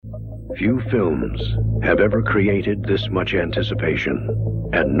Few films have ever created this much anticipation,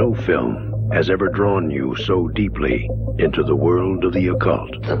 and no film has ever drawn you so deeply into the world of the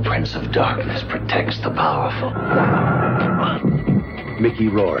occult. The Prince of Darkness protects the powerful. Mickey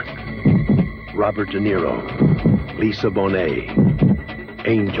Rourke, Robert De Niro, Lisa Bonet,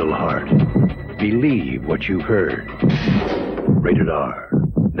 Angel Heart. Believe what you've heard. Rated R.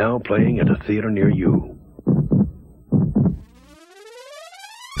 Now playing at a theater near you.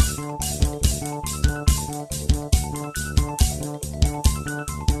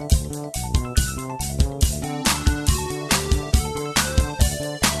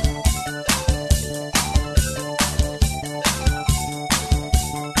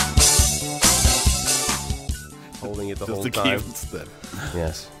 Holding it the Just whole to time. keep it steady.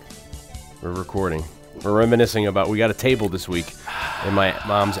 Yes. We're recording. We're reminiscing about, we got a table this week in my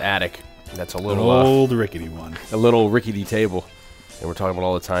mom's attic. That's a An little old rickety one. a little rickety table. And we're talking about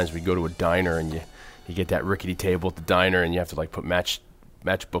all the times we go to a diner and you get that rickety table at the diner and you have to like put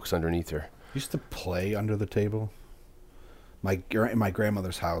matchbooks underneath her. Used to play under the table. In my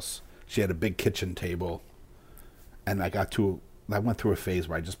grandmother's house, she had a big kitchen table, and I went through a phase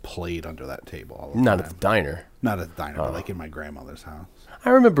where I just played under that table all the Not time. at the diner. Not at the diner, but like in my grandmother's house. I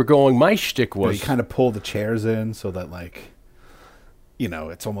remember going, my shtick You was... kind of pull the chairs in so that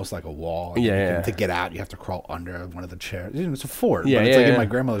it's almost like a wall. And Yeah. to get out, you have to crawl under one of the chairs. It's a fort, Yeah, but it's yeah, like in yeah. my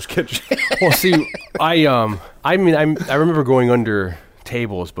grandmother's kitchen. Well, see, I remember going under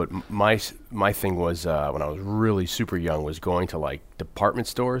tables, but my thing was when I was really super young was going to like department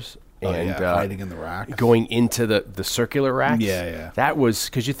stores and hiding in the rack. going into the circular racks. Yeah. That was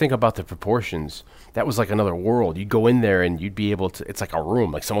because you think about the proportions. That was like another world. You'd go in there and you'd be able to. It's like a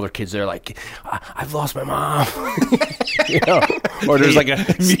room. Like some other kids, they're like, "I've lost my mom," or there's like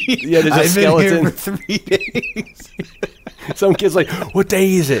there's a I've skeleton. been here for 3 days. Some kid's like, "What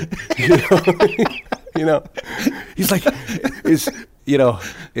day is it?" He's like,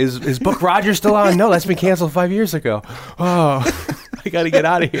 "Is Buck Rogers still on?" "No, that's been canceled 5 years ago." "Oh, I got to get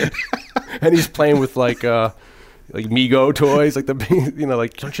out of here." And he's playing with like Mego toys, like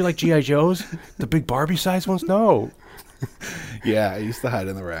like, "Don't you like G.I. Joes? The big Barbie size ones?" "No." Yeah, I used to hide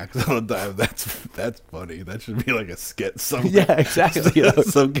in the racks all the time. That's funny. That should be like a skit. Yeah, exactly.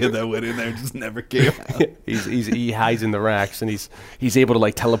 Some kid that went in there just never came out. He hides in the racks, and he's able to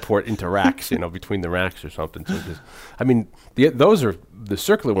like teleport into racks, between the racks or something. So those are the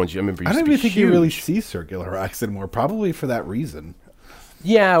circular ones. I remember. I Used don't to be even think you huge. really see circular racks anymore. Probably for that reason.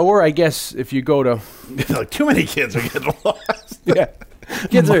 Yeah, or I guess if you go to Like too many kids are getting lost. yeah,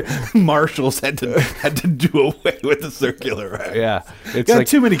 kids are Marshalls had to do away with the circular rack. yeah. It's Got like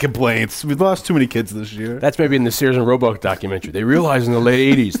too many complaints. We've lost too many kids this year. that's maybe in the Sears and Roebuck documentary. They realized in the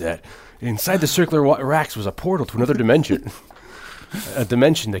late '80s that inside the circular racks was a portal to another dimension, a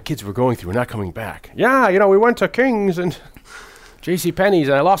dimension that kids were going through and not coming back. Yeah, we went to King's and J.C. Penney's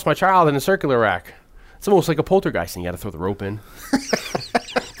and I lost my child in the circular rack. It's almost like a poltergeist thing. You got to throw the rope in,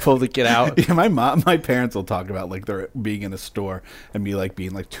 pull the kid out. Yeah, my parents will talk about like they're being in a store and me like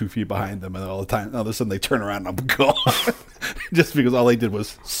being like 2 feet behind them, and all the time, all of a sudden they turn around and I'm gone, just because all they did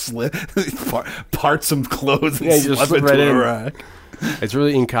was part some clothes and Yeah, you just slip slip into right a in. rack. It's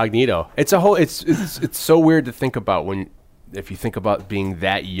really incognito. It's a whole. It's so weird to think about if you think about being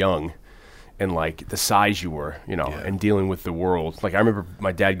that young, and like the size you were, and dealing with the world. Like I remember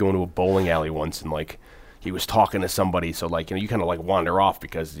my dad going to a bowling alley once, and like he was talking to somebody. So like you kind of like wander off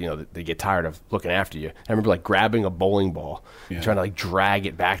because they get tired of looking after you. I remember like grabbing a bowling ball, and trying to like drag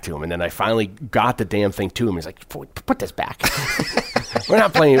it back to him, and then I finally got the damn thing to him. He's like, "Put this back." We're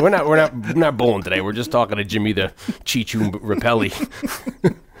not playing. We're not bowling today. We're just talking to Jimmy the Chichu Rapelli.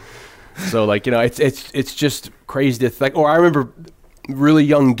 So like it's just crazy to think. Or I remember really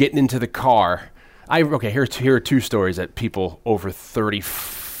young getting into the car. Here are two stories that people over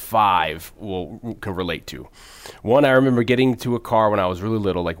 35 can relate to. One, I remember getting to a car when I was really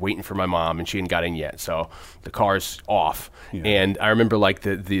little, like waiting for my mom, and she hadn't got in yet, so the car's off. Yeah. And I remember like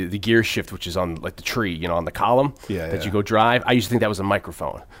the gear shift, which is on like the tree, on the column that you go drive. I used to think that was a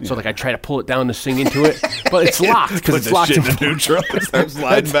microphone, so like I try to pull it down to sing into it, but it's locked because it's locked in neutral. Starts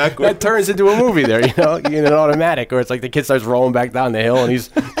sliding backwards. That turns into a movie there, in an automatic, or it's like the kid starts rolling back down the hill and he's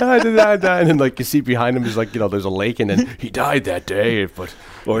da, da, da, da, and then like you see behind him is like there's a lake and then he died that day, but.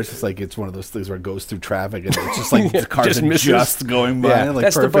 Or it's just like it's one of those things where it goes through traffic and it's just like the cars just are misses. just going by. Yeah, like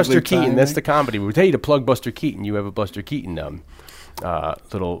that's the Buster perfectly Keaton. timing. That's the comedy. We tell you to plug Buster Keaton. You have a Buster Keaton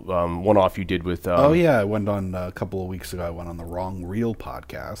little one-off you did with. I went on a couple of weeks ago. I went on the Wrong Reel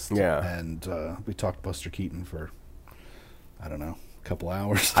podcast. Yeah, and we talked Buster Keaton for, I don't know, couple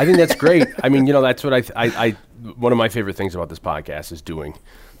hours. I think that's great. I mean, that's what I one of my favorite things about this podcast is doing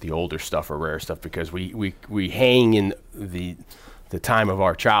the older stuff or rare stuff, because we hang in the time of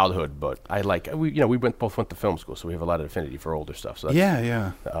our childhood, but we both went to film school, so we have a lot of affinity for older stuff. So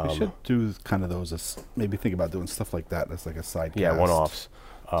yeah. We should do kind of those as maybe think about doing stuff like that as like a side cast. One-offs.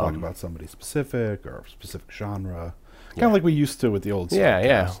 Talk about somebody specific or specific genre. Kind of like we used to with the old Yeah.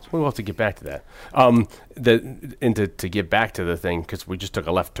 Sidecast. We'll have to get back to that. To get back to the thing, because we just took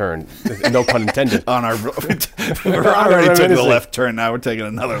a left turn, no pun intended. We already took a left turn. Now we're taking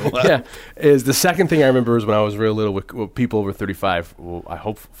another left. Yeah, is the second thing I remember is when I was real little. What people over 35 will I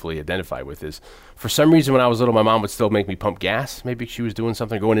hopefully identify with is, for some reason when I was little, my mom would still make me pump gas. Maybe she was doing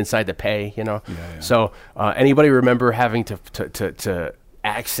something, going inside to pay. Yeah. So anybody remember having to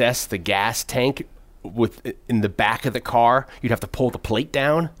access the gas tank in the back of the car? You'd have to pull the plate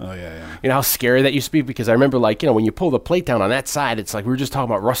down. Oh yeah. You know how scary that used to be? Because I remember, when you pull the plate down on that side, it's like we were just talking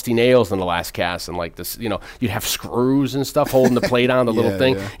about rusty nails in the last cast, and like this, you'd have screws and stuff holding the plate on the little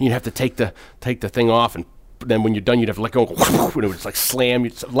thing. Yeah. And you'd have to take the thing off, and then when you're done, you'd have to let go, and it would just like slam.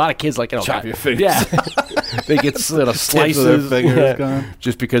 A lot of kids chop your fingers. Yeah, they get slices. Their fingers gone.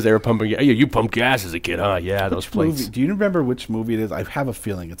 Just because they were pumping. Yeah, you pumped gas as a kid, huh? Yeah, those plates. Do you remember which movie it is? I have a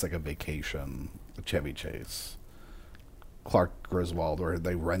feeling it's like a Vacation. Chevy Chase, Clark Griswold, where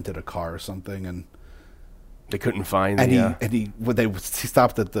they rented a car or something, and they couldn't find. He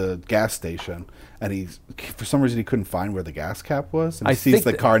stopped at the gas station, and for some reason he couldn't find where the gas cap was, and he sees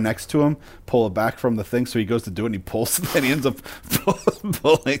the car next to him pull it back from the thing, so he goes to do it, and he pulls it, and he ends up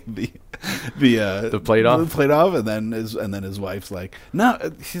pulling the plate off, and then his wife's like, "No,"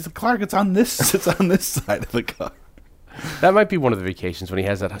 she's like, "Clark, it's on this side of the car." That might be one of the Vacations when he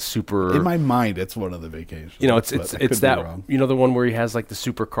has that super. In my mind, it's one of the Vacations. It's that the one where he has like the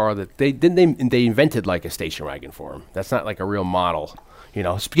super car that they invented like a station wagon for him. That's not like a real model.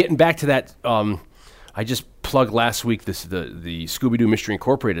 Getting back to that, I just plugged last week the Scooby-Doo Mystery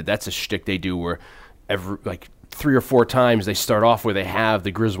Incorporated. That's a shtick they do where every 3 or 4 times they start off where they have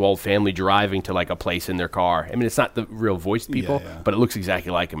the Griswold family driving to like a place in their car. I mean, it's not the real voiced people, but it looks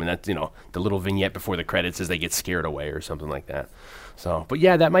exactly like them. And that's, the little vignette before the credits as they get scared away or something like that. So, but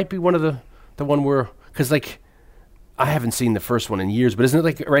yeah, that might be one of the one where, because I haven't seen the first one in years, but isn't it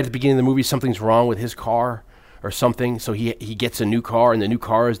like right at the beginning of the movie, something's wrong with his car or something? So he gets a new car, and the new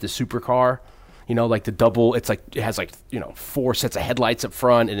car is the supercar. Like the double, it has 4 sets of headlights up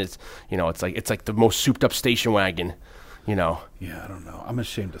front, and it's like the most souped up station wagon, Yeah, I don't know. I'm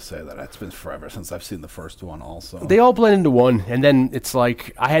ashamed to say that. It's been forever since I've seen the first one also. They all blend into one, and then it's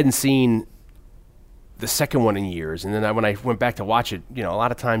like I hadn't seen the second one in years, and then when I went back to watch it, a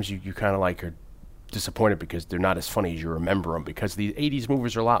lot of times you kind of like are disappointed because they're not as funny as you remember them, because the 80s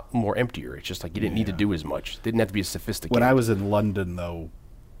movies are a lot more emptier. It's just like you didn't need to do as much. It didn't have to be as sophisticated. When I was in London, though,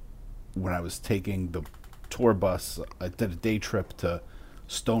 when I was taking the tour bus, I did a day trip to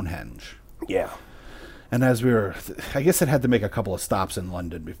Stonehenge. Yeah. And as I guess it had to make a couple of stops in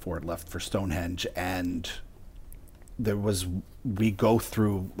London before it left for Stonehenge, and we go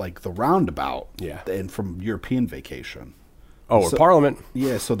through like the roundabout. Yeah. And from European Vacation. Oh, or Parliament.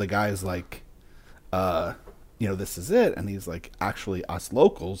 Yeah, so the guy's like, this is it. And he's like, actually, us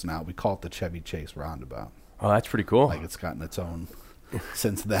locals now, we call it the Chevy Chase roundabout. Oh, that's pretty cool. Like it's gotten its own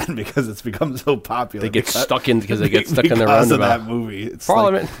since then because it's become so popular. They get stuck in because they get stuck in the roundabout. Because of that movie. It's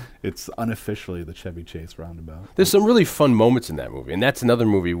Parliament. It's unofficially the Chevy Chase roundabout. There's some really fun moments in that movie, and that's another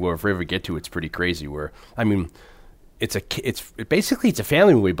movie where if we ever get to it's pretty crazy. Where I mean, it's basically a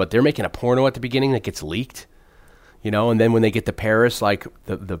family movie, but they're making a porno at the beginning that gets leaked. And then when they get to Paris, like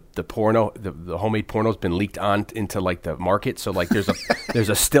the porno, the homemade porno's been leaked on into like the market. So like there's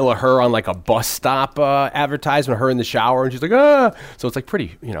a still of her on like a bus stop advertisement, her in the shower, and she's like, ah. So it's like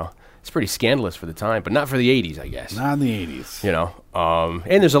pretty, it's pretty scandalous for the time, but not for the 80s, I guess. Not in the 80s.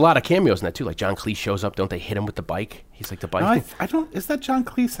 And there's a lot of cameos in that too. Like John Cleese shows up. Don't they hit him with the bike? He's like the bike. No, I don't. Is that John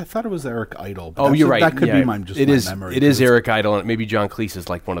Cleese? I thought it was Eric Idle. Oh, you're right. That could be my memory. It is Eric Idle, and maybe John Cleese is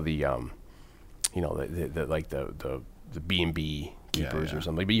like one of the the B&B keepers or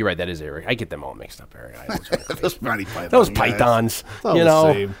something. But you're right, that is Eric. I get them all mixed up, Eric Idle. Those Pythons,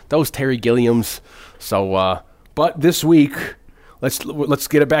 those Terry Gilliams. So, but this week, let's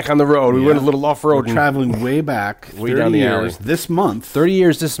get it back on the road. We went a little off road. We're traveling way back, way down the alley. This month. 30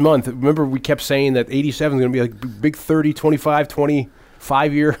 years this month. Remember, we kept saying that 87 is going to be like big 30, 25,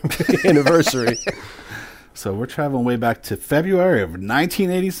 25-year anniversary. So we're traveling way back to February of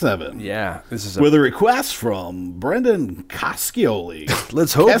 1987. Yeah, this is with a request from Brendan Cascioli.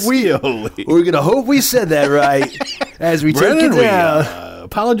 Let's hope we're gonna hope we said that right as we take it down.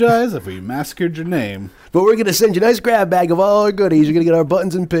 apologize if we massacred your name. But we're going to send you a nice grab bag of all our goodies. You're going to get our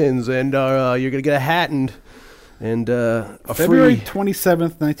buttons and pins, and you're going to get a hat and a February free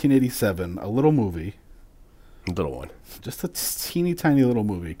 27th, 1987, a little movie. little one. Just a teeny tiny little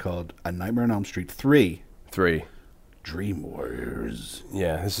movie called A Nightmare on Elm Street 3. 3. Dream Warriors.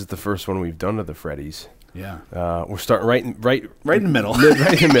 Yeah, this is the first one we've done of the Freddy's. Yeah. We're starting right in Right in the middle.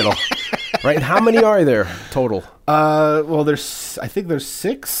 right in the middle. Right. And how many are there total? Well, I think there's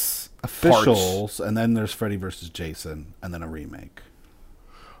 6 officials, and then there's Freddy versus Jason, and then a remake.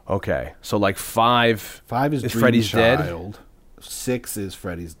 Okay, so like 5. 5 is Dream Freddy's Child. dead. 6 is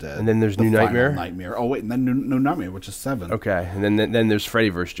Freddy's Dead. And then there's The New Final Nightmare? Nightmare. Oh wait, and then New Nightmare, which is 7. Okay, and then there's Freddy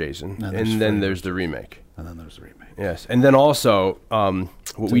vs. Jason, And and there's then Freddy there's the remake. And then there's the remake. Yes, and then also what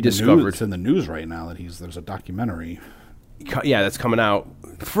It's we in the news- discovered. it's in the news right now that there's a documentary. Yeah, that's coming out.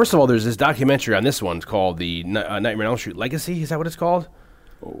 First of all, there's this documentary on this one called the Nightmare on Elm Street Legacy. Is that what it's called?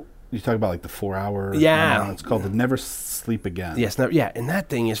 You talk about like the 4-hour. Yeah. No, it's called the Never Sleep Again. Yes, yeah, and that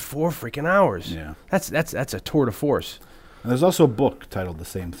thing is 4 freaking hours. Yeah. That's a tour de force. And there's also a book titled the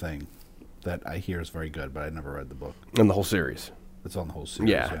same thing that I hear is very good, but I never read the book. And the whole series. It's on the whole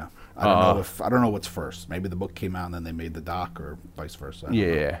series. Yeah. Yeah. I don't know what's first. Maybe the book came out and then they made the doc, or vice versa. I don't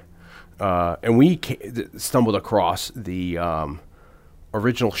know. Yeah. And we stumbled across the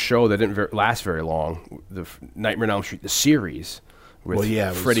original show that didn't last very long, the Nightmare on Elm Street, the series, with Well, yeah,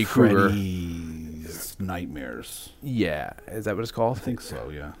 it was Freddy Krueger. Freddy's Nightmares. Yeah, is that what it's called? I think so.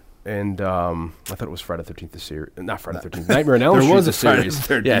 Yeah. And I thought it was Friday the 13th, the series. Not Friday the 13th. Nightmare on Elm There Street, was the a Friday the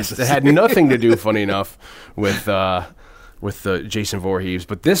series. 13th, Yes, the it had nothing to do, funny enough, with Jason Voorhees.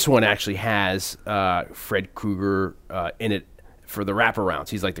 But this one actually has Fred Krueger in it for the wraparounds.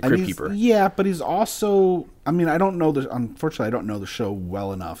 He's like the And Crypt he's- Keeper. Yeah, but he's also. I mean, unfortunately, I don't know the show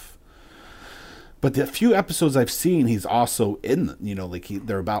well enough. But the few episodes I've seen, he's also in.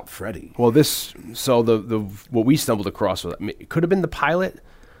 They're about Freddy. Well, the what we stumbled across was, it could have been the pilot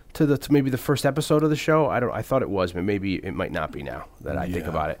to maybe the first episode of the show. I thought it was, but maybe it might not be now that I think Yeah.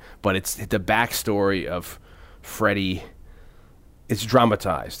 about it. But it's the backstory of Freddy. It's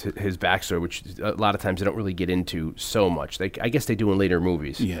dramatized, his backstory, which a lot of times they don't really get into so much. I guess they do in later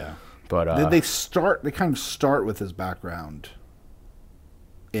movies. Yeah, But they kind of start with his background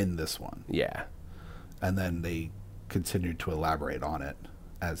in this one, yeah. and then they continue to elaborate on it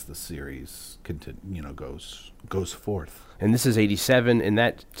as the series goes forth. And this is 87, and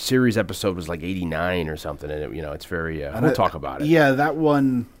that series episode was like 89 or something. And it's very. We'll talk about it. Yeah, that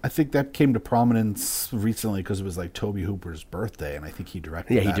one. I think that came to prominence recently because it was like Toby Hooper's birthday, and I think he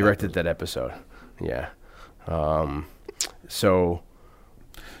directed. Yeah, he directed that episode. Yeah. So.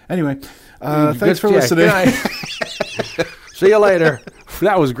 Anyway, thanks for listening. Good night. See you later.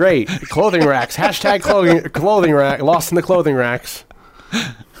 That was great. Clothing racks. Hashtag clothing rack. Lost in the clothing racks.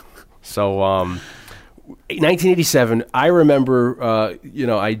 So, 1987. I remember.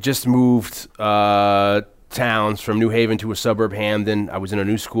 I just moved towns from New Haven to a suburb, Hamden. I was in a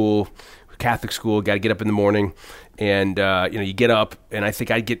new school, Catholic school. Got to get up in the morning, and you get up, and I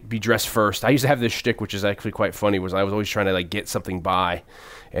think I'd be dressed first. I used to have this shtick, which is actually quite funny. Was I was always trying to get something by.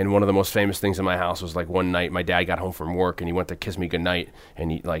 And one of the most famous things in my house was one night my dad got home from work and he went to kiss me goodnight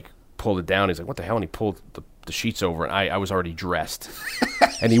and he pulled it down. He's like, "What the hell?" And he pulled the sheets over and I was already dressed.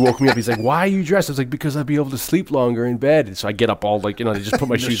 And he woke me up. He's like, "Why are you dressed?" I was like, "Because I'd be able to sleep longer in bed." And so I get up all they just put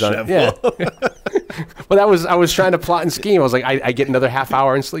my shoes on. Yeah. Well, I was trying to plot and scheme. I was like, I get another half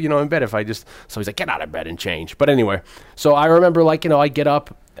hour and sleep, in bed if I just. So he's like, "Get out of bed and change." But anyway, so I remember I get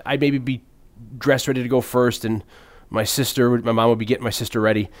up, I'd maybe be dressed ready to go first, and my mom would be getting my sister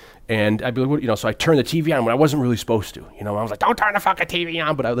ready, and I'd be like, so I turned the TV on when I wasn't really supposed to. I was like, "Don't turn the fucking TV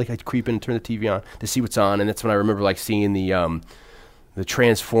on," but I'd creep in and turn the TV on to see what's on, and that's when I remember seeing the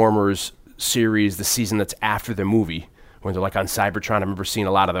Transformers series, the season that's after the movie, when they're on Cybertron. I remember seeing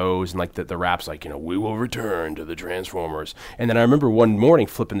a lot of those, and the raps "We will return to the Transformers," and then I remember one morning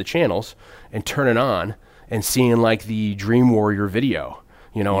flipping the channels and turning on and seeing the Dream Warrior video.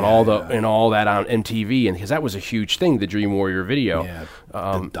 And all that on MTV, and because that was a huge thing, the Dream Warrior video. Yeah,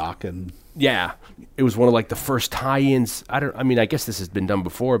 the doc and yeah, it was one of the first tie-ins. I guess this has been done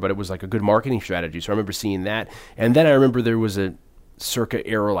before, but it was a good marketing strategy. So I remember seeing that, and then I remember there was a circa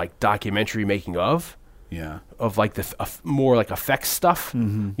era documentary making of. Yeah. Of more effects stuff,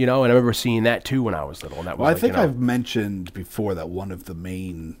 and I remember seeing that too when I was little. And that was I think I've mentioned before that one of the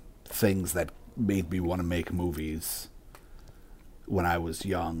main things that made me want to make movies when I was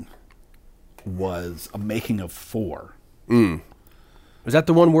young was a making of 4. Was that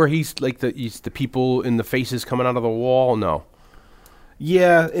the one where he's the people in the faces coming out of the wall? No.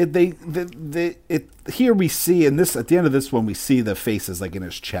 Yeah, here we see in this at the end of this one we see the faces like in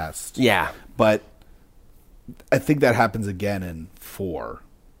his chest. Yeah. But I think that happens again in 4,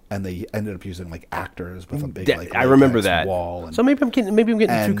 and they ended up using like actors with a big like I remember latex that wall. And, so maybe I'm getting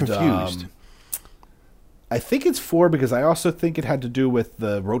too confused. I think it's 4 because I also think it had to do with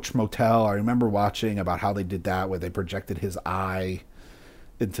the Roach Motel. I remember watching about how they did that, where they projected his eye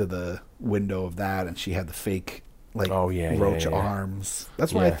into the window of that, and she had the fake roach arms.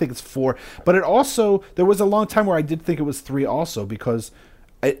 That's why I think it's 4. But it also, there was a long time where I did think it was 3 also, because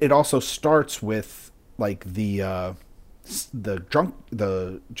it also starts with like the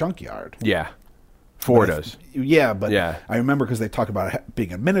junkyard. Yeah. 4 does. I remember because they talk about it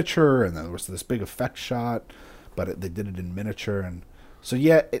being a miniature, and there was this big effect shot, but they did it in miniature, and so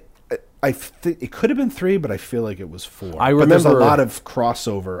I think it could have been 3, but I feel like it was 4. But there's a lot of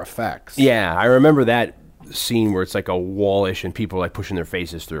crossover effects. Yeah, I remember that scene where it's like a wallish and people are like pushing their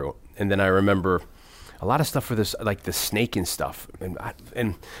faces through, and then I remember a lot of stuff for this, like the snake and stuff,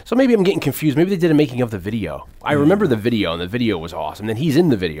 and so maybe I'm getting confused. Maybe they did a making of the video. I remember the video, and the video was awesome. Then he's in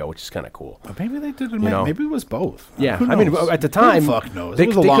the video, which is kind of cool. But maybe they did. Maybe it was both. Yeah, I mean, at the time, who the fuck knows? They, it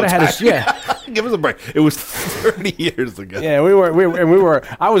was a long time. Give us a break. It was 30 years ago. Yeah, we were.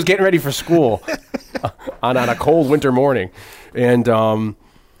 I was getting ready for school on a cold winter morning, and.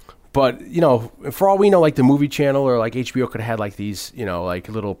 But, for all we know, like the movie channel or like HBO could have had like these, like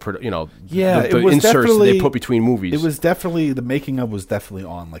little, the inserts they put between movies. It was definitely, the making of was definitely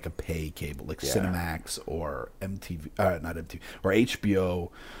on like a pay cable, like Cinemax or MTV, not MTV, or HBO.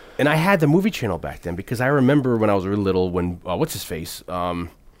 And I had the movie channel back then because I remember when I was really little when, what's his face?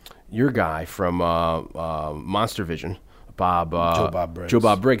 Your guy from Monster Vision. Joe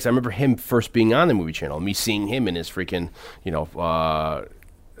Bob Briggs. I remember him first being on the movie channel, me seeing him in his freaking,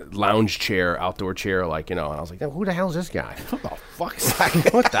 lounge chair, outdoor chair, and I was like, who the hell is this guy? What the fuck is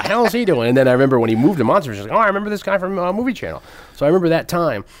that? What the hell is he doing? And then I remember when he moved to Monster Vision, I was like, I remember this guy from Movie Channel. So I remember that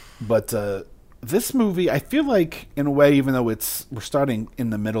time. But this movie, I feel like, in a way, even though we're starting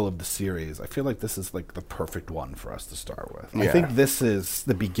in the middle of the series, I feel like this is like the perfect one for us to start with. Yeah. I think this is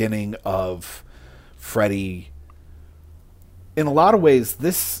the beginning of Freddy. In a lot of ways,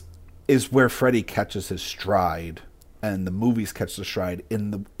 this is where Freddy catches his stride, and the movies catch the stride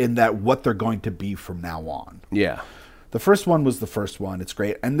in that what they're going to be from now on. Yeah. The first one was the first one. It's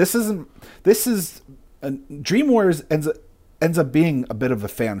great. And Dream Warriors ends up being a bit of a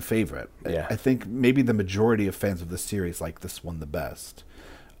fan favorite. Yeah. I think maybe the majority of fans of the series like this one the best.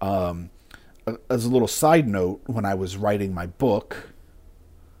 As a little side note, when I was writing my book,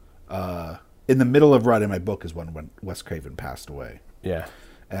 in the middle of writing my book is when Wes Craven passed away. Yeah.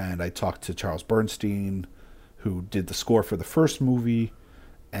 And I talked to Charles Bernstein, who did the score for the first movie,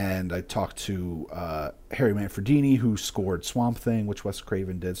 and I talked to Harry Manfredini, who scored Swamp Thing, which Wes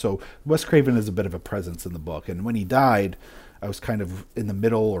Craven did. So Wes Craven is a bit of a presence in the book. And when he died, I was kind of in the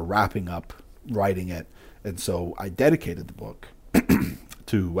middle or wrapping up writing it, and so I dedicated the book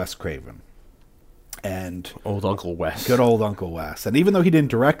to Wes Craven. And old Uncle Wes. Good old Uncle Wes. And even though he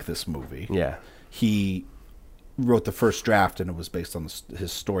didn't direct this movie, he wrote the first draft, and it was based on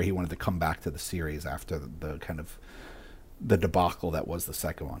his story. He wanted to come back to the series after the kind of the debacle that was the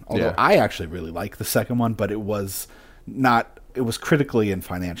second one. Although I actually really like the second one, but it was critically and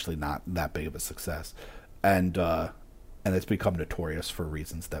financially not that big of a success. And it's become notorious for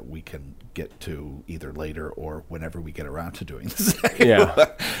reasons that we can get to either later or whenever we get around to doing this.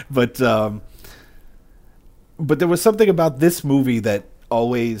 But there was something about this movie that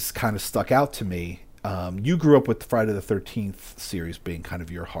always kind of stuck out to me. You grew up with the Friday the 13th series being kind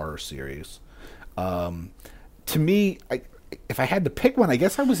of your horror series. To me, if I had to pick one, I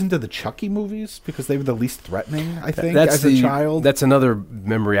guess I was into the Chucky movies because they were the least threatening, I think, as a child. That's another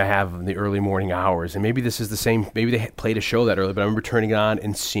memory I have of the early morning hours. And maybe this is the same. Maybe they played a show that early, but I remember turning it on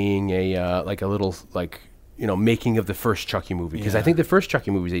and seeing a little making of the first Chucky movie. Because I think the first Chucky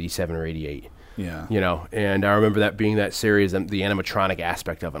movie was 87 or 88. Yeah. And I remember that being that series and the animatronic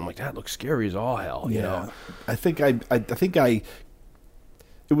aspect of it. I'm like, that looks scary as all hell, you know. I think that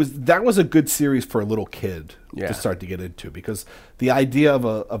was a good series for a little kid to start to get into, because the idea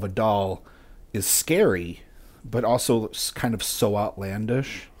of a doll is scary, but also kind of so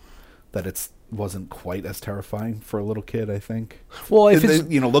outlandish that it wasn't quite as terrifying for a little kid, I think. Well, if it's,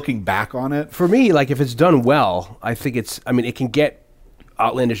 looking back on it, for me, like if it's done well, I think it can get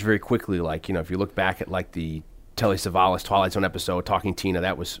outlandish very quickly. Like, if you look back at like the Telly Savalas Twilight Zone episode, Talking Tina.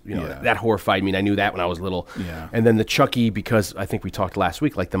 That was, Yeah. that horrified me. And I knew that when I was little. Yeah. And then the Chucky, because I think we talked last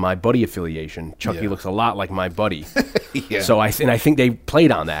week, like the My Buddy affiliation. Chucky Yeah. looks a lot like My Buddy. Yeah. So I think they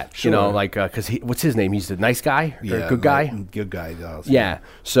played on that. Sure. Like because what's his name? He's the nice guy, or good guy. Good guy. Does. Yeah.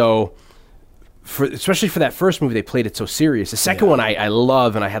 So, especially for that first movie, they played it so serious. The second one I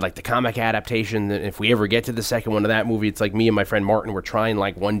love, and I had like the comic adaptation. And if we ever get to the second one of that movie, it's like me and my friend Martin were trying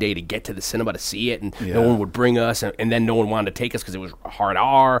like one day to get to the cinema to see it, and no one would bring us, and then no one wanted to take us because it was hard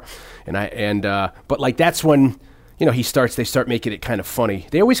R. But like that's when they start making it kind of funny.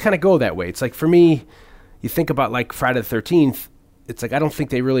 They always kind of go that way. It's like for me, you think about like Friday the 13th. It's like I don't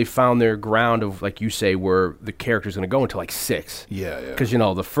think they really found their ground of, like you say, where the character's going to go until like 6. Yeah. Because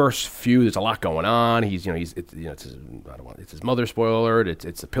the first few, there's a lot going on. It's his mother. Spoiler alert.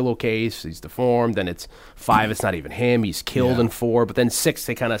 It's a pillowcase. He's deformed. Then it's 5. It's not even him. He's killed in 4. But then 6,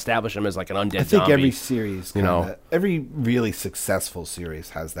 they kind of establish him as like an undead. I think zombie. every series, every really successful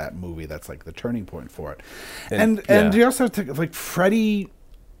series has that movie that's like the turning point for it. And you also have to, like Freddy.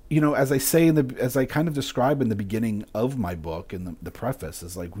 As I kind of describe in the beginning of my book, in the preface,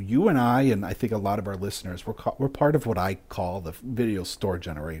 is like you and I think a lot of our listeners, we're part of what I call the video store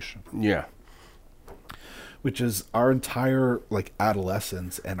generation. Yeah. Which is our entire like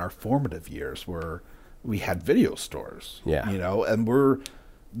adolescence and our formative years where we had video stores. Yeah. And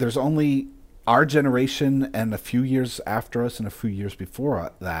there's only our generation and a few years after us and a few years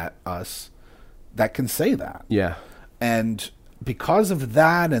before that can say that. Yeah. And because of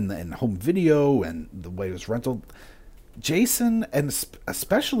that and home video and the way it was rented, Jason, and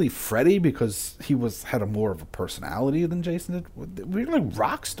especially Freddy, because he had a more of a personality than Jason did, we were like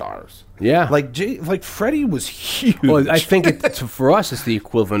rock stars. Yeah. Like Freddy was huge. Well, I think for us, it's the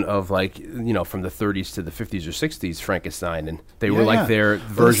equivalent of like, from the 30s to the 50s or 60s, Frankenstein. And they were like their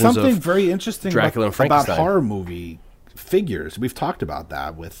versions of something very interesting Dracula and Frankenstein. about horror movie figures. We've talked about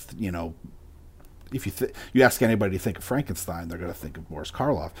that with, if you ask anybody to think of Frankenstein, they're going to think of Boris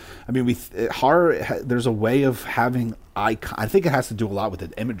Karloff. I mean, horror. There's a way of having icon. I think it has to do a lot with the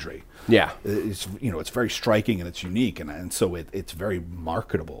imagery. Yeah, it's very striking and it's unique, and so it's very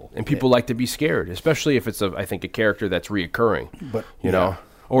marketable. And people like to be scared, especially if it's a character that's reoccurring. But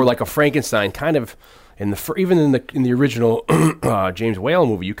or like a Frankenstein, kind of even in the original James Whale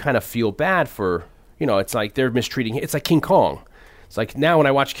movie, you kind of feel bad for it's like they're mistreating. It's like King Kong. It's like now when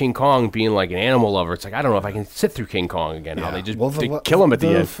I watch King Kong being like an animal lover, it's like I don't know if I can sit through King Kong again. Yeah. How they just kill him at the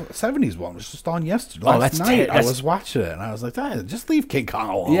end. The 70s one was just on yesterday. Last night I was watching it and I was like, just leave King Kong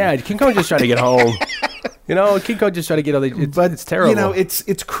alone. Yeah, King Kong just tried to get home. King Kong just tried to get home. But it's terrible.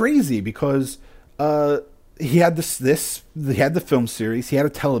 It's crazy because he had he had the film series, he had a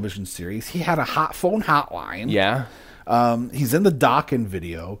television series, he had a phone hotline. Yeah. He's in the doc and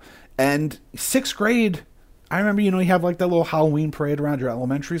video, and 6th grade. I remember, you have like that little Halloween parade around your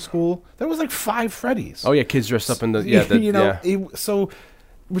elementary school. There was like 5 Freddys. Oh yeah, kids dressed up in the So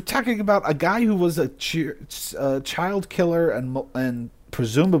we're talking about a guy who was a child killer and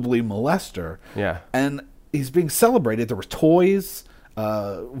presumably molester. Yeah, and he's being celebrated. There were toys.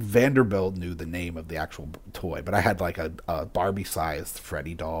 Vanderbilt knew the name of the actual toy, but I had like a Barbie-sized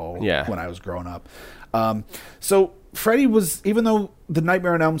Freddy doll when I was growing up. So Freddy was, even though the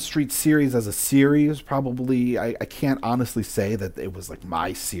Nightmare on Elm Street series as a series, probably, I can't honestly say that it was like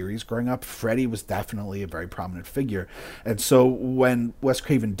my series growing up. Freddy was definitely a very prominent figure. And so when Wes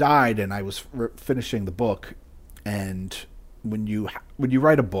Craven died and I was finishing the book, and when you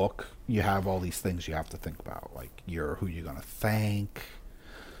write a book, you have all these things you have to think about, like who you're going to thank,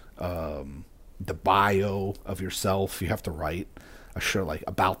 the bio of yourself you have to write. Sure, like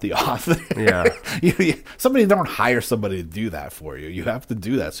about the author. Yeah. Somebody don't hire somebody to do that for you. You have to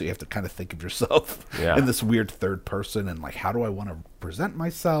do that, so you have to kind of think of yourself in this weird third person and like, how do I want to present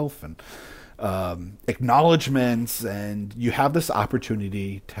myself, and acknowledgments, and you have this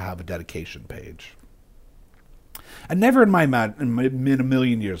opportunity to have a dedication page. And never in a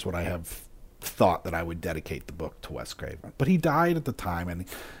million years would I have thought that I would dedicate the book to Wes Craven, but he died at the time,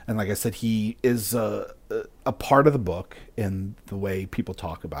 and like I said, he is a part of the book in the way people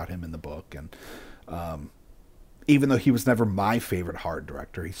talk about him in the book, and even though he was never my favorite horror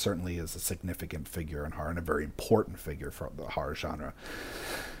director, he certainly is a significant figure in horror and a very important figure for the horror genre.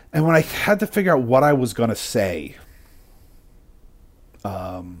 And when I had to figure out what I was going to say,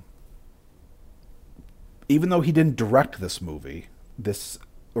 even though he didn't direct this movie, this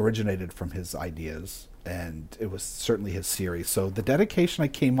originated from his ideas, and it was certainly his series. So the dedication I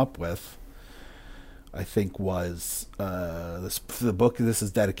came up with, I think, was the book. This is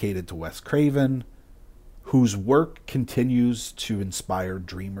dedicated to Wes Craven, whose work continues to inspire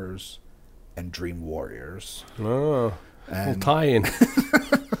dreamers and Dream Warriors. Oh, And,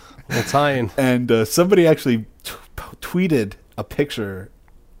 little tie-in. And somebody actually tweeted a picture.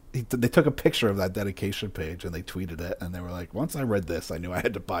 They took a picture of that dedication page and they tweeted it, and they were like, "Once I read this, I knew I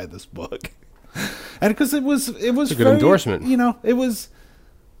had to buy this book." And because it was a good endorsement. You know, it was.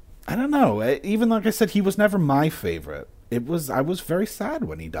 I don't know. Even like I said, he was never my favorite. I was very sad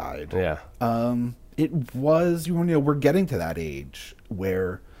when he died. Yeah. It was, you know, we're getting to that age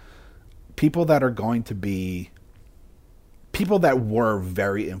where people that are going to be people that were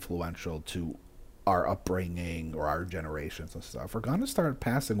very influential to our upbringing or our generations and stuff are going to start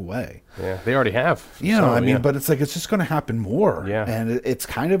passing away. Yeah, they already have. You know, I mean, but it's like, it's just going to happen more. Yeah. And it's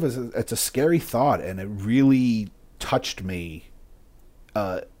kind of, it's a scary thought, and it really touched me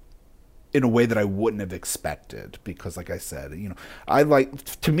in a way that I wouldn't have expected, because like I said, you know,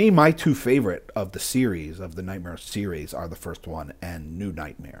 to me, my two favorite of the series, of the Nightmare series, are the first one and New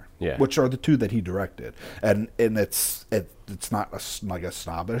Nightmare, which are the two that he directed. And it's not like a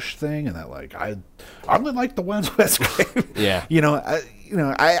snobbish thing, and that like, I only like the ones Wes Craven. Yeah.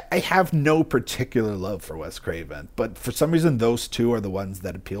 I have no particular love for Wes Craven, but for some reason those two are the ones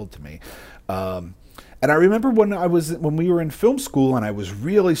that appealed to me. And I remember when we were in film school and I was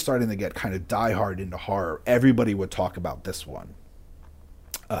really starting to get kind of diehard into horror, everybody would talk about this one,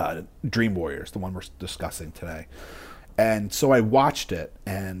 Dream Warriors, the one we're discussing today. And so I watched it,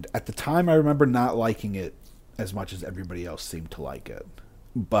 and at the time I remember not liking it as much as everybody else seemed to like it.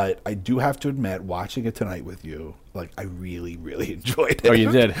 But I do have to admit, watching it tonight with you, like, I really, really enjoyed it. Oh,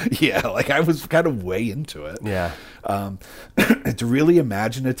 you did? Yeah, like I was kind of way into it. Yeah. It's really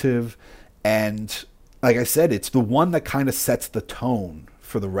imaginative, and like I said, it's the one that kind of sets the tone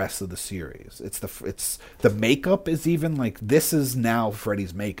for the rest of the series. It's the makeup is even like, this is now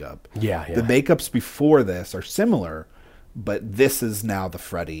Freddy's makeup. Yeah. The makeups before this are similar, but this is now the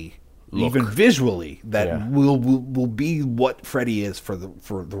Freddy, look, even visually, that will be what Freddy is for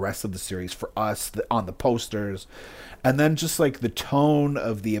the rest of the series, for us, on the posters. And then just like the tone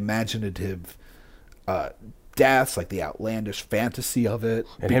of the imaginative deaths, like the outlandish fantasy of it,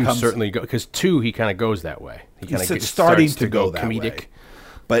 and him certainly because 2 he kind of goes that way. He kind of starting to go that comedic way.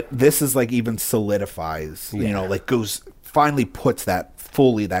 But this is like even solidifies, you know, like finally puts that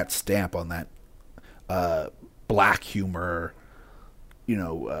stamp on that black humor, you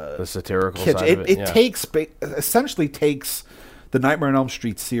know, the satirical kitsch. side of it. It essentially takes the Nightmare on Elm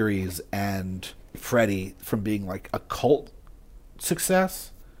Street series and Freddy from being like a cult success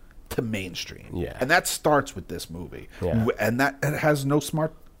to mainstream. Yeah. And that starts with this movie. Yeah. And that has no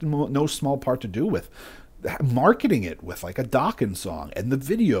small part to do with marketing it with like a Dokken song and the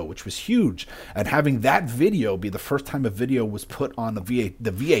video, which was huge, and having that video be the first time a video was put on the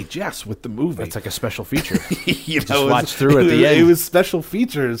VHS with the movie. It's like a special feature. You just watch through at the end. It was special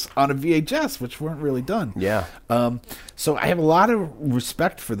features on a VHS, which weren't really done. Yeah. So I have a lot of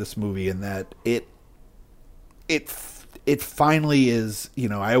respect for this movie in that it finally is, you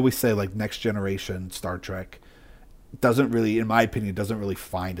know, I always say like Next Generation Star Trek doesn't really, in my opinion, doesn't really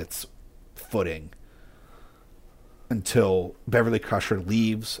find its footing until Beverly Crusher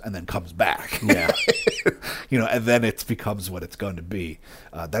leaves and then comes back. Yeah. You know, and then it becomes what it's going to be.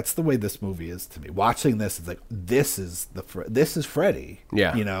 That's the way this movie is to me. Watching this, it's like, this is Freddy.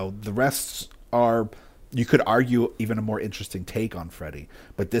 Yeah. You know, the rest are, you could argue, even a more interesting take on Freddy,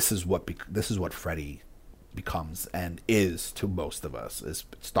 but this is what Freddy becomes and is to most of us. It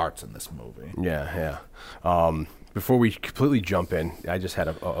starts in this movie. Yeah. Before we completely jump in, I just had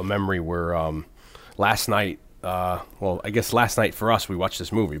a memory where last night, well, I guess last night for us, we watched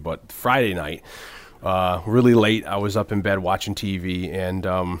this movie, but Friday night, really late, I was up in bed watching TV, and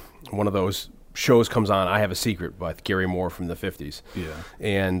one of those shows comes on, I Have a Secret, by Gary Moore from the 50s. Yeah.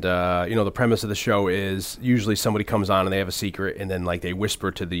 And, you know, the premise of the show is usually somebody comes on and they have a secret, and then, like, they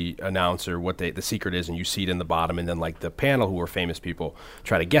whisper to the announcer what the secret is, and you see it in the bottom, and then, like, the panel, who are famous people,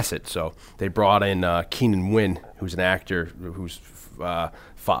 try to guess it. So they brought in Keenan Wynn, who's an actor who's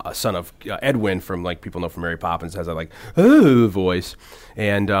son of Edwin from, like, people know from Mary Poppins, has that, like, voice.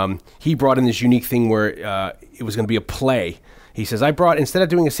 And he brought in this unique thing where it was going to be a play. He says, instead of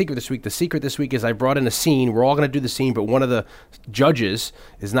doing a secret this week, the secret this week is I brought in a scene. We're all going to do the scene, but one of the judges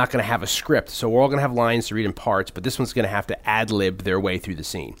is not going to have a script. So we're all going to have lines to read in parts, but this one's going to have to ad-lib their way through the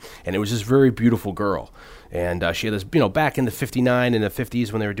scene. And it was this very beautiful girl. And she had this, you know, back in the 59 and the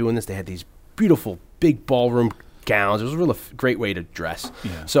 50s when they were doing this, they had these beautiful big ballroom gowns. It was a really great way to dress.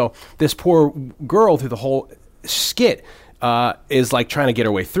 Yeah. So this poor girl, through the whole skit, is like trying to get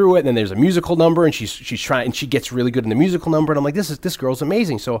her way through it, and then there's a musical number, and she's trying, and she gets really good in the musical number, and I'm like, this girl's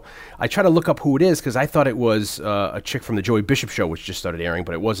amazing. So I try to look up who it is because I thought it was a chick from the Joey Bishop show, which just started airing,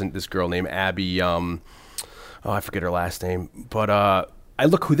 but it wasn't. This girl named Abby. I forget her last name, but I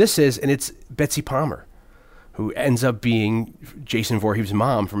look who this is, and it's Betsy Palmer, who ends up being Jason Voorhees'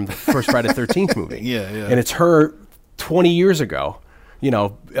 mom from the first Friday the 13th movie. Yeah. And it's her 20 years ago.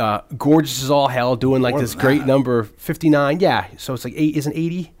 Gorgeous as all hell, doing like this great number, 59. Yeah, so it's like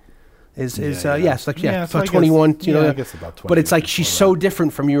 80? It's like 21. I guess about 20. But it's like she's so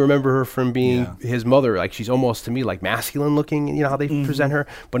different from, you remember her from being his mother. Like she's almost to me like masculine looking. You know how they present her.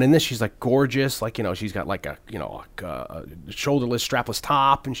 But in this, she's like gorgeous. Like she's got like a shoulderless, strapless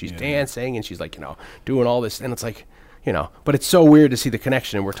top, and she's dancing, and she's like doing all this, and it's like. But it's so weird to see the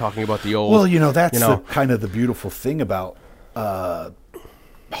connection, and we're talking about the old. Well, that's the kind of the beautiful thing about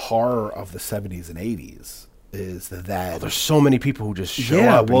horror of the 70s and 80s is that there's so many people who just show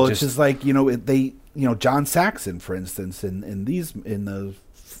up. Well, it's just like John Saxon, for instance, in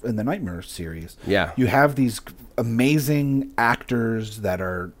the Nightmare series. Yeah, you have these amazing actors that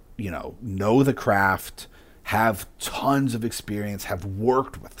are know the craft, have tons of experience, have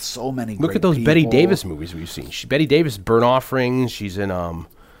worked with so many. Look at those people. Betty Davis movies we've seen. Betty Davis, Burnt Offerings. She's in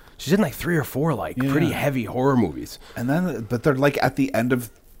like 3 or 4 pretty heavy horror movies. And then, but they're like at the end of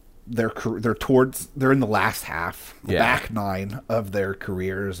their career, they're in the last half, the back 9 of their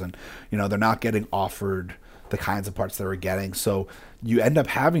careers, and they're not getting offered the kinds of parts they were getting. So you end up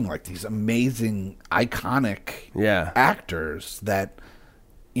having like these amazing, iconic actors that.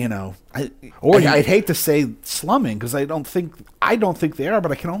 I'd hate to say slumming because I don't think they are,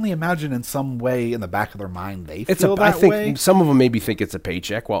 but I can only imagine in some way in the back of their mind they feel that way. I think some of them maybe think it's a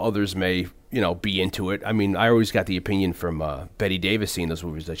paycheck, while others may, be into it. I mean, I always got the opinion from Betty Davis seeing those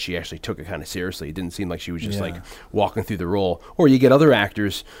movies that she actually took it kind of seriously. It didn't seem like she was just like walking through the role. Or you get other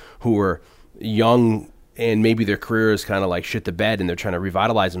actors who are young and maybe their career is kind of like shit the bed and they're trying to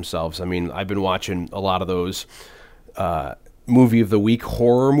revitalize themselves. I mean, I've been watching a lot of those movie of the week,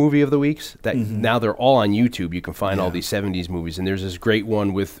 horror movie of the weeks that now they're all on YouTube. You can find all these 70s movies, and there's this great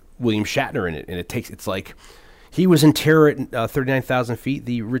one with William Shatner in it, and it's like he was in Terror at 39,000 Feet,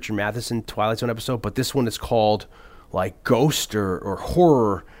 the Richard Matheson Twilight Zone episode, but this one is called like Ghost or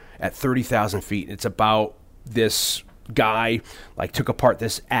Horror at 30,000 Feet. It's about this guy like took apart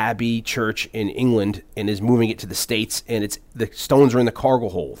this abbey church in England and is moving it to the States, and the stones are in the cargo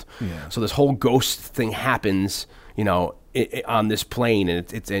hold. So this whole ghost thing happens on this plane,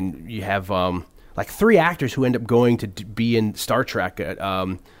 and and you have like 3 actors who end up going to be in Star Trek at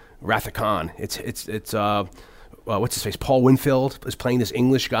Wrath of Khan. It's what's his face? Paul Winfield is playing this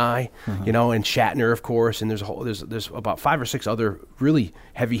English guy, and Shatner, of course, and there's about 5 or 6 other really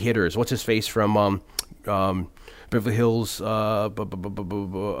heavy hitters. What's his face from Beverly Hills?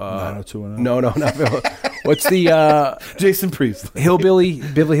 90210? No, not Beverly. What's the Jason Priestley Beverly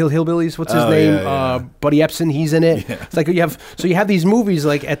Hill Hillbillies? What's his name? Buddy Epson. He's in it. It's like you have these movies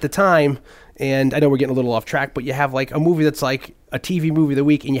like at the time, and I know we're getting a little off track, but you have like a movie that's like a TV movie of the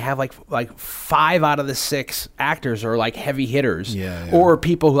week, and you have like 5 out of the 6 actors are like heavy hitters, or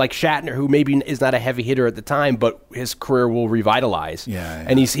people like Shatner, who maybe is not a heavy hitter at the time, but his career will revitalize.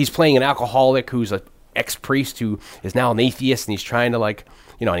 And he's playing an alcoholic who's a ex-priest who is now an atheist, and he's trying to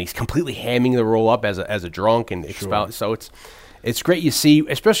and he's completely hamming the role up as a drunk and expound. So it's great. You see,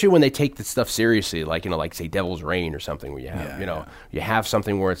 especially when they take the stuff seriously, like say Devil's Reign or something, where you have you have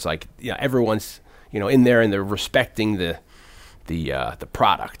something where it's like everyone's in there and they're respecting the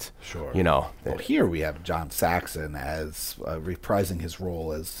product. Well, here we have John Saxon as reprising his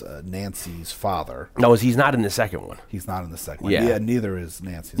role as Nancy's father. No, he's not in the second one. He's not in the second one. Yeah, neither is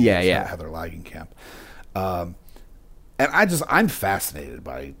Nancy. Heather Langenkamp. And I'm fascinated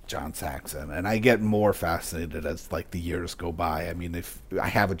by John Saxon, and I get more fascinated as like the years go by. I mean, if I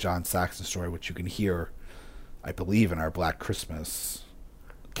have a John Saxon story, which you can hear, I believe, in our Black Christmas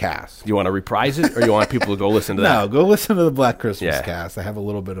cast. You want to reprise it, or you want people to go listen to that? No, go listen to the Black Christmas cast. I have a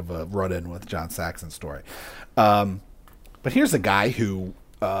little bit of a run-in with John Saxon's story. But here's a guy who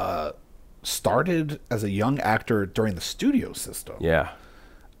started as a young actor during the studio system.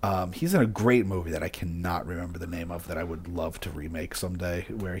 He's in a great movie that I cannot remember the name of that I would love to remake someday,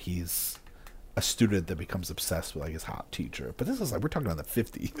 where he's a student that becomes obsessed with like his hot teacher. But this is like, we're talking about the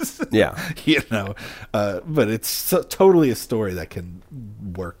 50s. But it's totally a story that can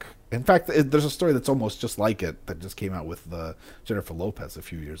work. In fact, there's a story that's almost just like it that just came out with Jennifer Lopez a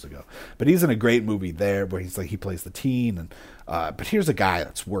few years ago. But he's in a great movie there where he plays the teen. And but here's a guy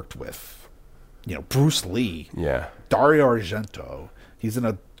that's worked with, Bruce Lee, Dario Argento. He's in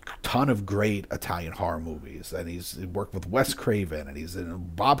a ton of great Italian horror movies, and he's worked with Wes Craven, and he's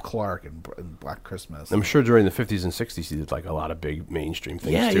in Bob Clark and Black Christmas. I'm sure during the 50s and 60s he did like a lot of big mainstream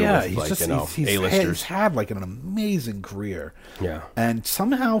things too. Yeah, with, he's like, just, you know, A-listers. he's had like an amazing career. Yeah. And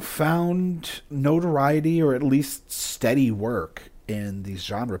somehow found notoriety, or at least steady work, in these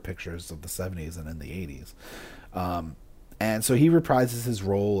genre pictures of the 70s and in the 80s. And so he reprises his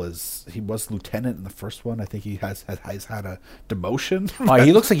role as he was lieutenant in the first one. I think he has had a demotion.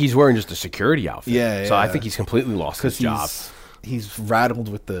 He looks like he's wearing just a security outfit. Yeah, So I yeah. think he's completely lost his job. He's rattled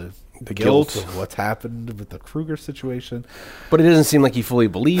with the guilt. of what's happened with the Kruger situation. But it doesn't seem like he fully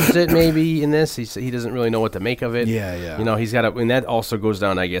believes it. Maybe in this, he doesn't really know what to make of it. Yeah, yeah. You know, he's got and that also goes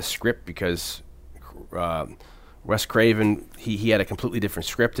down, I guess, script, because Wes Craven, he had a completely different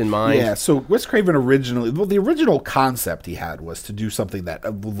script in mind. Yeah, so Wes Craven the original concept he had was to do something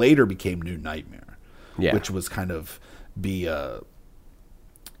that later became New Nightmare. Yeah. Which was kind of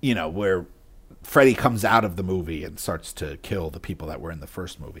where Freddy comes out of the movie and starts to kill the people that were in the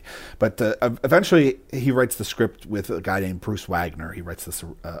first movie. But eventually he writes the script with a guy named Bruce Wagner. He writes this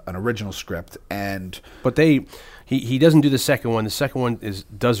an original script, but he doesn't do the second one. The second one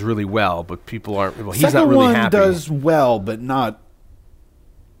does really well, but people aren't. Well, he's not second really one happy. does well, but not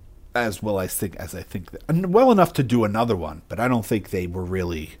as well as I think well enough to do another one. But I don't think they were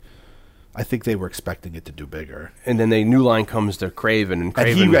really. I think they were expecting it to do bigger. And then the new line comes to Craven, and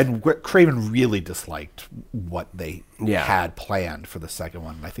Craven really disliked what they Yeah. had planned for the second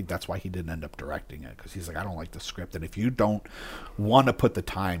one. And I think that's why he didn't end up directing it, because he's like, I don't like the script, and if you don't want to put the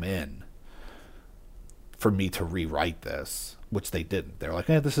time in for me to rewrite this, which they didn't. They're like,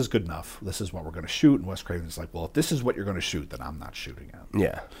 this is good enough. This is what we're going to shoot. And Wes Craven's like, well, if this is what you're going to shoot, then I'm not shooting it.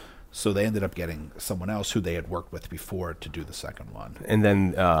 Yeah. So they ended up getting someone else who they had worked with before to do the second one. And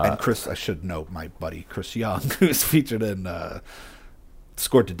then And Chris, I should note, my buddy Chris Young, who's featured in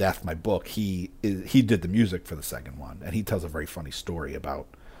Scored to Death, my book, he did the music for the second one, and he tells a very funny story about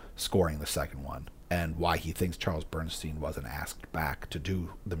scoring the second one and why he thinks Charles Bernstein wasn't asked back to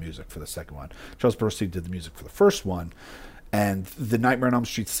do the music for the second one. Charles Bernstein did the music for the first one, and the Nightmare on Elm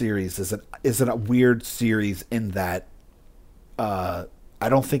Street series is a weird series in that I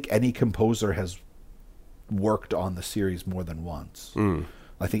don't think any composer has worked on the series more than once.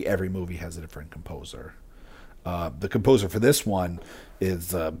 I think every movie has a different composer. The composer for this one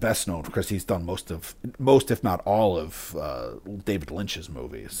is best known because he's done most if not all of David Lynch's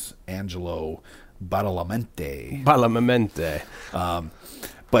movies. Angelo Badalamenti.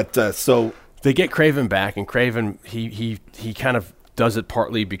 So they get Craven back, and Craven he kind of does it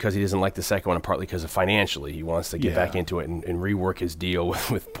partly because he doesn't like the second one, and partly because of financially he wants to get back into it and rework his deal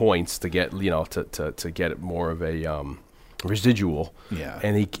with points to get to get it more of a residual. Yeah,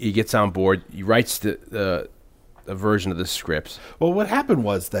 and he gets on board. He writes the version of the script. Well, what happened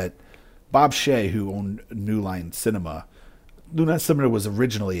was that Bob Shea, who owned New Line Cinema was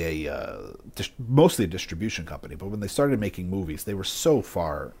originally mostly a distribution company, but when they started making movies, they were so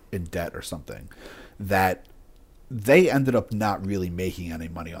far in debt or something that they ended up not really making any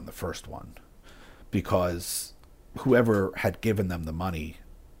money on the first one, because whoever had given them the money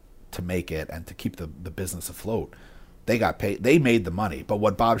to make it and to keep the business afloat, they got paid. They made the money, but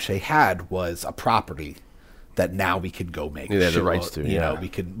what Bob Shea had was a property that now we could go make. Yeah, the rights to. You know,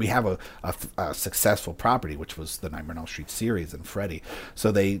 we have a successful property, which was the Nightmare on Elm Street series and Freddy.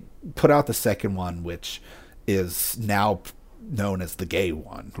 So they put out the second one, which is now known as the gay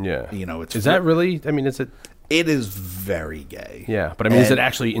one. Yeah, you know, is that really? I mean, is it? It is very gay. Yeah, but I mean, is it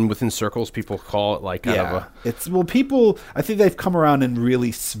actually within circles? People call it like kind of a. It's people. I think they've come around and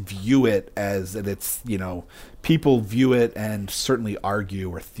really view it as that. It's people view it and certainly argue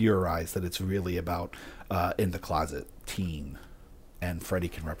or theorize that it's really about in the closet teen, and Freddy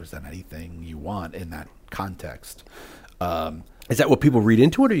can represent anything you want in that context. Is that what people read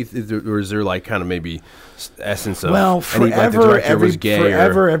into it, or is there like kind of maybe essence of forever gay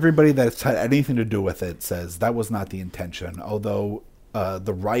everybody that's had anything to do with it says that was not the intention, although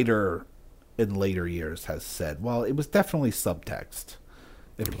the writer in later years has said, well, it was definitely subtext.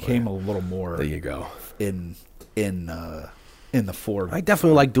 It became a little more there you go in the foreground. I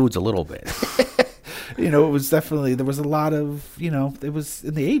definitely like dudes a little bit. It was definitely, there was a lot of, it was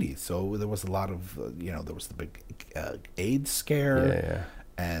in the 80s, so there was a lot of, there was the big AIDS scare,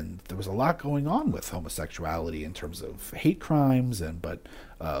 and there was a lot going on with homosexuality in terms of hate crimes, but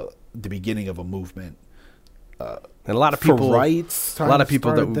the beginning of a movement and a lot of people, for rights. A lot of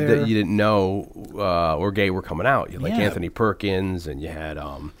people that you didn't know were gay were coming out. Like Anthony Perkins, and you had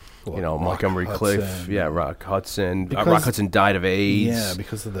Montgomery Clift, Rock Hudson. Rock Hudson died of AIDS. Yeah,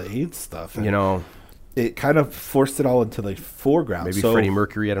 because of the AIDS stuff. it kind of forced it all into the foreground. Maybe so, Freddie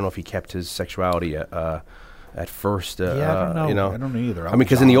Mercury. I don't know if he kept his sexuality at first. I don't know. You know, I don't know either. I mean,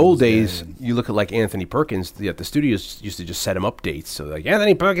 because in the old days, you look at like Anthony Perkins. The studios used to just set him up dates. So like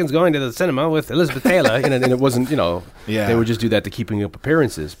Anthony Perkins going to the cinema with Elizabeth Taylor, and it wasn't. You know, they would just do that to keeping up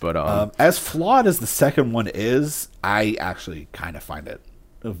appearances. But as flawed as the second one is, I actually kind of find it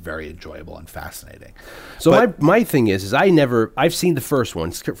very enjoyable and fascinating. So my thing is I've seen the first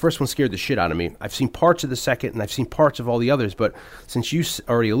one. First one scared the shit out of me. I've seen parts of the second, and I've seen parts of all the others. But since you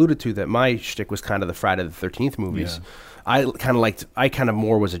already alluded to that, my shtick was kind of the Friday the 13th movies. Yeah. I kind of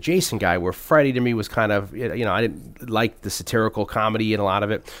more was a Jason guy, where Freddy to me was kind of, you know, I didn't like the satirical comedy and a lot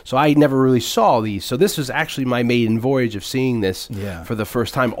of it. So I never really saw these. So this was actually my maiden voyage of seeing this for the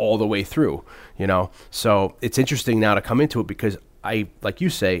first time all the way through, you know. So it's interesting now to come into it because like you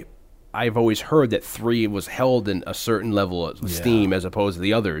say, I've always heard that 3 was held in a certain level of esteem as opposed to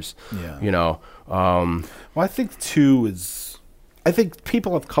the others. Yeah. You know. Well, I think 2 is. I think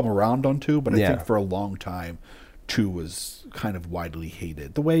people have come around on 2, but I think for a long time, 2 was kind of widely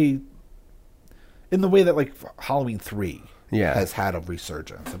hated. In the way that like Halloween 3 has had a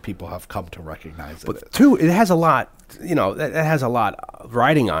resurgence, and people have come to recognize it. But 2, it has a lot. You know, it has a lot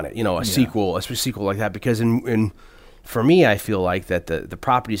riding on it. You know, a sequel like that, because in for me, I feel like that the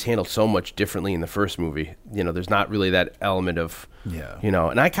property is handled so much differently in the first movie. You know, there's not really that element of, you know,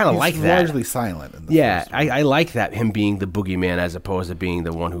 and I kind of like that. Largely silent in the first movie. I like that, him being the boogeyman as opposed to being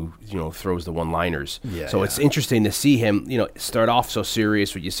the one who, you know, throws the one-liners. So it's interesting to see him, you know, start off so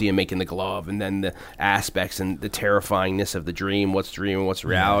serious when you see him making the glove, and then the aspects and the terrifyingness of the dream, what's dream and what's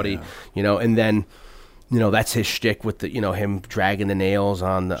reality, you know, and then, you know, that's his shtick with the, you know, him dragging the nails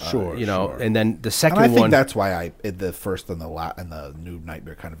on the, you know, and then the second one. I think that's why the first and the New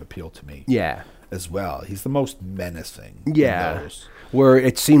Nightmare kind of appealed to me. Yeah. As well. He's the most menacing. Yeah. Where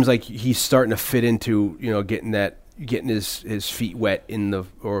it seems like he's starting to fit into, you know, getting his feet wet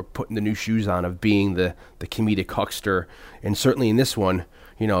or putting the new shoes on of being the comedic huckster. And certainly in this one,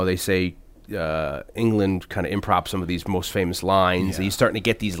 you know, they say, England kind of improv some of these most famous lines. He's starting to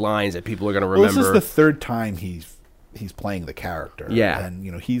get these lines that people are going to remember. Well, this is the third time he's playing the character. Yeah. And,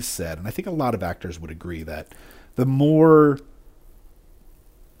 you know, he's said, and I think a lot of actors would agree, that the more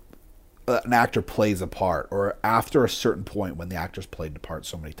an actor plays a part, or after a certain point when the actor's played the part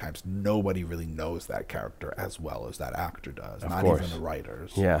so many times, nobody really knows that character as well as that actor does. Not even the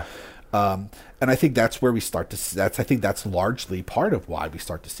writers. Yeah. And I think that's where we start to see, I think that's largely part of why we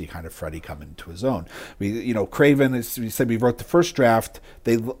start to see kind of Freddy come into his own. Craven, as we said, we wrote the first draft.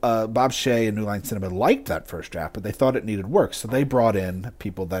 Bob Shea and New Line Cinema liked that first draft, but they thought it needed work. So they brought in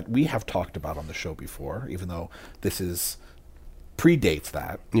people that we have talked about on the show before, even though this predates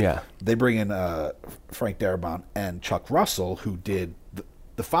that. Yeah. They bring in Frank Darabont and Chuck Russell, who did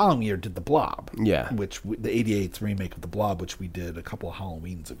the following year did The Blob. Yeah. The 88th remake of The Blob, which we did a couple of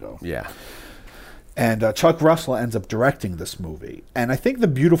Halloweens ago. Yeah. And Chuck Russell ends up directing this movie. And I think the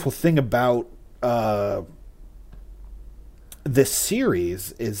beautiful thing about this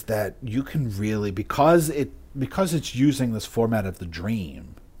series is that you can really, because it's using this format of the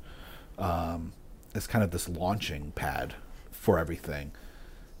dream, as kind of this launching pad for everything,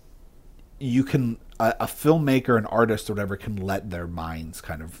 you can a filmmaker, an artist, or whatever, can let their minds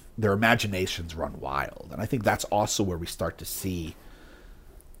their imaginations run wild. And I think that's also where we start to see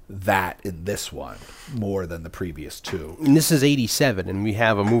that in this one more than the previous two. And this is 87, and we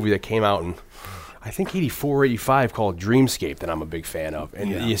have a movie that came out in, I think, 84, 85 called Dreamscape that I'm a big fan of. And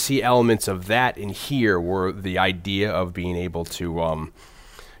you see elements of that in here, where the idea of being able to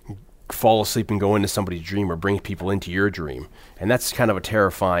fall asleep and go into somebody's dream, or bring people into your dream. And that's kind of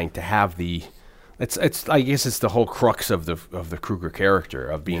terrifying to have it's I guess it's the whole crux of the Krueger character,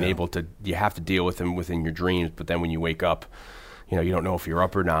 of being able to, you have to deal with him within your dreams, but then when you wake up, you know, you don't know if you're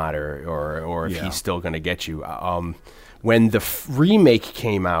up or not, or if he's still going to get you. When the remake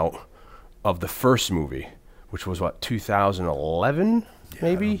came out of the first movie, which was 2011,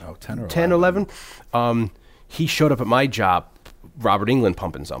 maybe? I don't know, 10 or 11. He showed up at my job, Robert Englund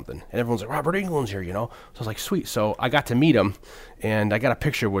pumping something, and everyone's like, Robert Englund's here, you know. So I was like, sweet. So I got to meet him, and I got a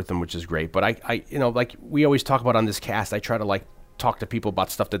picture with him, which is great. But I you know, like we always talk about on this cast, I try to talk to people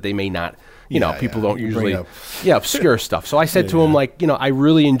about stuff that they may not, you know, people don't usually, obscure stuff. So I said to him, like, you know, I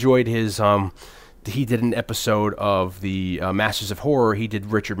really enjoyed his, he did an episode of the Masters of Horror. He did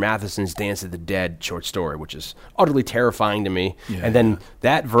Richard Matheson's Dance of the Dead short story, which is utterly terrifying to me. And then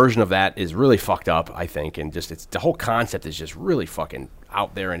that version of that is really fucked up, I think, and just the whole concept is just really fucking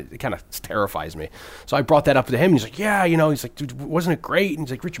out there, and it kind of terrifies me. So I brought that up to him, and he's like, yeah, you know, he's like, dude, wasn't it great? And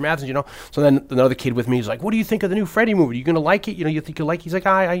he's like, Richard Matheson, you know. So then another kid with me is like, what do you think of the new Freddy movie? Are you going to like it? You know, you think you'll like it? He's like,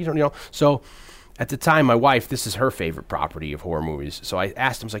 I don't, you know. So at the time, my wife, this is her favorite property of horror movies. So I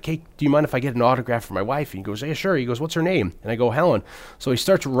asked him, I was like, hey, do you mind if I get an autograph for my wife? And he goes, yeah, sure. He goes, what's her name? And I go, Helen. So he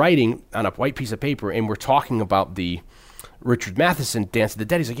starts writing on a white piece of paper, and we're talking about the Richard Matheson Dance of the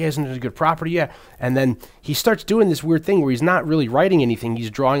Dead. He's like, yeah, isn't it a good property? Yeah. And then he starts doing this weird thing where he's not really writing anything.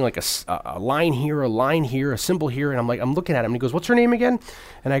 He's drawing like a line here, a symbol here. And I'm looking at him, and he goes, what's her name again?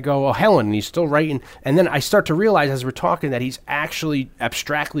 And I go, oh, Helen. And he's still writing. And then I start to realize as we're talking that he's actually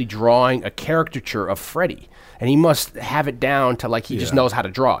abstractly drawing a caricature of Freddy. And he must have it down to like he just knows how to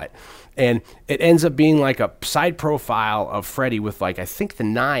draw it. And it ends up being like a side profile of Freddy with like, I think the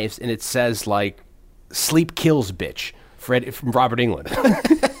knives, and it says like, sleep kills bitch. Fred from Robert Englund.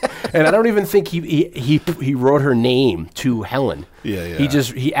 And I don't even think he wrote her name to Helen. Yeah.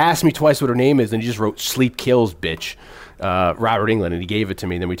 He asked me twice what her name is, and he just wrote "Sleep Kills, bitch," Robert Englund, and he gave it to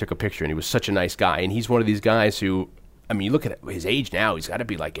me. And then we took a picture, and he was such a nice guy. And he's one of these guys who, I mean, you look at his age now; he's got to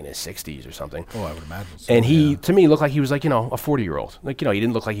be like in his 60s or something. Oh, I would imagine so. And he, to me, looked like he was like, a 40-year-old. Like, he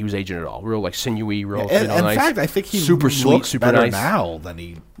didn't look like he was aging at all. Real like sinewy, real. In nice. fact, I think he super sweet, looks super better nice now than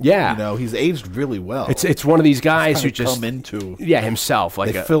he. Yeah, he's aged really well. It's one of these guys who just come into himself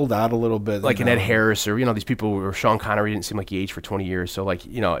like they filled out a little bit, like an Ed Harris or these people or Sean Connery didn't seem like he aged for 20 years. So like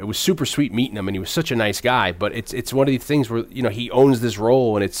it was super sweet meeting him, and he was such a nice guy. But it's one of these things where he owns this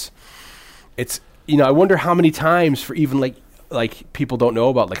role, and it's I wonder how many times for even like people don't know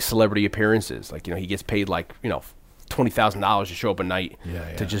about like celebrity appearances. Like he gets paid like $20,000 to show up a night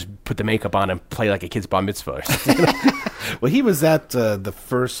to just put the makeup on and play like a kid's bar mitzvah. Well, he was at the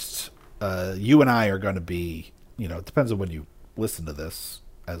first. You and I are going to be. It depends on when you listen to this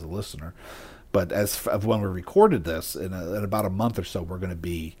as a listener, but as of when we recorded this, in about a month or so, we're going to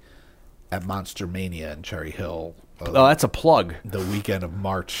be at Monster Mania in Cherry Hill. Oh, that's a plug. The weekend of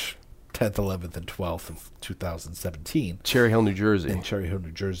March 10th, 11th, and 12th of 2017. Cherry Hill, New Jersey. In Cherry Hill,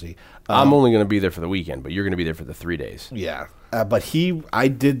 New Jersey. I'm only going to be there for the weekend, but you're going to be there for the 3 days. Yeah. But I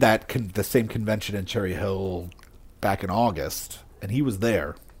did the same convention in Cherry Hill back in August, and he was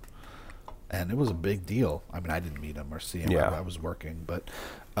there. And it was a big deal. I mean, I didn't meet him or see him. Yeah. I was working, but...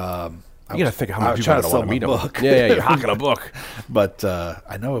 you got to think of how many people want to meet him. Yeah, you're hawking a book. But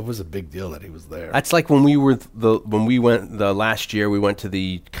I know it was a big deal that he was there. That's like when we went the last year. We went to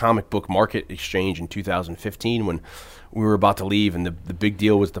the comic book market exchange in 2015 when we were about to leave, and the big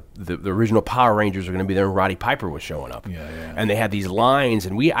deal was the original Power Rangers were going to be there, and Roddy Piper was showing up. Yeah. And they had these lines,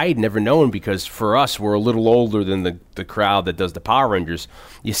 and I had never known, because for us, we're a little older than the crowd that does the Power Rangers.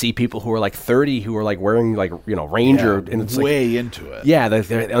 You see people who are like 30 who are like wearing like Ranger, and it's way like, into it. Yeah,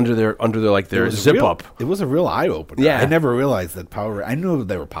 they're under their zip up. It was a real eye opener. Yeah, I never realized that I knew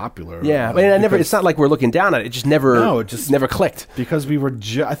they were popular. Yeah, but it's not like we're looking down at it. It just never. No, it just never clicked because we were.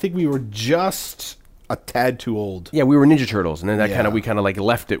 I think we were just a tad too old. Yeah, we were Ninja Turtles, and then we kind of like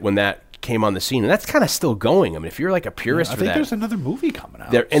left it when that came on the scene, and that's kind of still going. I mean, if you're like a purist, I think there's another movie coming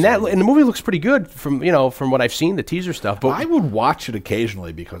out, and the movie looks pretty good from what I've seen, the teaser stuff. But I would watch it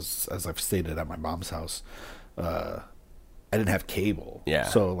occasionally because, as I've stated at my mom's house, I didn't have cable,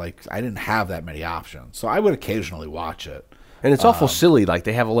 so like I didn't have that many options. So I would occasionally watch it. And it's awful silly. Like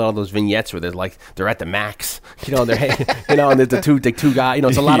they have a lot of those vignettes where they're at the max, and they're and there's the two guys.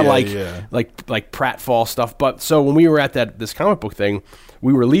 It's a lot of like pratfall stuff. But so when we were at this comic book thing,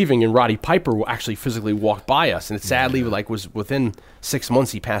 we were leaving, and Roddy Piper actually physically walked by us, and it sadly was within 6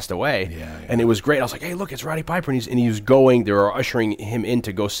 months he passed away. And it was great. I was like, hey, look, it's Roddy Piper, and he was going. They were ushering him in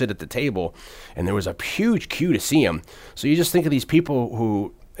to go sit at the table, and there was a huge queue to see him. So you just think of these people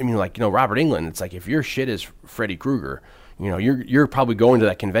who, Robert Englund. It's like if your shit is Freddy Krueger. You're probably going to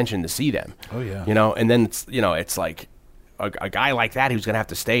that convention to see them. Oh yeah. And then it's like a guy like that who's gonna have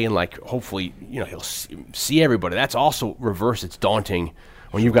to stay and like hopefully he'll see everybody. That's also reverse. It's daunting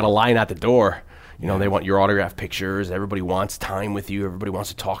when you've got a line at the door. They want your autograph pictures. Everybody wants time with you. Everybody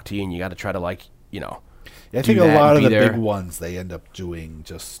wants to talk to you, and you got to try to I think a lot of the big ones they end up doing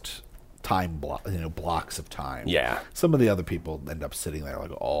just time blocks of time. Yeah. Some of the other people end up sitting there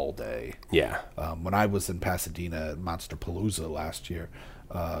like all day. Yeah. When I was in Pasadena at Monster Palooza last year,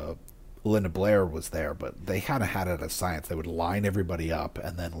 Linda Blair was there, but they kind of had it as science. They would line everybody up,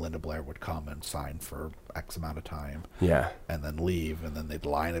 and then Linda Blair would come and sign for X amount of time. Yeah. And then leave, and then they'd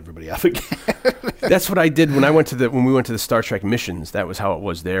line everybody up again. That's what I did when we went to the Star Trek missions. That was how it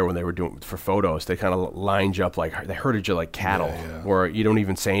was there when they were doing for photos. They kind of lined you up they herded you like cattle, where you don't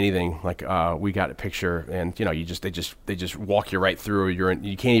even say anything. Like we got a picture, and they just walk you right through.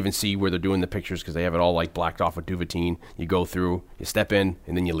 You can't even see where they're doing the pictures because they have it all like blacked off with Duvetine. You go through, you step in,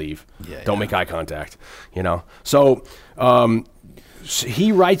 and then you leave. Don't make eye contact. So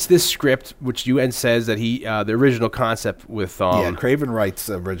he writes this script, which UN says that he the original concept with Craven writes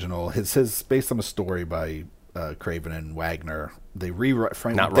original. His based on a story by Craven and Wagner. They rewrite.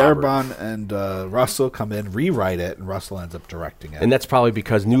 Frank Darabont and Russell come in, rewrite it, and Russell ends up directing it. And that's probably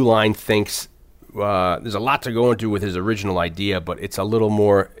because New Line thinks there's a lot to go into with his original idea, but it's a little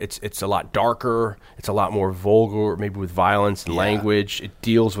more. It's a lot darker. It's a lot more vulgar, maybe with violence and language. It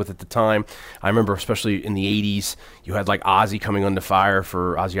deals with at the time. I remember, especially in the '80s, you had like Ozzy coming under fire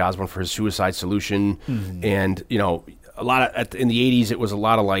for Ozzy Osbourne for his Suicide Solution, and a lot of in the '80s it was a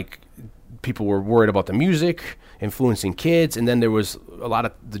lot of like people were worried about the music influencing kids, and then there was a lot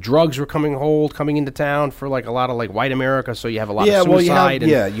of the drugs were coming into town for like a lot of like white America, so you have a lot of suicide.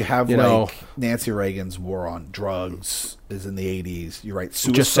 You have like Nancy Reagan's war on drugs is in the 80s. You're right.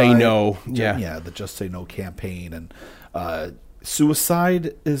 Suicide, Just Say No. The Just Say No campaign, and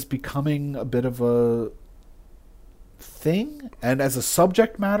suicide is becoming a bit of a thing, and as a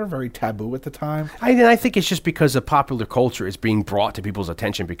subject matter, very taboo at the time. I think it's just because the popular culture is being brought to people's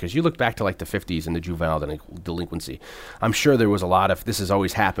attention, because you look back to like the 50s and the juvenile delinquency. I'm sure there was a lot of, this has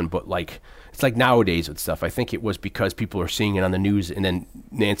always happened, but like it's like nowadays with stuff. I think it was because people are seeing it on the news, and then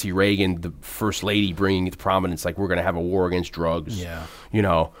Nancy Reagan, the first lady, bringing it to prominence, like we're going to have a war against drugs,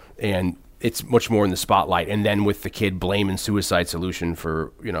 and it's much more in the spotlight. And then with the kid blaming Suicide Solution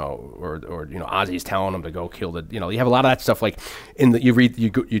for, or Ozzy's telling him to go kill the, you have a lot of that stuff. Like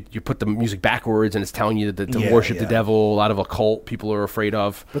you put the music backwards and it's telling you to worship the devil. A lot of occult people are afraid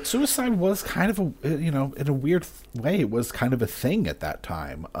of. But suicide was kind of in a weird way, it was kind of a thing at that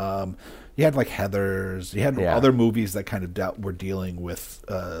time. You had like Heathers, you had other movies that kind of were dealing with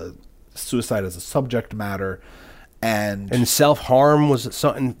suicide as a subject matter. And self-harm was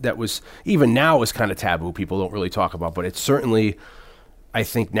something that was, even now, is kind of taboo. People don't really talk about, but it's certainly, I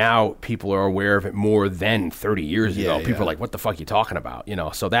think now people are aware of it more than 30 years ago. People are like, what the fuck are you talking about?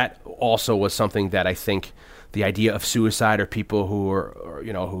 So that also was something that I think the idea of suicide, or people who are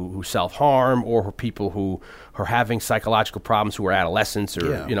who self-harm, or people who are having psychological problems, who are adolescents,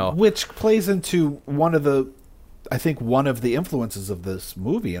 or, Which plays into one of the influences of this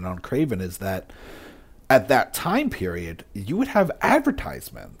movie and on Craven is that at that time period, you would have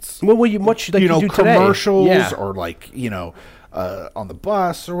advertisements. Well, much like you do commercials, today. Or like on the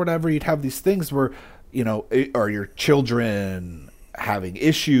bus or whatever. You'd have these things where are your children having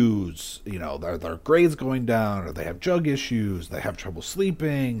issues? Are their grades going down? Or they have drug issues? They have trouble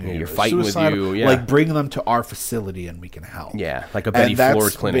sleeping? You're fighting suicidal. with you. Like bring them to our facility and we can help. Yeah, like a Betty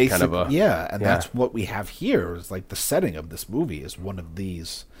Ford clinic kind of a. That's what we have here. Is like the setting of this movie is one of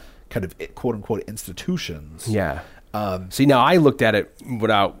these kind of quote unquote institutions. Yeah. See, now I looked at it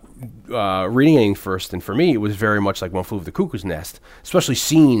without reading anything first, and for me, it was very much like One Flew Over the Cuckoo's Nest, especially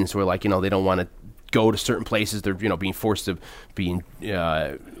scenes where, like, they don't want to go to certain places. They're being forced to be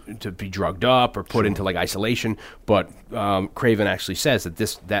drugged up or put into like isolation. But Craven actually says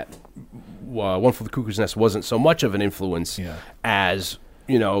that One Flew Over the Cuckoo's Nest wasn't so much of an influence as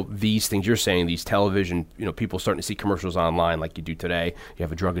these things you're saying, these television, people starting to see commercials online like you do today. You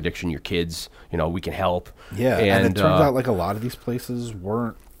have a drug addiction, your kids, we can help. Yeah, and it turns out like a lot of these places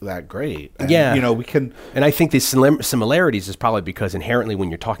weren't that great. And, we can. And I think the similarities is probably because inherently when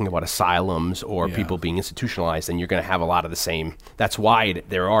you're talking about asylums or people being institutionalized, then you're going to have a lot of the same. That's why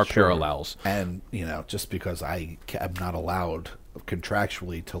there are parallels. And, just because I am not allowed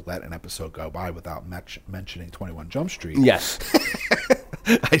contractually to let an episode go by without mentioning 21 Jump Street. Yes.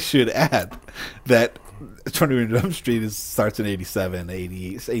 I should add that 21 Jump Street starts in 87,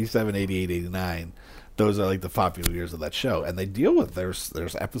 88, 89. Those are like the popular years of that show, and they deal with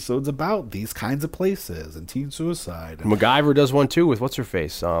there's episodes about these kinds of places and teen suicide. MacGyver does one too with what's her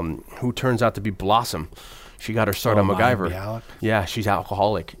face, who turns out to be Blossom. She got her start on MacGyver. Bialik? Yeah, she's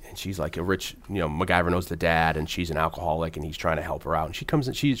alcoholic, and she's like a rich. MacGyver knows the dad, and she's an alcoholic, and he's trying to help her out.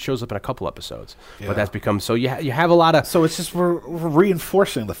 And she shows up in a couple episodes, but that's become so. You have a lot of. So it's just we're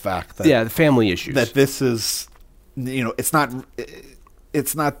reinforcing the fact that the family issues, that this is, it's not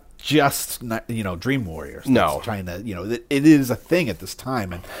just Dream Warriors. No, trying to it is a thing at this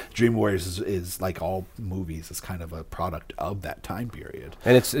time, and Dream Warriors is like all movies, is kind of a product of that time period.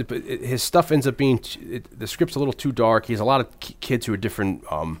 And his stuff ends up being the script's a little too dark. He has a lot of kids who are different.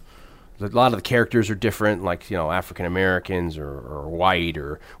 A lot of the characters are different, like African Americans or white,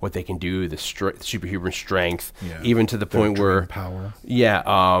 or what they can do, the superhuman strength, even to the point where power.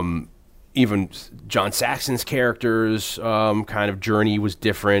 Yeah. Even John Saxon's character's kind of journey was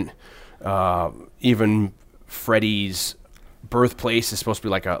different. Even Freddy's birthplace is supposed to be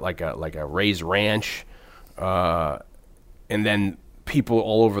like a Ray's Ranch, and then people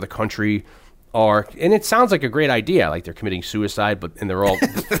all over the country are, and it sounds like a great idea, like they're committing suicide, and they're all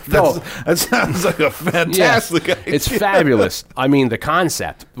That sounds like a fantastic idea. it's fabulous. I mean, the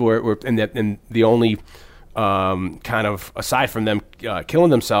concept and the only kind of, aside from them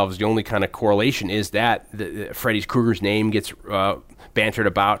killing themselves, the only kind of correlation is that Freddy Krueger's name gets bantered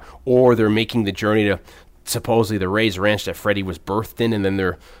about, or they're making the journey to supposedly the Ray's Ranch that Freddy was birthed in, and then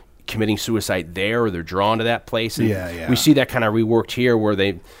they're committing suicide there, or they're drawn to that place. And we see that kind of reworked here,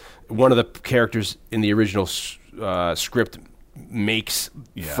 where one of the characters in the original script makes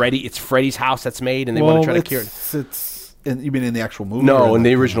Freddy. It's Freddy's house that's made, and they want to try to cure it. You mean in the actual movie? No, in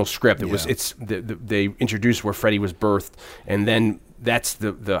the original script, they introduced where Freddy was birthed, and then that's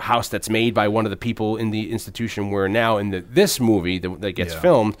the house that's made by one of the people in the institution. Where now in this movie that gets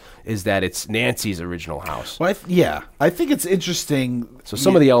filmed is that it's Nancy's original house. Well, I think it's interesting. So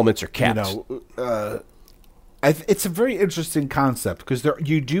some of the elements are kept. It's a very interesting concept because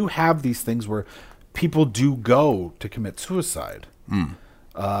you do have these things where people do go to commit suicide.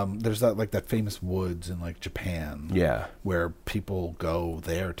 There's that famous woods in like Japan, where people go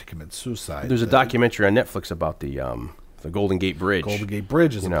there to commit suicide. There's a documentary on Netflix about the Golden Gate Bridge. Golden Gate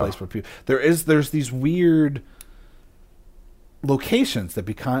Bridge is a place where people there's these weird locations that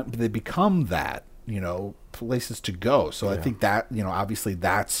become that places to go. So I think that obviously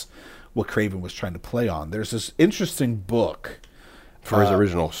that's what Craven was trying to play on. There's this interesting book for his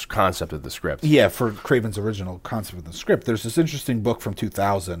original concept of the script. Yeah, for Craven's original concept of the script. There's this interesting book from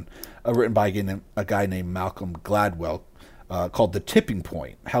 2000 written by a guy named Malcolm Gladwell called The Tipping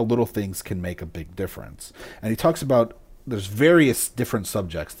Point, How Little Things Can Make a Big Difference. And he talks about, there's various different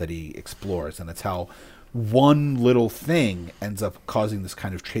subjects that he explores, and it's how one little thing ends up causing this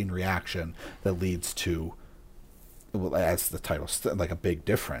kind of chain reaction that leads to, as the title, like a big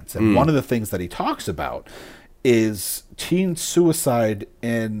difference. And one of the things that he talks about is teen suicide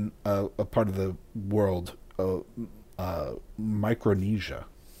in a part of the world, Micronesia,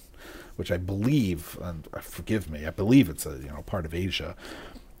 which I believe, and forgive me, I believe it's a part of Asia.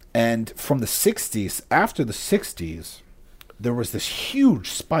 And from the 60s, after the 60s, there was this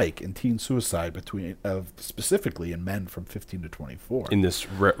huge spike in teen suicide specifically in men from 15 to 24 in this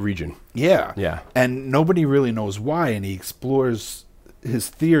region. Yeah. And nobody really knows why, and he explores his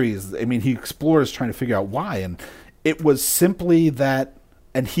theories. I mean, he explores trying to figure out why, and it was simply that,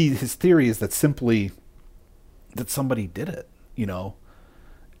 and his theory is that simply that somebody did it,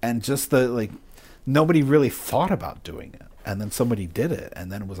 and just nobody really thought about doing it, and then somebody did it,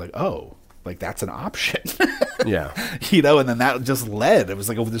 and then it was like, oh, like that's an option. Yeah. And then that just led, it was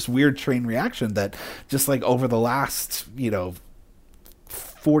like over this weird chain reaction that just like over the last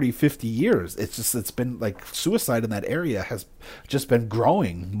 40, 50 years, it's been like suicide in that area has just been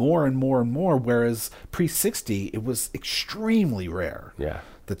growing more and more and more, whereas pre-60 it was extremely rare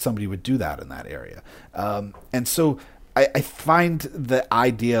that somebody would do that in that area. And so I find the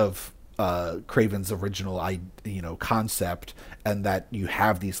idea of Craven's original concept, and that you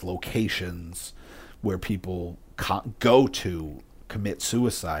have these locations where people go to commit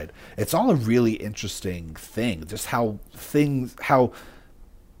suicide, it's all a really interesting thing, just how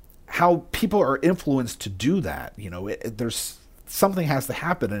people are influenced to do that. There's something has to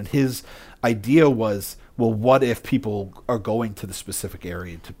happen, and his idea was, well, what if people are going to the specific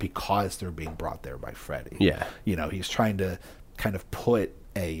area because they're being brought there by Freddy? Yeah. He's trying to kind of put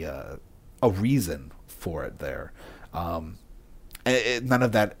a reason for it there. None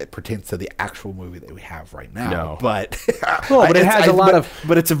of that pertains to the actual movie that we have right now. No. But but it has a lot of.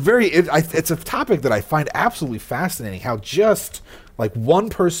 But it's it's a topic that I find absolutely fascinating. How just like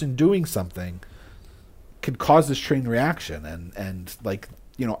one person doing something could cause this chain reaction, and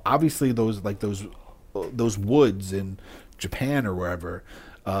obviously those woods in Japan or wherever.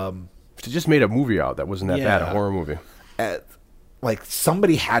 They just made a movie out that wasn't that bad, a horror movie. Like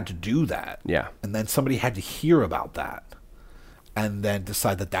somebody had to do that. Yeah. And then somebody had to hear about that, and then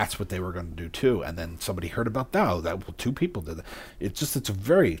decide that that's what they were going to do too. And then somebody heard about that. Two people did that. It's a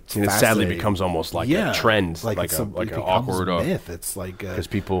very and it sadly becomes almost like a trend, like an awkward myth. It's like because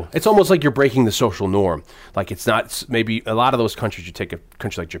people, it's almost like you're breaking the social norm. Like it's not maybe a lot of those countries. You take a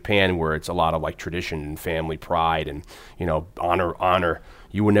country like Japan, where it's a lot of like tradition and family pride and honor.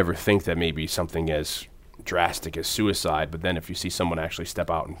 You would never think that maybe something as drastic as suicide, but then if you see someone actually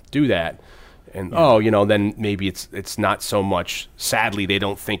step out and do that, and then maybe it's not so much. Sadly, they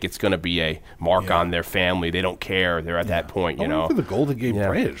don't think it's going to be a mark on their family. They don't care. They're at that point, Look at the Golden Gate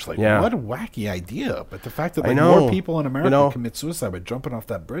Bridge. What a wacky idea! But the fact that more people in America commit suicide by jumping off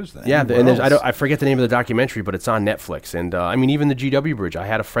that bridge than I forget the name of the documentary, but it's on Netflix. And even the GW Bridge. I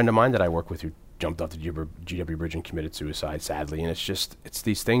had a friend of mine that I work with who jumped off the GW Bridge and committed suicide, sadly. And it's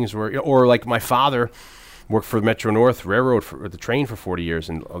these things where, or like my father worked for the Metro North Railroad for the train for 40 years,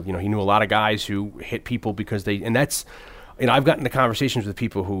 and he knew a lot of guys who hit people because and that's, I've gotten into conversations with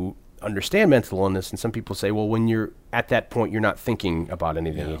people who understand mental illness, and some people say, well, when you're at that point, you're not thinking about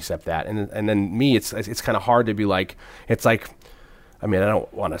anything except that, and then me, it's kind of hard to be like, it's like, I mean, I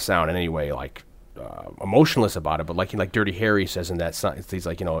don't want to sound in any way like emotionless about it, but like Dirty Harry says in that song, he's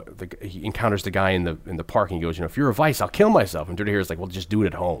like, he encounters the guy in the park and he goes, if you're a vice, I'll kill myself, and Dirty Harry's like, well, just do it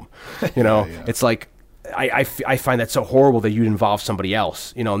at home, It's like I find that so horrible that you'd involve somebody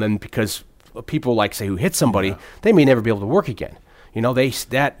else, and then because people like say who hit somebody, they may never be able to work again.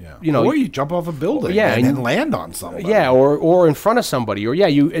 Or you jump off a building, and land on somebody, or in front of somebody, or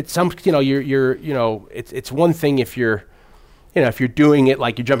it's one thing if you're, if you're doing it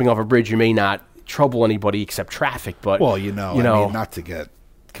like you're jumping off a bridge, you may not trouble anybody except traffic, but I mean, not to get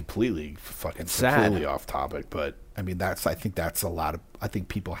completely off topic, but I mean I think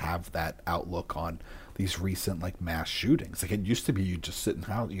people have that outlook on these recent like mass shootings. Like it used to be you just sit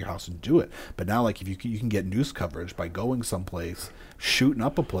in your house and do it, but now like if you can get news coverage by going someplace, shooting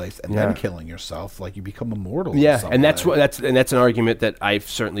up a place, and then killing yourself, like you become immortal. Yeah, and that's an argument that I've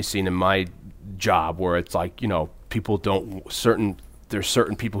certainly seen in my job, where it's like people there's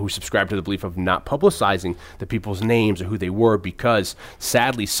certain people who subscribe to the belief of not publicizing the people's names or who they were, because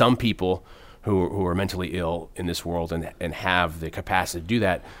sadly some people who are mentally ill in this world and have the capacity to do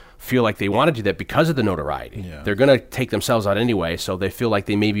that feel like they want to do that because of the notoriety. Yeah. They're going to take themselves out anyway, so they feel like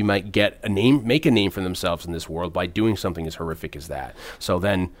they maybe might make a name for themselves in this world by doing something as horrific as that. So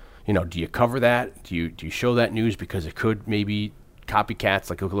then, do you cover that? Do you show that news because it could maybe copycats,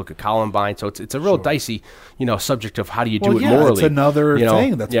 like look at Columbine? So it's a real dicey, subject of how do you do it morally. It's another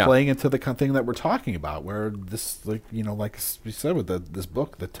thing that's playing into the thing that we're talking about, where this, like we said with this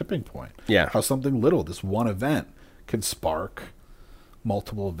book, The Tipping Point. Yeah. How something little, this one event, can spark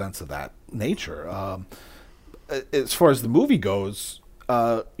multiple events of that nature. As far as the movie goes,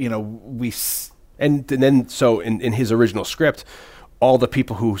 and then in his original script, all the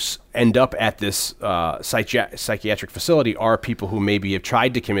people who end up at this psychiatric facility are people who maybe have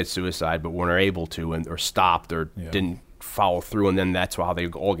tried to commit suicide but weren't able to, or stopped, or didn't follow through, and then that's how they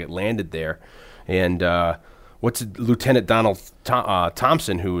all get landed there. And Lieutenant Donald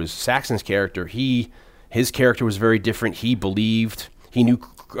Thompson, who is Saxon's character, his character was very different. He knew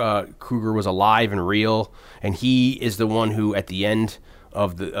Kruger was alive and real, and he is the one who, at the end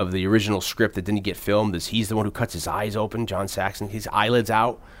of the original script that didn't get filmed, he's the one who cuts his eyes open, John Saxon, his eyelids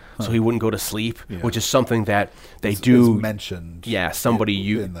out, so he wouldn't go to sleep, which is something that it's mentioned. Yeah,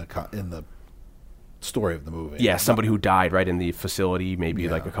 somebody in the story of the movie. Yeah, somebody who died right in the facility, maybe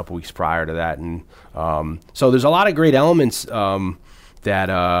like a couple weeks prior to that, and so there's a lot of great elements that,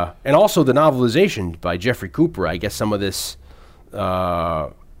 and also the novelization by Jeffrey Cooper. I guess some of this.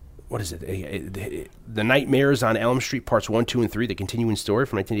 What is it? The Nightmares on Elm Street Parts 1, 2, and 3, the continuing story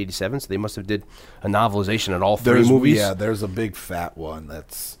from 1987. So they must have did a novelization on all three movies. Yeah, there's a big fat one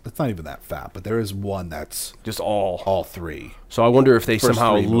that's not even that fat, but there is one that's just all three. So I wonder if they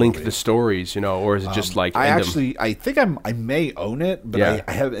somehow link the stories, or is it just like I think I may own it, but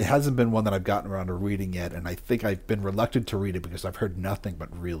it hasn't been one that I've gotten around to reading yet, and I think I've been reluctant to read it because I've heard nothing but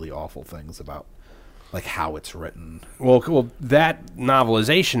really awful things about like how it's written. Well, that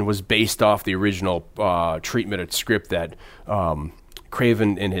novelization was based off the original treatment of script that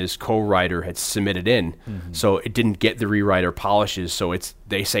Craven and his co-writer had submitted in. Mm-hmm. So it didn't get the rewrite or polishes. So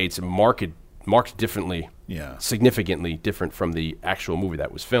they say it's marked differently, significantly different from the actual movie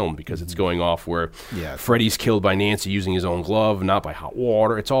that was filmed, because it's going off where Freddy's killed by Nancy using his own glove, not by hot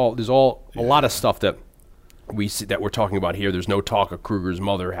water. There's a lot of stuff that we're talking about here. There's no talk of Kruger's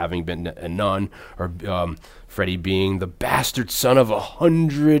mother having been a nun, or Freddy being the bastard son of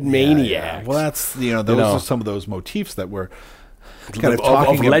 100 maniacs. Well, that's those are some of those motifs that were kind of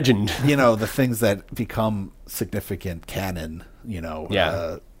talking of legend. The things that become significant canon.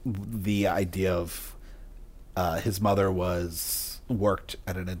 The idea of his mother worked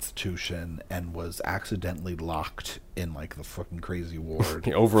at an institution and was accidentally locked in like the fucking crazy ward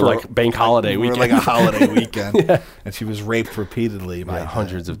over like bank holiday weekend, like a holiday weekend, and she was raped repeatedly by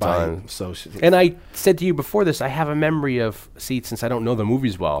hundreds of times. And I said to you before this, I have a memory of since I don't know the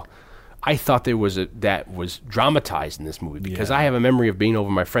movies well, I thought that was dramatized in this movie, because I have a memory of being over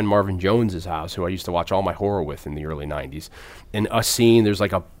my friend Marvin Jones's house, who I used to watch all my horror with in the early 90s, and us seeing there's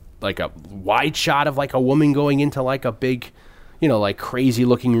like a wide shot of like a woman going into like a big, like crazy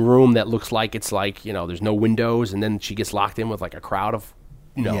looking room that looks like it's like, there's no windows, and then she gets locked in with like a crowd of,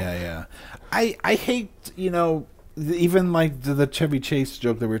 I hate, even like the Chevy Chase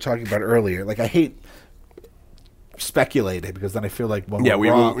joke that we were talking about earlier. Like I hate speculating because then I feel like when we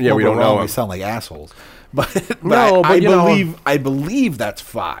wrong, don't wrong, know. we sound like assholes. But, No, but I believe that's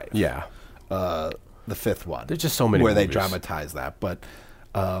 5. Yeah. The 5th one. There's just so many where they movies. dramatize that, but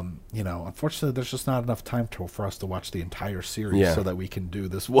unfortunately, there's just not enough time for us to watch the entire series so that we can do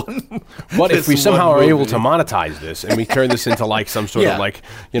this one. But if we this somehow one are able movie. to monetize this and we turn this into like some sort of like,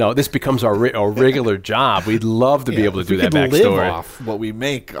 this becomes our regular job, we'd love to be able to do that If we could backstory. live off what we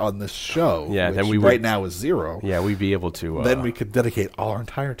make on this show, Yeah, then which we would- right now is 0. Yeah, we'd be able to. Then we could dedicate all our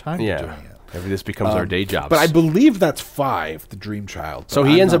entire time to doing it. Maybe this becomes our day jobs. But I believe that's 5, The Dream Child. So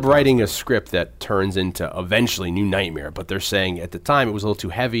but he I'm ends not up writing a script that turns into eventually New Nightmare, but they're saying at the time it was a little too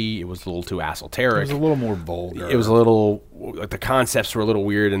heavy, it was a little too esoteric. It was a little more vulgar. It was a little like the concepts were a little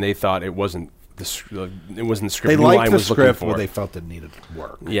weird, and they thought it wasn't the script. They New liked Line the was looking script, for. but they felt it needed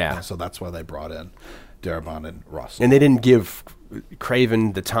work. Yeah. And so that's why they brought in Darabont and Russell. And they didn't give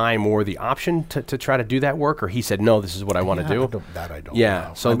Craven the time or the option to try to do that work, or he said, "No, this is what I want to do." I don't Yeah,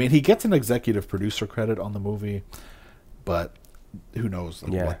 know. so- I mean, he gets an executive producer credit on the movie, but who knows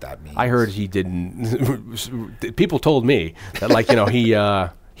what that means. I heard he didn't. People told me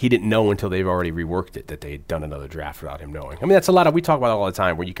that he didn't know until they've already reworked it that they had done another draft without him knowing. I mean, that's a lot of we talk about it all the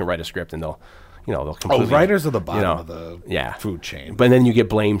time where you can write a script and they'll completely. writers are the bottom of the food chain. But then you get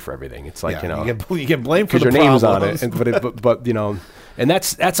blamed for everything. It's like you get blamed for because the your name's on problems. it, but and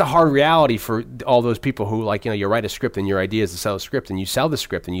that's a hard reality for all those people who you write a script and your idea is to sell a script and you sell the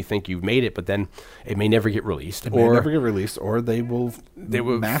script and you think you've made it, but then it may never get released. It may never get released, or they will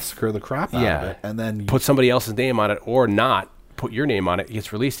massacre the crap out of it, and then put somebody else's name on it or not. Put your name on it, it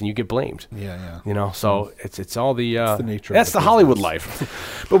gets released, and you get blamed. Yeah. So it's all the the nature. That's of the Hollywood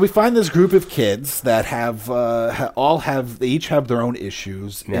life. But we find this group of kids that have they each have their own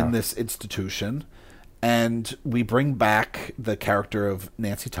issues in this institution, and we bring back the character of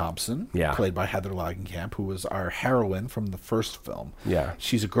Nancy Thompson, played by Heather Langenkamp, who was our heroine from the first film. Yeah,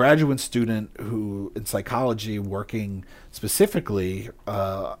 she's a graduate student who in psychology, working specifically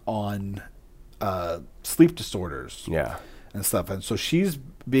on sleep disorders. Yeah. And stuff, and so she's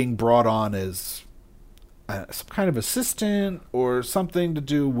being brought on as some kind of assistant or something to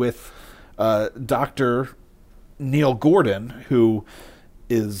do with Dr. Neil Gordon, who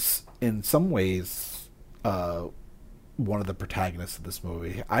is in some ways one of the protagonists of this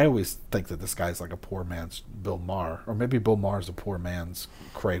movie. I always think that this guy's like a poor man's Bill Maher, or maybe Bill Maher's a poor man's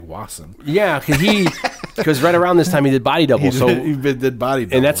Craig Wasson. Yeah, because right around this time he did Body Double. He did Body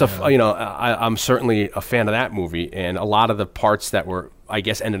Double, and that's I'm certainly a fan of that movie, and a lot of the parts that were, I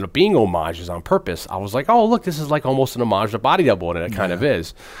guess, ended up being homages on purpose. I was like, oh, look, this is like almost an homage to Body Double, and it kind of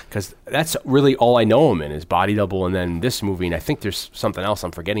is, because that's really all I know him in is Body Double, and then this movie, and I think there's something else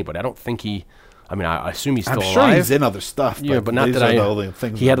I'm forgetting, but I don't think he. I mean, I assume he's still alive. I'm sure he's in other stuff. Yeah, but not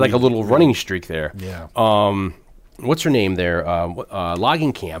that he had like a little running streak there. Yeah. What's her name there?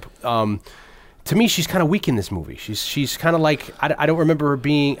 Logging Camp. To me, she's kind of weak in this movie. She's kind of like I don't remember her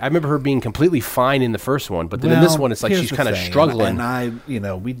being. I remember her being completely fine in the first one, but then in this one, it's like she's kind of struggling. And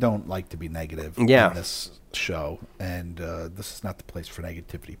we don't like to be negative in this show, and this is not the place for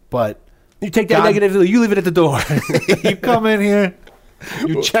negativity. But you take that negatively, you leave it at the door. You come in here.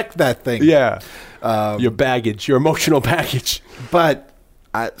 You check that thing. Yeah. Your baggage, your emotional baggage. But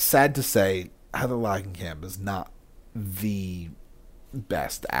sad to say, Heather Langenkamp is not the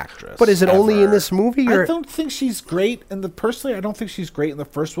best actress. But is it ever. only in this movie? Or? I don't think she's great personally, I don't think she's great in the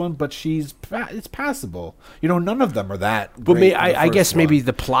first one, but it's passable. None of them are that But great. I guess maybe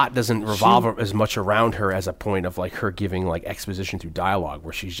the plot doesn't revolve as much around her as a point of like her giving like exposition through dialogue,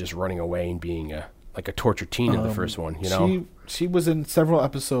 where she's just running away and being like a tortured teen in the first one. She was in several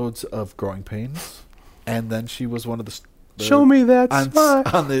episodes of Growing Pains, and then she was one of the show me that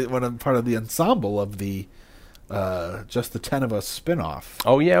spot on part of the ensemble of the Just the 10 of Us spinoff.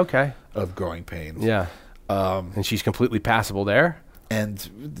 Oh yeah, okay. Of Growing Pains. Yeah. And she's completely passable there.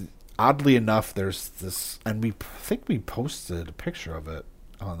 And oddly enough, there's this, and we think we posted a picture of it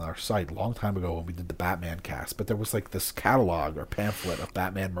on our site a long time ago when we did the Batman cast, but there was like this catalog or pamphlet of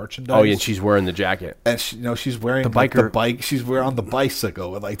Batman merchandise. Oh yeah, and she's wearing the jacket. And she's wearing the biker the bike. She's wearing on the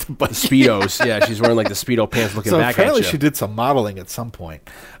bicycle with like the Speedos. Yeah, she's wearing like the Speedo pants looking back at you. So apparently she did some modeling at some point.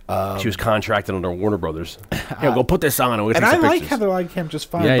 She was contracted under Warner Brothers. Yeah, go put this on. And I like Heather Langenkamp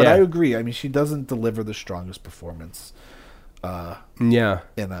just fine, but I agree. I mean, she doesn't deliver the strongest performance.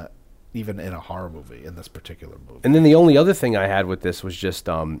 Even in a horror movie, in this particular movie. And then the only other thing I had with this was just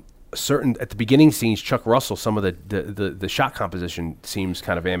certain at the beginning scenes, Chuck Russell, some of the shot composition seems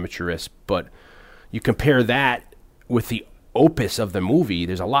kind of amateurish, but you compare that with the opus of the movie,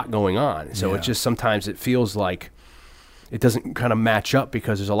 there's a lot going on. So it just sometimes it feels like it doesn't kind of match up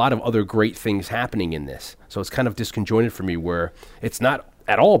because there's a lot of other great things happening in this. So it's kind of disconjointed for me where it's not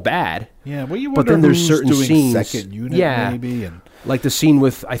at all bad. Yeah, well, you but wonder then there's who's certain doing scenes, second unit maybe, and like the scene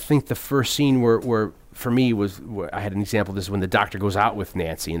with, I think the first scene where for me was, where I had an example of this when the doctor goes out with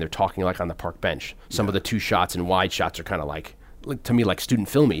Nancy and they're talking like on the park bench. Some of the 2 shots and wide shots are kind of like to me like student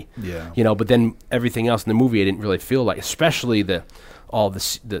filmy. Yeah. You know, but then everything else in the movie I didn't really feel like, especially the not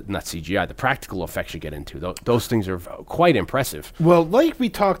CGI, the practical effects you get into. Those things are quite impressive. Well, like we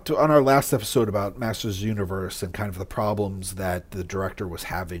talked on our last episode about Masters of the Universe and kind of the problems that the director was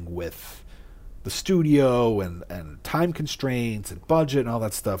having with the studio and time constraints and budget and all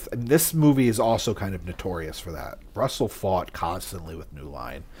that stuff. And this movie is also kind of notorious for that. Russell fought constantly with New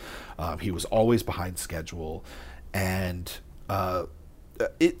Line. He was always behind schedule. And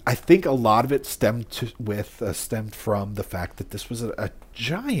I think a lot of it stemmed from the fact that this was a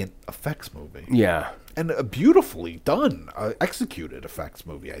giant effects movie. Yeah. And a beautifully done, executed effects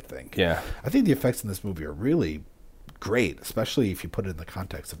movie, I think. Yeah. I think the effects in this movie are really great, especially if you put it in the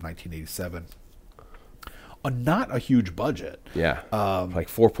context of 1987. On not a huge budget. Yeah. Like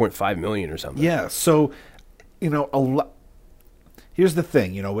 $4.5 million or something. Yeah. So, you know, here's the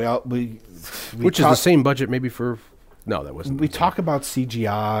thing. You know, we which is the same budget maybe for. No, that wasn't. We talk about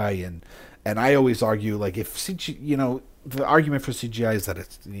CGI, and I always argue, like, if CGI, you know, the argument for CGI is that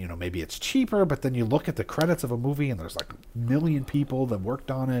it's, you know, maybe it's cheaper, but then you look at the credits of a movie and there's like 1 million people that worked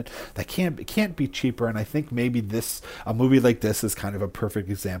on it. It can't be cheaper. And I think maybe a movie like this is kind of a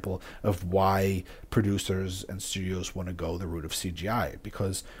perfect example of why producers and studios want to go the route of CGI,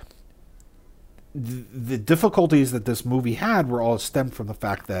 because the difficulties that this movie had were all stemmed from the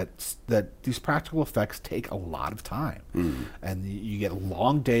fact that these practical effects take a lot of time, and you get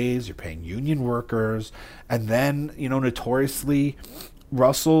long days. You're paying union workers, and then, you know, notoriously,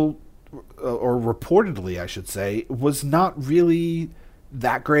 Russell, or reportedly, I should say, was not really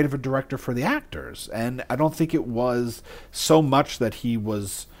that great of a director for the actors, and I don't think it was so much that he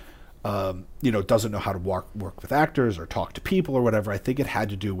was. You know, doesn't know how to work with actors or talk to people or whatever. I think it had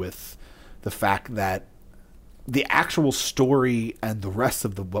to do with the fact that the actual story and the rest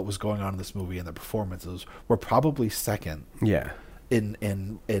of what was going on in this movie and the performances were probably second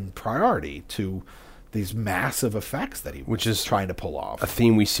in priority to these massive effects that he was trying to pull off. A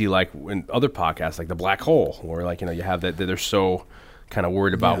theme we see like in other podcasts, like The Black Hole, where, like, you know, you have that they're so kind of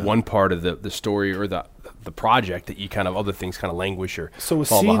worried about one part of the story or the project that you kind of other things kind of languish or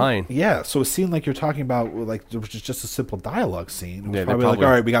fall behind. Yeah, so a scene like you're talking about, like, which is just a simple dialogue scene. It was probably like,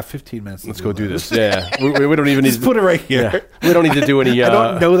 all right, we got 15 minutes. Let's go do this. Yeah, we don't even need to put it right here. Yeah. We don't need to do any. I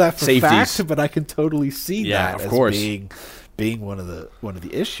don't know that for safeties. fact, but I can totally see that of course. as being one of the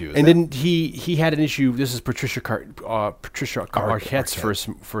issues. And then he had an issue. This is Patricia Arquette's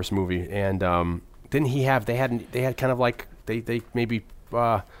first movie, and didn't he have? They had kind of like they maybe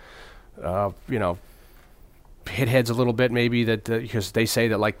you know, hit heads a little bit, maybe, that because they say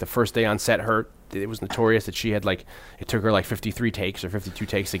that, like, the first day on set hurt. It was notorious that she had, like, it took her like 53 takes or 52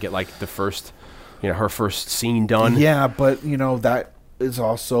 takes to get, like, the first, you know, her first scene done. Yeah, but, you know, that is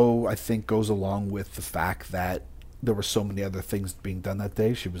also, I think, goes along with the fact that there were so many other things being done that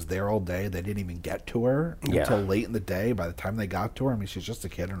day. She was there all day. They didn't even get to her until late in the day. By the time they got to her, I mean, she's just a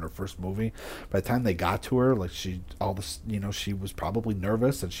kid in her first movie. By the time they got to her, like, she was probably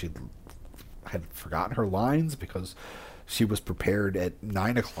nervous, and she had forgotten her lines because she was prepared at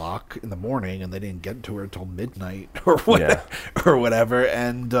 9 o'clock in the morning, and they didn't get to her until midnight or whatever.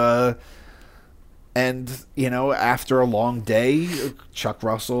 And you know, after a long day, Chuck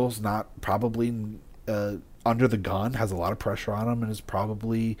Russell's not probably under the gun, has a lot of pressure on him, and is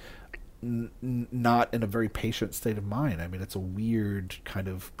probably not in a very patient state of mind. I mean, it's a weird kind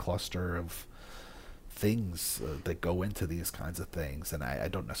of cluster of things that go into these kinds of things, and I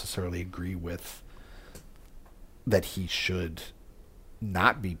don't necessarily agree with that he should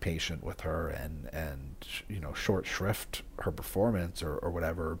not be patient with her and you know, short shrift her performance or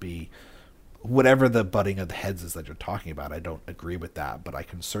whatever, be whatever the butting of the heads is that you're talking about. I don't agree with that, but I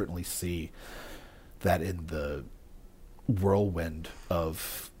can certainly see that in the whirlwind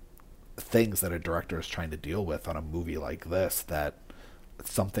of things that a director is trying to deal with on a movie like this, that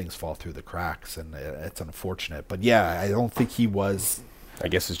some things fall through the cracks, and it's unfortunate. But yeah, I don't think he was. I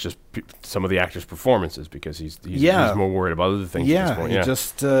guess it's just some of the actors' performances, because he's more worried about other things. Yeah, at this point. He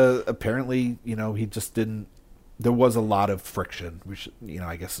just apparently, you know, he just didn't. There was a lot of friction, which, you know,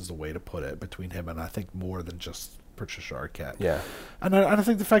 I guess is the way to put it, between him and I think more than just Patricia Arquette. Yeah, and I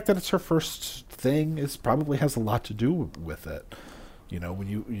think the fact that it's her first thing probably has a lot to do with it. You know, when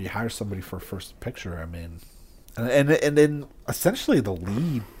you hire somebody for a first picture, I mean. And then essentially the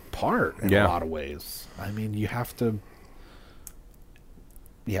lead part in a lot of ways. I mean, you have to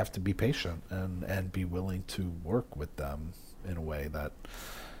you have to be patient and be willing to work with them in a way that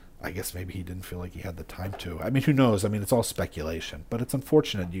I guess maybe he didn't feel like he had the time to. I mean, who knows? I mean, it's all speculation, but it's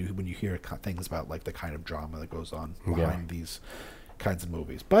unfortunate when you hear things about like the kind of drama that goes on behind these kinds of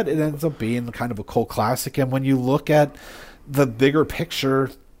movies. But it ends up being kind of a cult classic, and when you look at the bigger picture,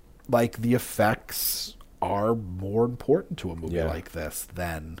 like the effects are more important to a movie like this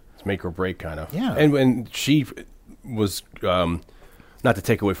than it's make or break kind of. Yeah. And when she was not to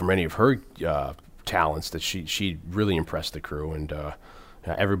take away from any of her talents, that she really impressed the crew, and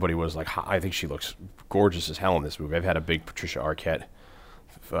everybody was like, I think she looks gorgeous as hell in this movie. I've had a big Patricia Arquette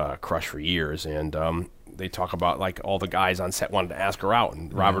crush for years, and they talk about like all the guys on set wanted to ask her out,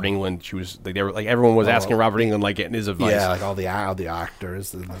 and Robert Englund, they were like everyone was asking Robert Englund like getting his advice. Yeah, like all the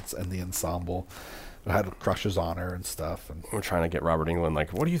actors and the ensemble had crushes on her and stuff. And we're trying to get Robert Englund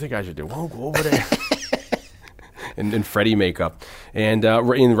like, what do you think I should do? Well, go over there. And Freddie makeup, and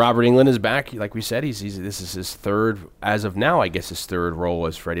Robert Englund is back. Like we said, this is his third, as of now, I guess his third role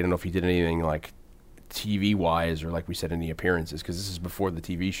as Freddie. I don't know if he did anything like TV wise or like we said any appearances, because this is before the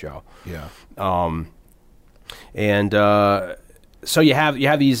TV show. Yeah. So you have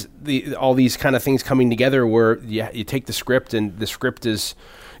all these kind of things coming together where you take the script, and the script is,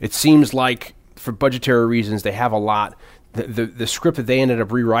 it seems like for budgetary reasons they have a lot. The script that they ended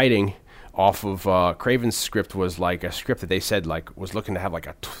up rewriting off of Craven's script was like a script that they said like was looking to have like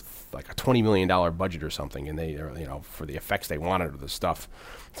a $20 million budget or something, and they for the effects they wanted or the stuff.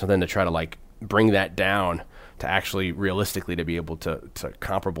 So then to try to like bring that down to actually realistically to be able to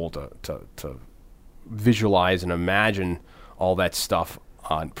comparable to visualize and imagine all that stuff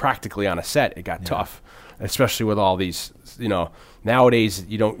practically on a set, it got tough, especially with all these, nowadays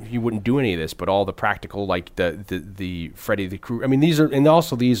you wouldn't do any of this, but all the practical, like the Freddy the Krueger. I mean, these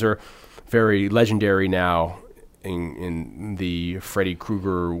are very legendary now in the Freddy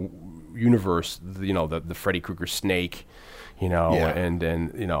Krueger universe. The Freddy Krueger snake, and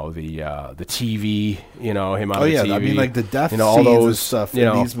then the TV, him on the TV. I mean, like the death scenes all those and stuff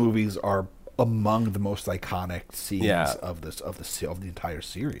in these movies are among the most iconic scenes of the entire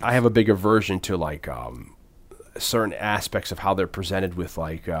series. I have a big aversion to like certain aspects of how they're presented with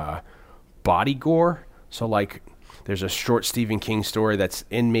like body gore. So like there's a short Stephen King story that's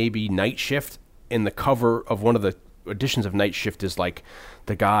in maybe Night Shift, and the cover of one of the editions of Night Shift is like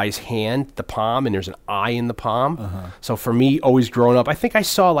the guy's hand, the palm, and there's an eye in the palm. So for me, always growing up, I think I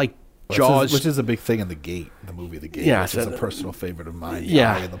saw like Jaws, which is a big thing in The Gate, the movie The Gate, which is a personal favorite of mine.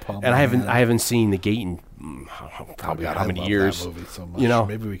 Yeah, in the palm and I haven't seen The Gate in probably how many years. That movie so much.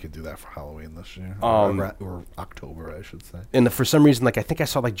 Maybe we could do that for Halloween this year, or October, I should say. And for some reason, like I think I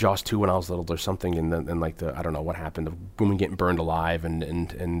saw like Jaws 2 when I was little or something, and like I don't know what happened, the woman getting burned alive,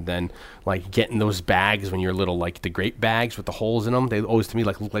 and then like getting those bags when you're little, like the grape bags with the holes in them. They always to me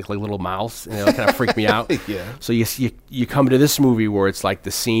like look like little mouths, and they kind of freak me out. Yeah. So you come to this movie where it's like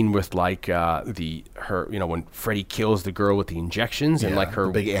the scene with like when Freddy kills the girl with the injections, and like her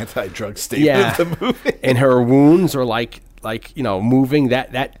the big anti-drug statement of the movie. And her wounds are like moving.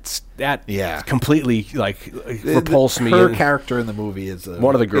 That completely like repulsed me. Her character in the movie is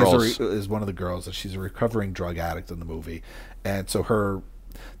one of the girls. Is one of the girls, and she's a recovering drug addict in the movie. And so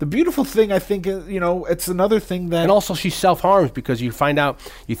the beautiful thing, I think, is, it's another thing that, and also she self-harms, because you find out,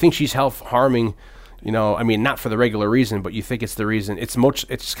 you think she's self-harming. I mean, not for the regular reason, but you think it's the reason. It's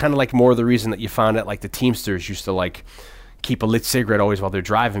kind of like more the reason that you found out, like the Teamsters used to like keep a lit cigarette always while they're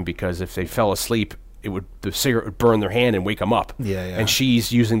driving, because if they fell asleep, the cigarette would burn their hand and wake them up. Yeah. And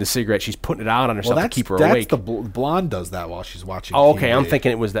she's using the cigarette. She's putting it out on herself to keep her awake. The blonde does that while she's watching. Oh, okay. TV. I'm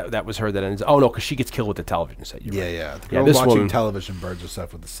thinking it was that was her that ends. Oh no, because she gets killed with the television set. You're right. Yeah. The girl this watching woman, television burns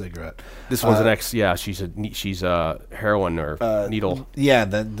herself with a cigarette. This one's an ex. Yeah, she's a heroin or needle. Yeah.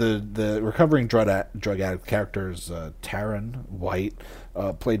 The recovering drug addict character is Taryn White,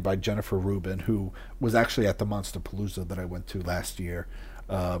 played by Jennifer Rubin, who was actually at the Monsterpalooza that I went to last year.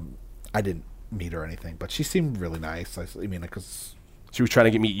 I didn't meet her or anything, but she seemed really nice. I mean, because she was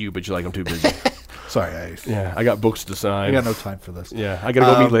trying to meet you, but you're like, I'm too busy. Sorry, I got books to sign. I got no time for this. Yeah, I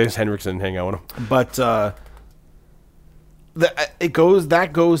gotta go meet Lance Henriksen and hang out with him. But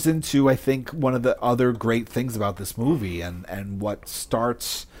that goes into, I think, one of the other great things about this movie, and what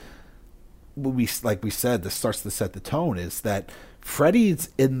starts, like we said, this starts to set the tone, is that Freddy's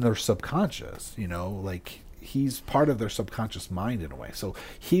in their subconscious. Like, he's part of their subconscious mind in a way. So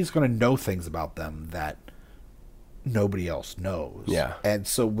he's going to know things about them that nobody else knows. Yeah. And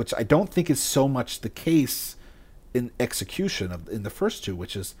so, which I don't think is so much the case in execution in the first two,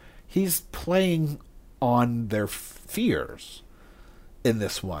 which is he's playing on their fears. in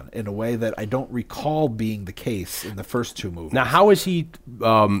this one in a way that I don't recall being the case in the first two movies. Now, how is he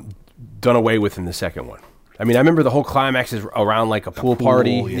done away with in the second one? I mean, I remember the whole climax is around like a pool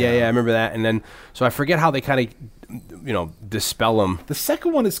party. Yeah, I remember that. And then, so I forget how they kind of, dispel him. The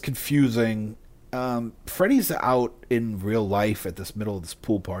second one is confusing. Freddy's out in real life at this middle of this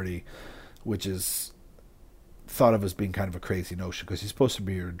pool party, which is thought of as being kind of a crazy notion because he's supposed to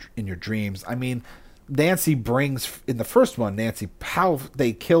be in your dreams. I mean, Nancy brings, in the first one, how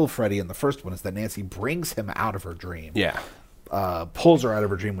they kill Freddy in the first one is that Nancy brings him out of her dream. Yeah. Pulls her out of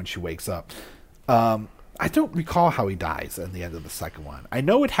her dream when she wakes up. I don't recall how he dies in the end of the second one. I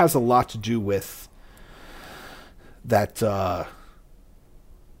know it has a lot to do with that the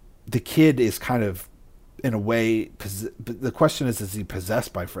kid is kind of, in a way, the question is he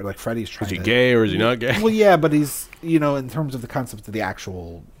possessed by Freddy? Like, Freddy's trying to... Is he gay or is he not gay? Well, yeah, but he's, in terms of the concept of the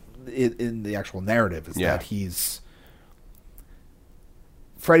actual... In the actual narrative is that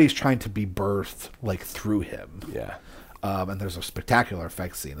Freddy's trying to be birthed, like, through him. Yeah. And there's a spectacular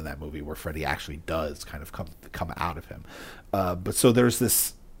effects scene in that movie where Freddy actually does kind of come out of him. But so there's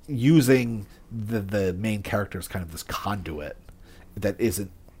this using the main character as kind of this conduit that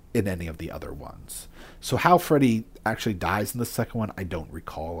isn't in any of the other ones. So how Freddy actually dies in the second one, I don't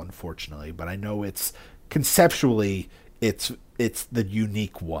recall, unfortunately. But I know it's conceptually it's the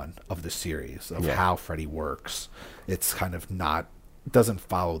unique one of the series of how Freddy works. It's kind of doesn't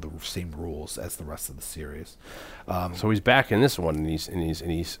follow the same rules as the rest of the series. So he's back in this one, and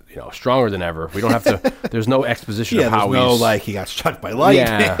he's stronger than ever. We don't have to. There's no exposition of how he's he got struck by lightning.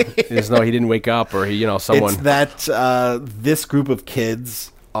 Yeah, there's no he didn't wake up or someone. It's that this group of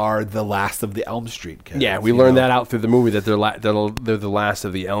kids are the last of the Elm Street kids. Yeah, we learned that out through the movie that they're the last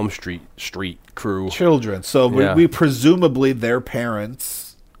of the Elm Street crew children. So we presumably their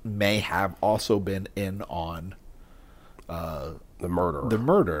parents may have also been in on the murder. The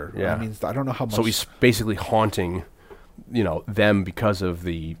murder. Yeah. I mean, I don't know how much. So he's basically haunting, them because of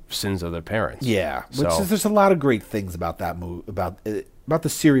the sins of their parents. Yeah. There's a lot of great things about that movie, about the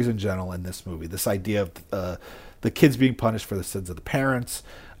series in general in this movie. This idea of the kids being punished for the sins of the parents,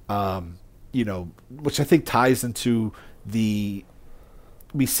 which I think ties into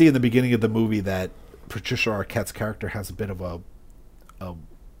we see in the beginning of the movie that Patricia Arquette's character has a bit of a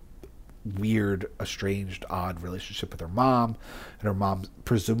weird, estranged, odd relationship with her mom, and her mom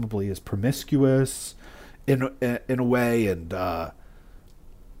presumably is promiscuous in a way, and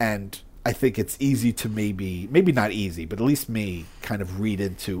I think it's easy to maybe not easy, but at least me kind of read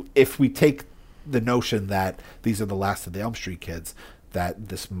into, if we take the notion that these are the last of the Elm Street kids, that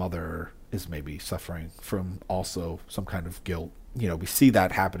this mother is maybe suffering from also some kind of guilt. We see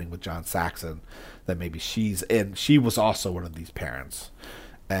that happening with John Saxon, that maybe she was also one of these parents,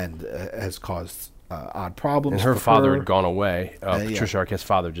 and has caused odd problems. And her father had gone away. Patricia Arquette's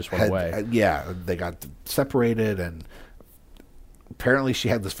father just went away. They got separated, and apparently she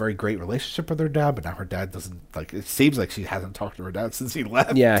had this very great relationship with her dad, but now her dad doesn't, it seems like she hasn't talked to her dad since he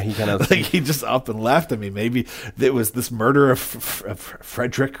left. Yeah, he kind of... he just up and left. I mean, maybe it was this murder of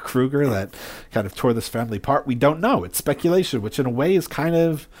Frederick Krueger that kind of tore this family apart. We don't know. It's speculation, which in a way is kind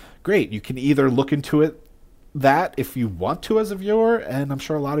of great. You can either look into it that if you want to as a viewer, and I'm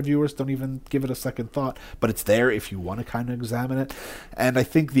sure a lot of viewers don't even give it a second thought, but it's there if you want to kind of examine it. And I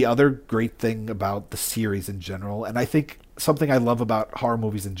think the other great thing about the series in general, and I think something I love about horror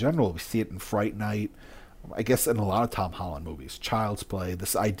movies in general, we see it in Fright Night, I guess in a lot of Tom Holland movies, Child's Play,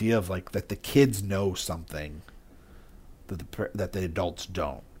 this idea of that the kids know something that the adults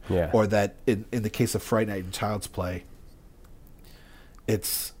don't. Yeah. Or that in the case of Fright Night and Child's Play,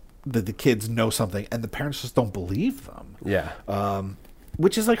 it's that the kids know something and the parents just don't believe them. Yeah.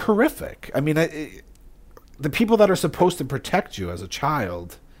 Which is horrific. I mean, the people that are supposed to protect you as a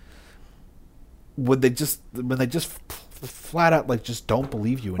child, when they just flat out just don't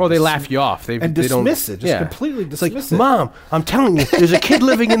believe you. Or they laugh you off. They dismiss it. Just completely dismiss it. Mom, I'm telling you, there's a kid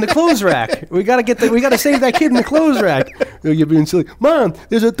living in the clothes rack. We gotta save that kid in the clothes rack. You're being silly. Mom,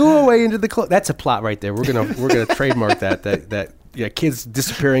 there's a doorway into the clothes. That's a plot right there. We're gonna trademark that. Yeah, kids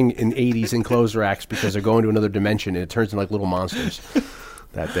disappearing in 80s in clothes racks because they're going to another dimension and it turns into little monsters.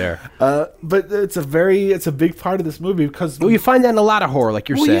 That there. But it's a big part of this movie because you find that in a lot of horror, like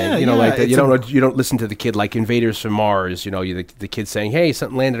you're saying. Yeah, you don't listen to the kid like Invaders from Mars. The kid saying, "Hey,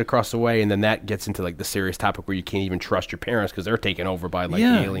 something landed across the way," and then that gets into the serious topic where you can't even trust your parents because they're taken over by the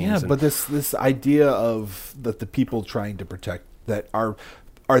aliens. Yeah, but this idea of that the people trying to protect that are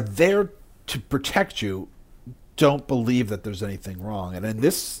there to protect you don't believe that there's anything wrong, and in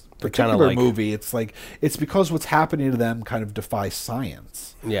this particular movie, it's like it's because what's happening to them kind of defies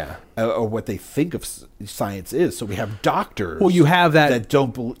science. Yeah. Or what they think of science is. So we have doctors. Well, you have that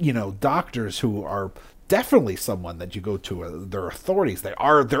don't, doctors who are definitely someone that you go to. They're authorities.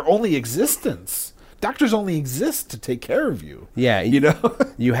 They're their only existence. Doctors only exist to take care of you. Yeah,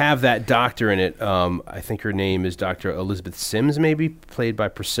 you have that doctor in it. I think her name is Dr. Elizabeth Sims, maybe played by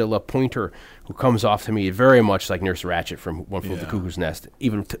Priscilla Pointer, who comes off to me very much like Nurse Ratched from One Flew Over the Cuckoo's Nest,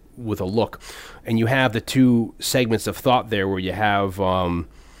 even with a look. And you have the two segments of thought there, where you have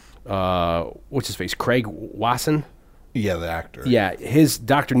what's his face, Craig Wasson. Yeah, the actor. Yeah, his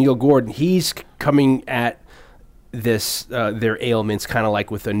Dr. Neil Gordon. He's coming at this their ailments kind of like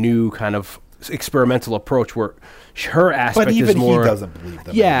with a new kind of experimental approach, where her aspect but even is more. He doesn't believe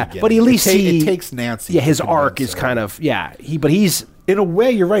them. Yeah, but at least it takes Nancy. Yeah, his arc is kind of but he's in a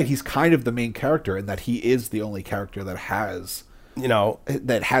way. You're right. He's kind of the main character in that he is the only character that has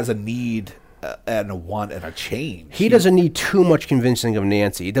a need and a want and a change. He doesn't need too much convincing of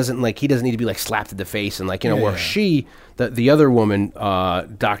Nancy. He doesn't need to be like slapped in the face and where she the other woman,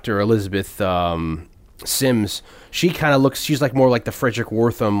 Dr. Elizabeth Sims, she kind of looks, she's like more like the Frederick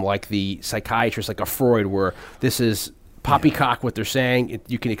Wortham, like the psychiatrist, like a Freud, where this is poppycock what they're saying.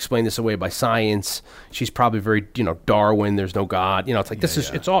 You can explain this away by science. She's probably very, Darwin, there's no God. It's like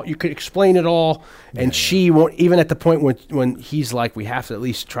it's all, you could explain it all. And she won't, even at the point when he's like, we have to at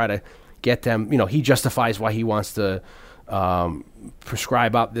least try to get them, he justifies why he wants to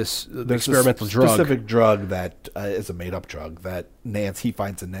prescribe out this experimental drug. Specific drug that is a made-up drug that he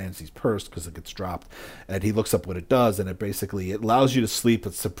finds in Nancy's purse because it gets dropped, and he looks up what it does, and it allows you to sleep,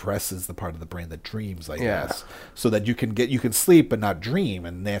 but suppresses the part of the brain that dreams, I guess, so that you can sleep but not dream.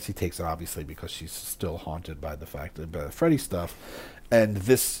 And Nancy takes it obviously because she's still haunted by the fact that by the Freddy stuff, and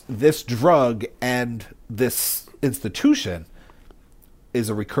this drug and this institution is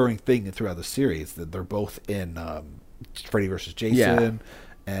a recurring thing throughout the series. That they're both in Freddy vs. Jason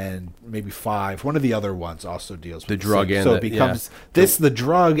and maybe 5. One of the other ones also deals with the drug. So it becomes the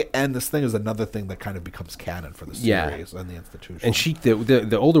drug and this thing is another thing that kind of becomes canon for the series and the institution. And she,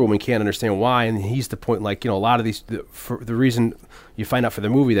 the older woman, can't understand why, and he's the point. Like, a lot of these, for the reason you find out for the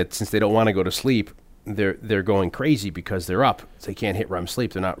movie that since they don't want to go to sleep, they're going crazy because they're up. So they can't hit REM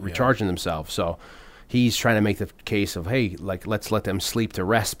sleep. They're not recharging themselves. So he's trying to make the case of, hey, like, let's let them sleep to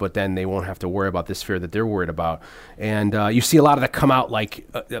rest, but then they won't have to worry about this fear that they're worried about. And you see a lot of that come out, like,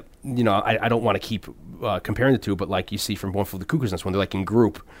 I don't want to keep comparing the two, but like you see from One Flew Over the Cuckoo's Nest when they're like in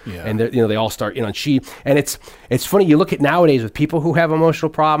group, and they all start, and it's funny. You look at nowadays with people who have emotional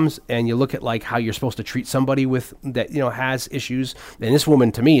problems, and you look at like how you're supposed to treat somebody with that, has issues. And this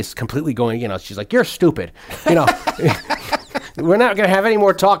woman, to me, is completely going, she's like, you're stupid, We're not going to have any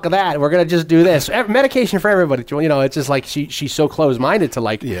more talk of that. We're going to just do this. Medication for everybody. It's just like she's so close-minded to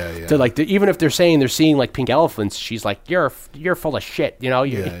like, to like, even if they're saying they're seeing like pink elephants, she's like, you're full of shit.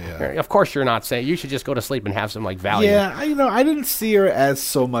 Of course you're not saying. You should just go to sleep and have some like value. Yeah, I didn't see her as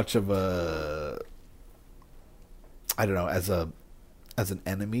so much of a, I don't know, as an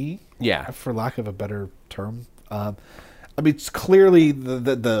enemy. Yeah, for lack of a better term. It's clearly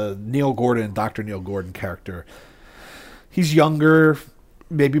the Neil Gordon, Dr. Neil Gordon character. He's younger,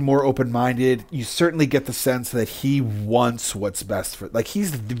 maybe more open-minded. You certainly get the sense that he wants what's best for... Like,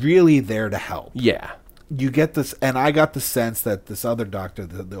 he's really there to help. Yeah. You get this... And I got the sense that this other doctor,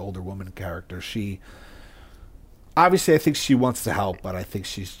 the older woman character, she... Obviously, I think she wants to help, but I think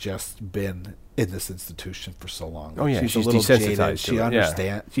she's just been in this institution for so long. Oh, yeah. She's a little jaded. She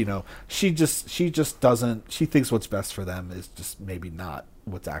understands, she just doesn't... She thinks what's best for them is just maybe not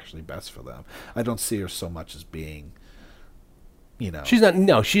what's actually best for them. I don't see her so much as being... she's not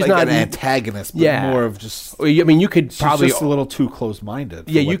an antagonist, but more of just. I mean, you could probably just a little too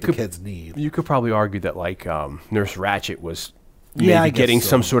close-minded. For what the kids need. You could probably argue that like Nurse Ratched was maybe getting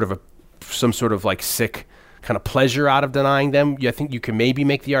some sort of like sick kind of pleasure out of denying them. I think you can maybe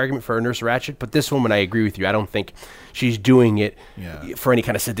make the argument for Nurse Ratched, but this woman, I agree with you. I don't think she's doing it for any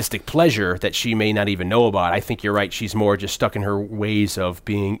kind of sadistic pleasure that she may not even know about. I think you're right. She's more just stuck in her ways of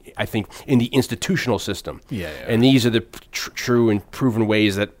being, I think, in the institutional system. And these are the true and proven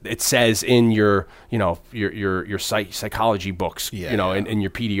ways that it says in your psychology books, and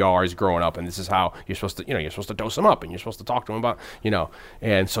your PDRs growing up. And this is how you're supposed to dose them up, and you're supposed to talk to them about,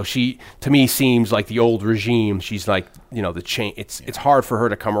 And so she, to me, seems like the old regime. She's like, the chain. It's hard for her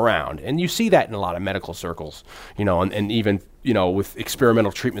to come around, and you see that in a lot of medical circles, and even with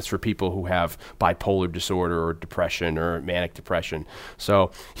experimental treatments for people who have bipolar disorder or depression or manic depression.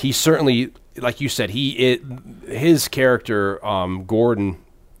 So he certainly, like you said, his character Gordon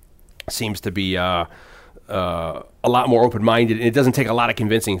seems to be a lot more open-minded, and it doesn't take a lot of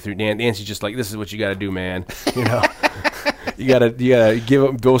convincing through Nancy's just like, this is what you got to do, man. You know, you gotta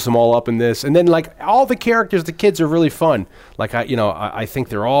dose them all up in this, and then like all the characters, the kids are really fun. Like I think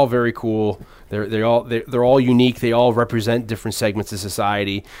they're all very cool. They're all unique. They all represent different segments of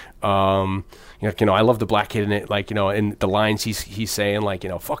society. I love the black kid in it. Like, and the lines he's saying, like,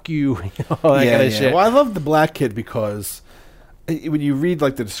 fuck you, all that kind of shit. Well, I love the black kid because when you read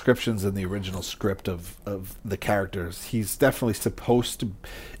like the descriptions in the original script of the characters, he's definitely supposed to.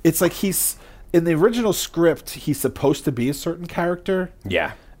 It's like he's in the original script, he's supposed to be a certain character.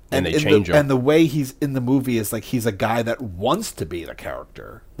 Yeah. And they change him. And the way he's in the movie is like he's a guy that wants to be the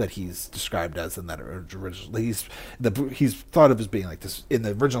character that he's described as in that original. He's thought of as being like this in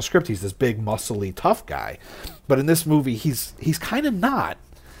the original script. He's this big, muscly, tough guy, but in this movie, he's kind of not.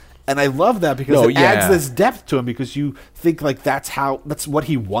 And I love that because it adds this depth to him because you think like that's what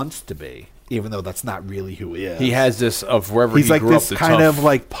he wants to be, even though that's not really who he is. He has this of wherever he's he like grew this up, kind of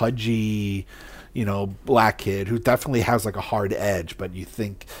like pudgy, black kid who definitely has like a hard edge, but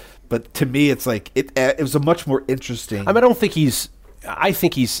to me, it's like it was a much more interesting. I don't think I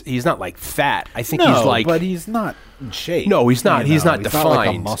think he's not like fat. I think he's like, but he's not in shape. No, he's not. He's not defined. Not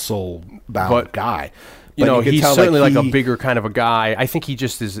like a muscle bound guy. He's certainly like a bigger kind of a guy. I think he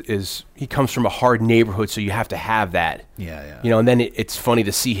just is. He comes from a hard neighborhood, so you have to have that. Yeah. And then it's funny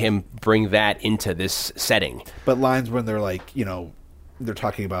to see him bring that into this setting. But lines when they're like, they're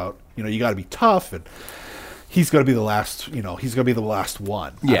talking about, you got to be tough, and he's going to be the last. He's going to be the last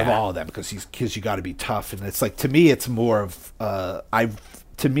one out of all of them because you got to be tough, and it's like to me, it's more of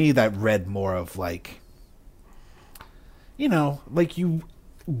to me that read more of like, like you.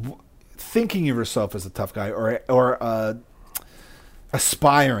 Thinking of yourself as a tough guy or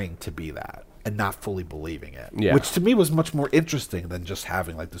aspiring to be that and not fully believing it, which to me was much more interesting than just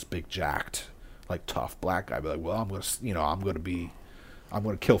having like this big jacked, like tough black guy. Be like, well, I'm going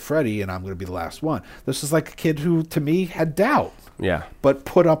to kill Freddy and I'm going to be the last one. This is like a kid who to me had doubt, but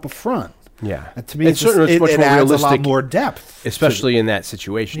put up a front. Yeah, and to me, it's much more realistic, adds a lot more depth, especially in that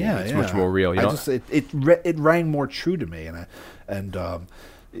situation. It's much more real. It rang more true to me,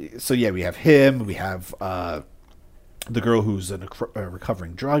 So we have him. We have the girl who's a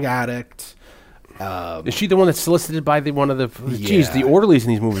recovering drug addict. Is she the one that's solicited by one of the? Geez, the orderlies in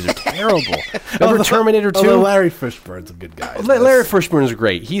these movies are terrible. Remember Terminator 2? Larry Fishburne's a good guy. Larry Fishburne's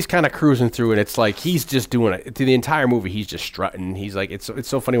great. He's kind of cruising through, and it's like he's just doing it through the entire movie. He's just strutting. He's like, it's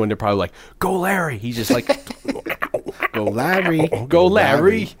so funny when they're probably like, "Go Larry!" He's just like, "Go Larry, go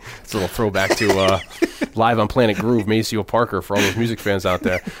Larry." It's a little throwback to Live on Planet Groove, Maceo Parker for all those music fans out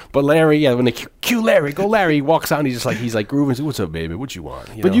there. But Larry, when they cue Larry, go Larry, he walks out and he's like grooving. What's up, baby? What you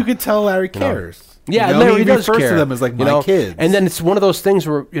want? But you could tell Larry cares. Yeah, Larry does care. To them as like my kids. And then it's one of those things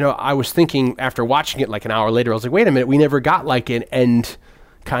where I was thinking after watching it like an hour later, I was like, wait a minute, we never got like an end.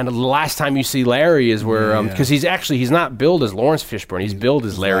 Kind of the last time you see Larry is where because he's not billed as Lawrence Fishburne, he's billed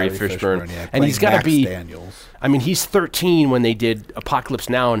as Larry Fishburne, and he's got to be. Daniels. I mean, he's 13 when they did Apocalypse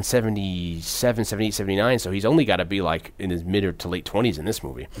Now in 77, 78, 79, so he's only got to be like in his mid or to late 20s in this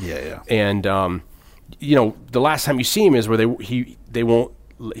movie. Yeah. And the last time you see him is where he won't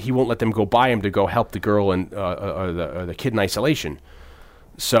let them go by him to go help the girl and or the kid in isolation.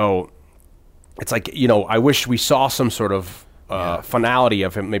 So it's like I wish we saw some sort of finality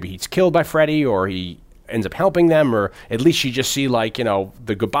of him. Maybe he's killed by Freddy, or he ends up helping them, or at least you just see like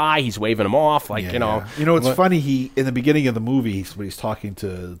the goodbye. He's waving them off, like It's funny. He in the beginning of the movie when he's talking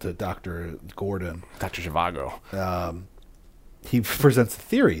to Dr. Gordon, Dr. Zhivago. He presents a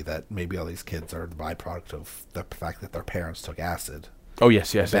theory that maybe all these kids are the byproduct of the fact that their parents took acid. Oh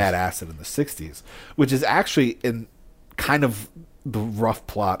yes, bad acid in the 60s, which is actually in kind of the rough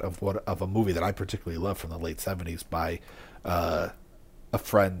plot of a movie that I particularly love from the late 70s by a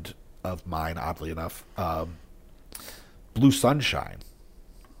friend of mine, oddly enough, Blue Sunshine,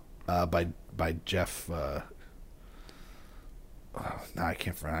 by Jeff. I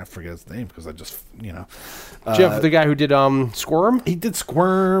can't. I forget his name because I just Jeff, the guy who did Squirm. He did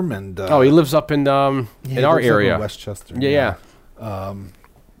Squirm, and he lives up in our area, in Westchester. Yeah.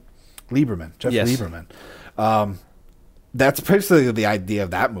 Lieberman, Jeff Lieberman. That's basically the idea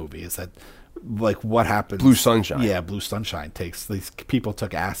of that movie. Is that like what happens? Blue Sunshine. Yeah, Blue Sunshine takes these people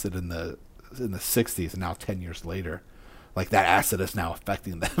took acid in the 60s, and now 10 years later, like that acid is now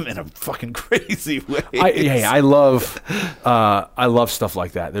affecting them in a fucking crazy way. I love stuff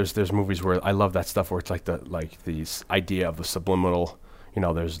like that. There's movies where I love that stuff where it's like these idea of the subliminal.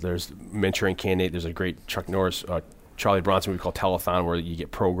 There's Manchurian Candidate. There's a great Chuck Norris Charlie Bronson we call telethon, where you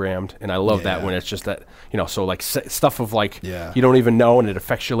get programmed, and I love that when it's just that, so like stuff of like you don't even know and it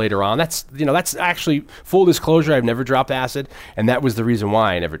affects you later on. That's that's actually, full disclosure, I've never dropped acid, and that was the reason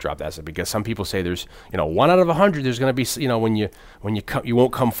why I never dropped acid, because some people say there's 1 out of 100 there's going to be when you come, you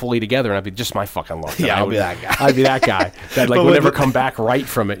won't come fully together, and I'd be just my fucking luck. I'll be that guy. I'd be that guy that like would never come back right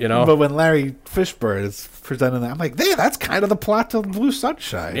from it. But when Larry Fishburne is presenting that, I'm like, that's kind of the plot to Blue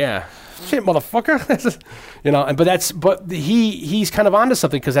Sunshine. Yeah. Shit, motherfucker. But he's kind of onto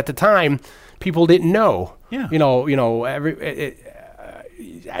something, because at the time people didn't know. Yeah.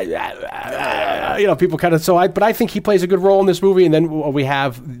 People kind of, but I think he plays a good role in this movie. And then we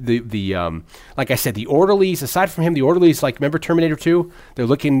have the like I said, the orderlies. Aside from him, the orderlies, like, remember Terminator 2? They're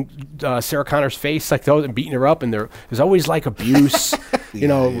looking Sarah Connor's face like those and beating her up, and there's always like abuse,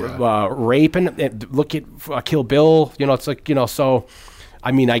 rape, and look at Kill Bill. It's like so.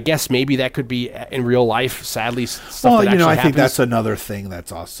 I mean, I guess maybe that could be in real life, sadly, stuff that actually I happens. think that's another thing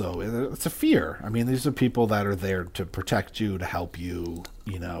that's also, it's a fear. I mean, these are people that are there to protect you, to help you.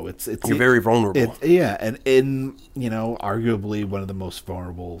 You're very vulnerable. And in, arguably one of the most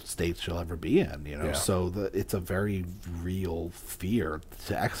vulnerable states you'll ever be in, so it's a very real fear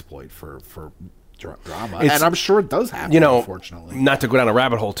to exploit for drama, and I'm sure it does happen, unfortunately. Not to go down a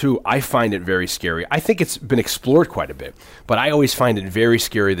rabbit hole too, I find it very scary. I think it's been explored quite a bit, but I always find it very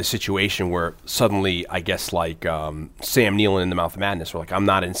scary, the situation where suddenly, I guess, like Sam Neill in The Mouth of Madness, where like, I'm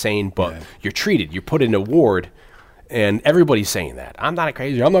not insane, but you're treated, you're put in a ward, and everybody's saying that. I'm not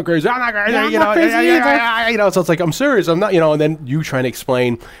crazy, I'm not crazy, I'm not crazy, so it's like, I'm serious, I'm not, and then you trying to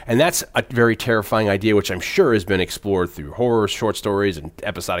explain, and that's a very terrifying idea, which I'm sure has been explored through horror, short stories, and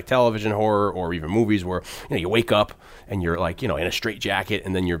episodic television horror, or even movies where, you wake up, and you're like, in a straitjacket,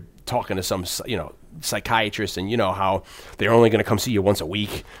 and then you're talking to some, psychiatrist, and how they're only going to come see you once a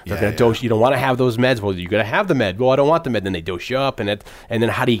week. They're going to dose you. Don't want to have those meds. Well, you're going to have the med. Well, I don't want the med. Then they dose you up, and then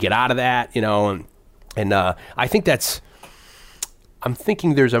how do you get out of that? And I think I'm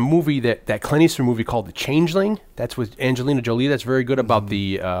thinking there's a movie that Clint Eastwood movie called The Changeling. That's with Angelina Jolie. That's very good about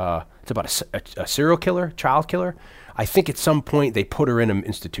it's about a serial killer, child killer. I think at some point they put her in an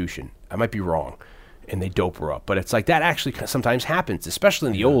institution. I might be wrong. And they dope her up. But it's like that actually sometimes happens, especially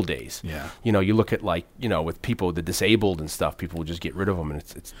in the old days. Yeah. You look at with people, the disabled and stuff, people will just get rid of them. And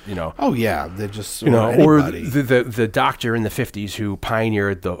it's Oh, yeah. They're just, or the doctor in the 50s who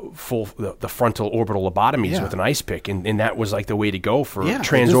pioneered the frontal orbital lobotomies with an ice pick. And that was like the way to go for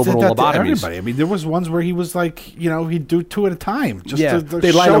transorbital lobotomies. Everybody. I mean, there was ones where he was like, he'd do 2 at a time. Just to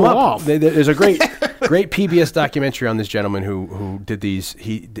they line show them up. Off. There's a great PBS documentary on this gentleman who did these.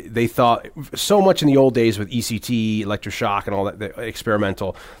 They thought so much in the old days with ECT, electroshock, and all that, the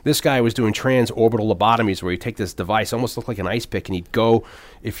experimental. This guy was doing transorbital lobotomies where he'd take this device, almost looked like an ice pick, and he'd go,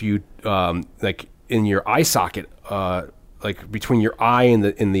 if you like in your eye socket, like between your eye and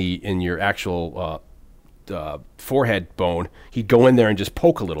in your actual forehead bone, he'd go in there and just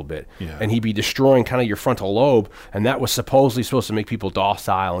poke a little bit, and he'd be destroying kind of your frontal lobe, and that was supposedly supposed to make people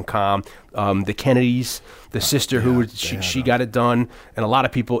docile and calm. The Kennedys, the sister she got it done, and a lot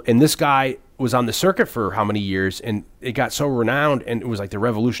of people, and this guy was on the circuit for how many years, and it got so renowned, and it was like the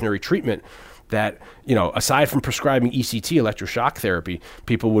revolutionary treatment that, aside from prescribing ECT, electroshock therapy,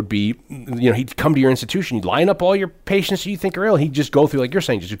 people would be, he'd come to your institution, you'd line up all your patients you think are ill, he'd just go through, like you're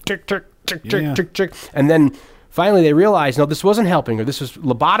saying, just tick, tick, tick, tick, tick, tick, and then finally they realized, no, this wasn't helping, or this was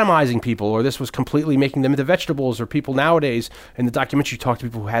lobotomizing people, or this was completely making them into vegetables, or people nowadays, in the documentary, you talk to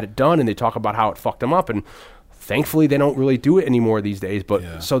people who had it done, and they talk about how it fucked them up, and thankfully, they don't really do it anymore these days.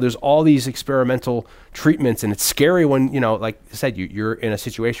 But so there's all these experimental treatments, and it's scary when, like I said, you're in a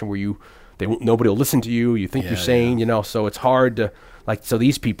situation where nobody will listen to you. You think you're sane, so it's hard to, so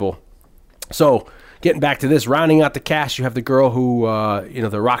these people. So getting back to this, rounding out the cast, you have the girl who,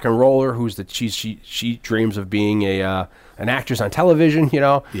 the rock and roller, she dreams of being an actress on television,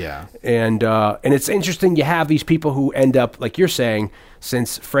 Yeah. And it's interesting, you have these people who end up, like you're saying,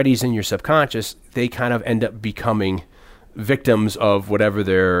 since Freddy's in your subconscious, they kind of end up becoming victims of whatever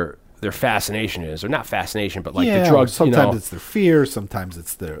their fascination is, or not fascination, but like the drugs. Sometimes it's their fear, sometimes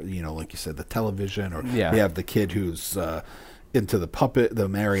it's their, like you said, the television, or you have the kid who's into the puppet, the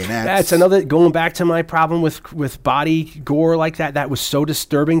marionettes. That's another, going back to my problem with body gore like that. That was so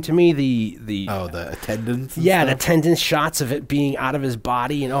disturbing to me. The attendance. Yeah, the attendance shots of it being out of his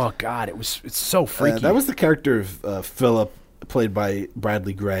body, and oh god, it's so freaky. That was the character of Philip, played by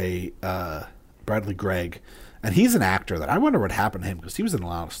Bradley Gregg, and he's an actor that I wonder what happened to him, because he was in a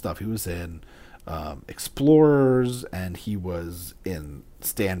lot of stuff. He was in Explorers, and he was in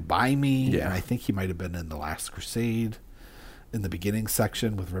Stand By Me, and I think he might have been in The Last Crusade in the beginning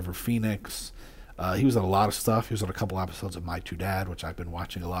section with River Phoenix. He was in a lot of stuff. He was on a couple episodes of My Two Dad, which I've been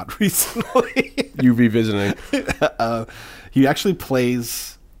watching a lot recently. You revisiting? He actually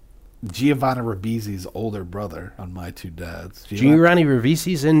plays Giovanni Ribisi's older brother on My Two Dads. Giovanni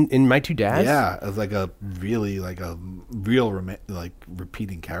Ribisi's in My Two Dads? Yeah, as like a real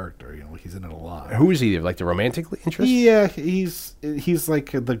repeating character. You know, he's in it a lot. Who is he? Like the romantic interest? Yeah, he's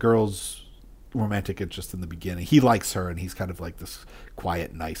like the girl's romantic interest in the beginning. He likes her, and he's kind of like this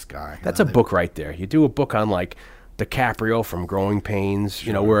quiet, nice guy. That's a book right there. You do a book on like DiCaprio from Growing Pains. Sure.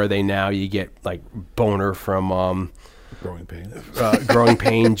 You know, where are they now? You get like Boner from Growing Pains. Growing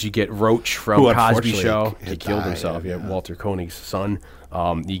Pains. You get Roach from Who Cosby Show. had He killed died, himself. yeah. Walter Koenig's son.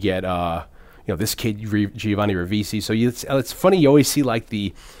 You get this kid Giovanni Ribisi. So it's funny. You always see like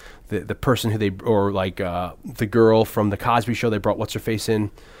the person who they or like the girl from the Cosby Show. They brought what's her face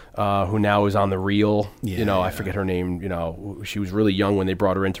in. Who now is on The Real. I forget her name. She was really young when they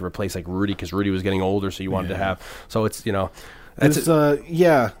brought her in to replace like Rudy because Rudy was getting older, so you wanted to have. So it's that's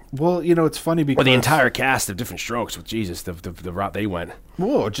Well, it's funny because the entire cast of Different Strokes with Jesus, the route they went.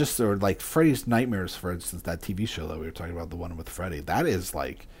 or like Freddy's Nightmares, for instance, that TV show that we were talking about, the one with Freddy. That is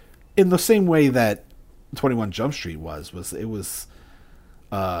like in the same way that 21 Jump Street was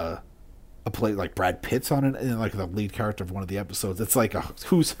a play like Brad Pitt's on it, and like the lead character of one of the episodes. It's like a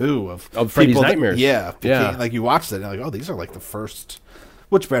who's who of Freddy's people Nightmares. Yeah. Like you watched it, and you're like, oh, these are like the first.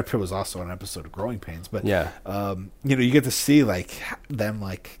 Which Brad Pitt was also on an episode of Growing Pains, but you get to see like them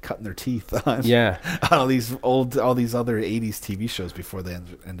like cutting their teeth on all these other '80s TV shows before they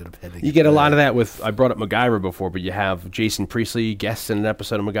ended up heading. You get a lot of that with. I brought up MacGyver before, but you have Jason Priestley guests in an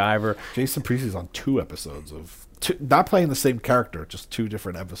episode of MacGyver. Jason Priestley's on 2 episodes of. Not playing the same character, just 2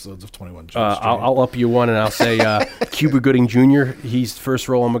 different episodes of 21 Jump Street. I'll up you one, and I'll say Cuba Gooding Jr. He's first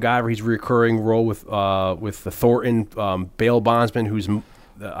role on MacGyver. He's a recurring role with the Thornton bail bondsman, who's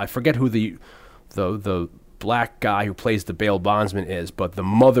I forget who the black guy who plays the bail bondsman is, but the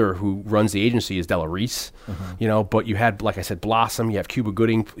mother who runs the agency is Della Reese. But you had, like I said, Blossom. You have Cuba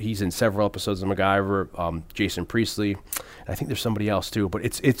Gooding. He's in several episodes of MacGyver. Jason Priestley. And I think there's somebody else too. But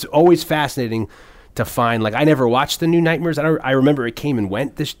it's always fascinating to find, like, I never watched the new Nightmares. I remember it came and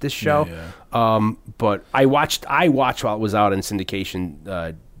went, this show. But I watched while it was out in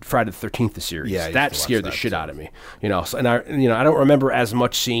syndication, Friday the 13th, the series. That scared the shit out of me. So, and I don't remember as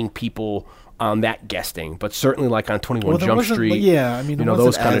much seeing people on that guesting, but certainly like on 21 Jump Street.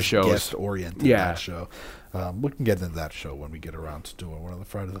 Those kind of shows. Guest oriented. That show. We can get into that show when we get around to doing one of the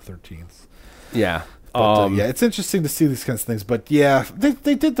Friday the 13th. Yeah. But, it's interesting to see these kinds of things. But yeah,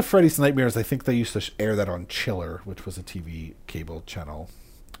 they did the Freddy's Nightmares. I think they used to air that on Chiller, which was a TV cable channel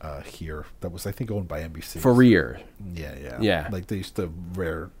here that was, I think, owned by NBC for years. Yeah. Like they used to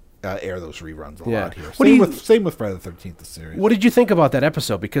air those reruns a lot here. Same with Friday the 13th, the series. What did you think about that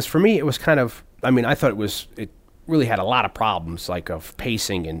episode? Because for me, it was kind of. I mean, I thought it really had a lot of problems, like of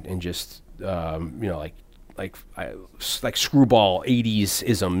pacing and just like screwball 80s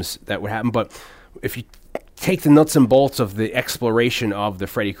isms that would happen, but. If you take the nuts and bolts of the exploration of the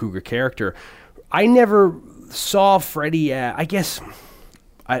Freddy Krueger character, I never saw Freddy. I guess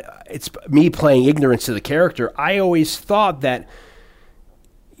it's me playing ignorance to the character. I always thought that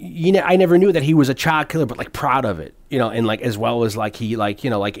I never knew that he was a child killer, but like proud of it, and like as well as like he like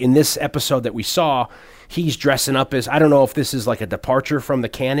in this episode that we saw, he's dressing up as, I don't know if this is like a departure from the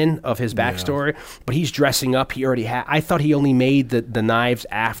canon of his backstory, but he's dressing up. He already had. I thought he only made the knives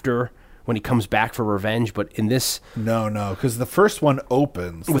after. When he comes back for revenge, but in this... No, because the first one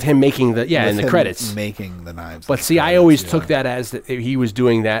opens... With him making in the credits. Making the knives. But see, I always took that as that he was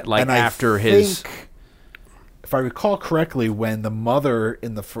doing that like and after his... If I recall correctly, when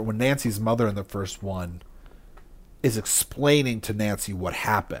when Nancy's mother in the first one is explaining to Nancy what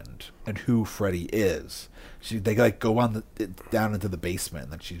happened and who Freddy is, they like go down into the basement,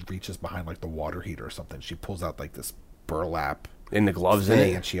 and then she reaches behind like the water heater or something. She pulls out like this burlap... in the gloves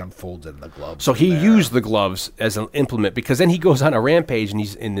and she unfolds it in the gloves. So he used the gloves as an implement, because then he goes on a rampage, and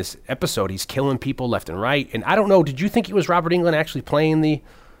he's in this episode, he's killing people left and right. And I don't know, did you think it was Robert Englund actually playing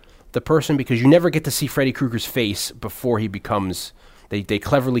the person? Because you never get to see Freddy Krueger's face before he becomes... They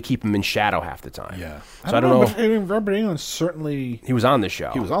cleverly keep him in shadow half the time. Yeah. So I don't know. But, I mean, Robert Englund certainly... He was on the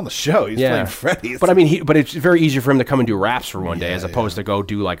show. He's playing Freddy. But I mean, but it's very easy for him to come and do raps for one day as opposed to go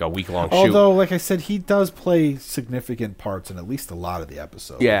do like a week-long shoot. Although, like I said, he does play significant parts in at least a lot of the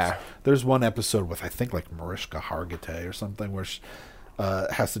episodes. Yeah. There's one episode with, I think, like Mariska Hargitay or something, where she,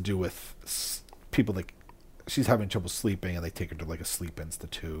 has to do with people that... She's having trouble sleeping, and they take her to like a sleep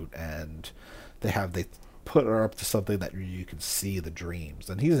institute, and they put her up to something that you can see the dreams,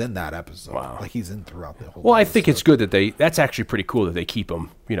 and he's in that episode. Wow. Like he's in throughout the whole. Well, I episode. think it's good that that's actually pretty cool that they keep him,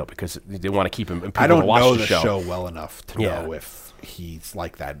 because they want to keep him. And I people don't watch know the show. well enough to Yeah. know if he's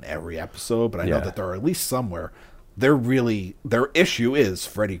like that in every episode, but I know Yeah. that there are at least somewhere. Their issue is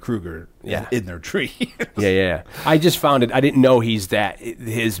Freddy Krueger in their tree. Yeah. I just found it. I didn't know he's that.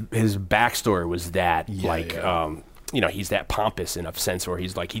 His backstory was that he's that pompous in a sense where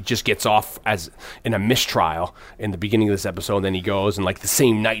he's like he just gets off as in a mistrial in the beginning of this episode, and then he goes and like the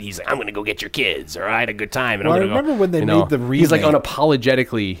same night he's like, I'm gonna go get your kids, or I had a good time. And Well, I'm I gonna remember when they go, made the he's like remake.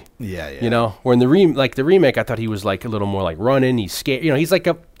 unapologetically, Yeah. Where in the remake, I thought he was like a little more like running. He's scared. He's like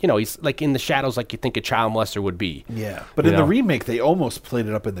he's like in the shadows, like you think a child molester would be. Yeah, but in the remake, they almost played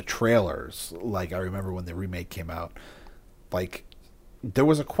it up in the trailers. Like I remember when the remake came out, like there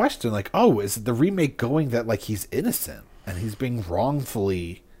was a question, like, "Oh, is the remake going that like he's innocent and he's being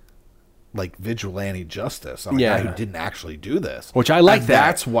wrongfully like vigilante justice on a guy who didn't actually do this?" Which I like and that.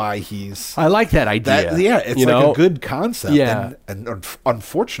 That's why he's. I like that idea. It's like a good concept. Yeah. and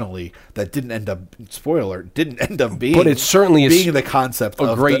unfortunately, that didn't end up. Spoiler, didn't end up being. But it certainly is being the concept a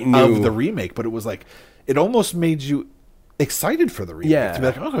of great of the remake. But it was like it almost made you excited for the remake. Yeah. To be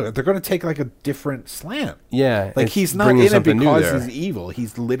like, oh, they're going to take like a different slant. Yeah, like it's he's not bringing in it something new because there. he's evil.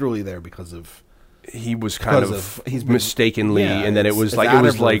 He's literally there because of. He was kind Because of he's been- mistakenly, yeah, and then it was it's like out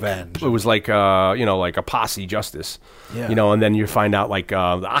of revenge. like a posse justice, Yeah. and then you find out like the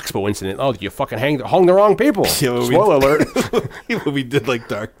Oxbow incident. Oh, you fucking hung the wrong people. Yeah, when Spoiler alert. when we did like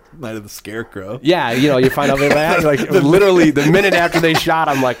Dark Night of the Scarecrow. Yeah, you find out that like literally the minute after they shot,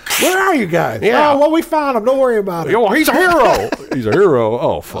 I'm like, Where are you guys? Yeah. Oh, well, we found him. Don't worry about it. yo, he's a hero. He's a hero.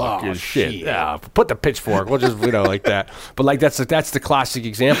 Oh fuck Oh, his shit. shit. Yeah, put the pitchfork. We'll just like that. But like that's the classic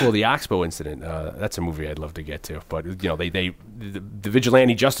example of the Oxbow incident. That's a movie I'd love to get to. But the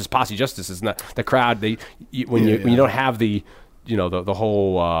vigilante justice, posse justice is not the crowd. When you don't have the the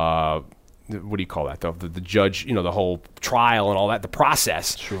whole. What do you call that? The judge, the whole trial and all that, the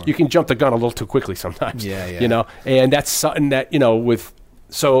process. Sure. You can jump the gun a little too quickly sometimes. Yeah. And that's something that with.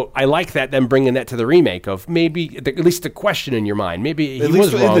 So I like that them bringing that to the remake of maybe at least the question in your mind. Maybe he At was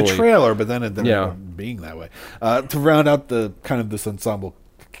least in wrongly. the trailer, but then it ended Yeah. up being that way. To round out the kind of this ensemble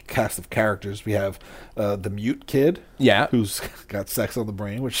cast of characters, we have the mute kid, who's got sex on the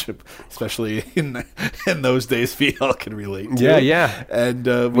brain, which especially in those days, we all can relate to. Yeah. And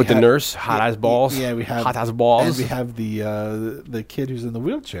With the nurse, hot as balls. Yeah, we have hot as balls. and we have the kid who's in the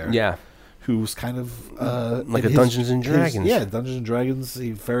wheelchair. Yeah. Who's kind of Like in a Dungeons and Dragons. Dungeons and Dragons.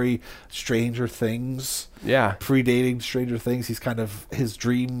 Very Stranger Things. Yeah. Predating Stranger Things. He's kind of his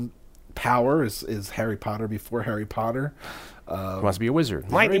dream power is Harry Potter before Harry Potter. Must be a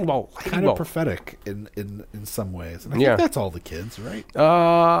wizard. Lightning bolt. Kind of prophetic in some ways. And I think that's all the kids, right? With the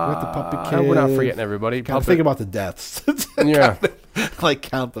puppet We're not kids. forgetting everybody. Kind of think about the deaths. Yeah. Like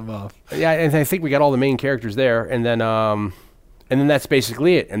count them off. Yeah, and I think we got all the main characters there, and then that's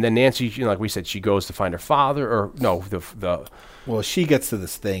basically it. And then Nancy, like we said, she goes to find her father, or no, the Well, she gets to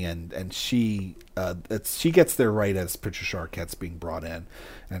this thing, and she gets there right as Patricia Arquette's being brought in,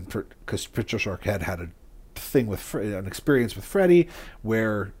 and because Patricia Arquette had a thing with an experience with Freddy,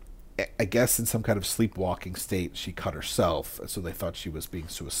 where I guess in some kind of sleepwalking state she cut herself, so they thought she was being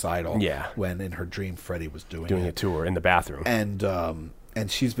suicidal. Yeah. When in her dream Freddy was doing it to her in the bathroom, and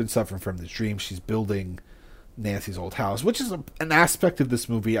she's been suffering from this dream. She's building Nancy's old house, which is an aspect of this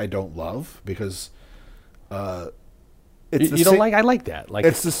movie I don't love because it's you don't like. I like that. Like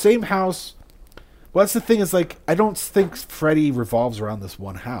it's the same house. Well, that's the thing is like I don't think Freddy revolves around this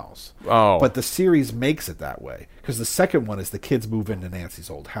one house. Oh, but the series makes it that way because the second one is the kids move into Nancy's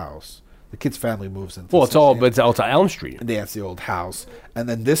old house. The kid's family moves into. Well, it's all to Elm Street. Nancy's old house, and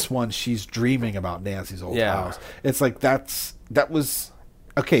then this one she's dreaming about Nancy's old house. It's like that was.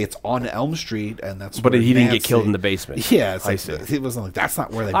 Okay, it's on Elm Street, and that's. But where he didn't Nancy, get killed in the basement. Yeah, it's I like, see. It wasn't like that's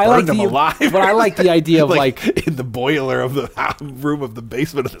not where they I burned like him alive. But I like the idea of like in the boiler of the room of the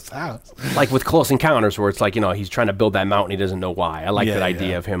basement of this house. Like with Close Encounters, where it's like he's trying to build that mountain, he doesn't know why. I like that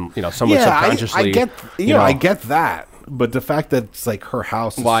idea of him, someone subconsciously. I get, I get that. But the fact that it's like her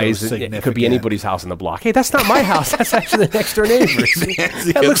house is why so is significant. it could be anybody's house in the block. Hey, that's not my house. That's actually the next door neighbor's.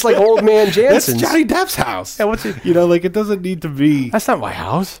 Nancy That looks like Old Man That's Jansen's. Johnny Depp's house. Yeah, what's it? Like it doesn't need to be. That's not my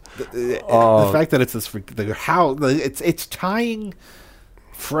house. The fact that it's the house, it's tying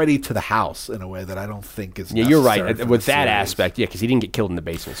Freddy to the house in a way that I don't think is. Yeah, you're necessary right. for With the that series. aspect, because he didn't get killed in the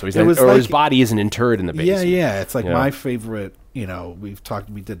basement, so It was his like- body isn't interred in the basement. Yeah. It's like my favorite you know, we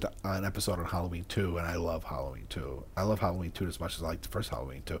did an episode on Halloween 2, and I love Halloween 2. I love Halloween 2 as much as I like the first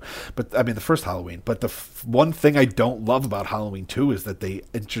Halloween 2. But, I mean, the first Halloween. But the one thing I don't love about Halloween 2 is that they,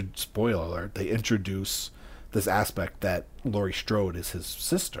 spoiler alert, they introduce this aspect that Laurie Strode is his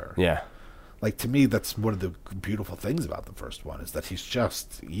sister. Yeah. Like, to me, that's one of the beautiful things about the first one, is that he's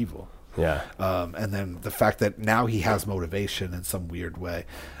just evil. Yeah. And then the fact that now he has motivation in some weird way.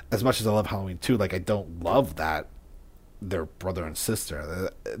 As much as I love Halloween 2, like, I don't love that they're brother and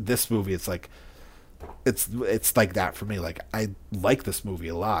sister. This movie, it's like, it's like that for me. Like, I like this movie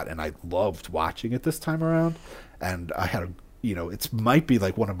a lot, and I loved watching it this time around. And I had it might be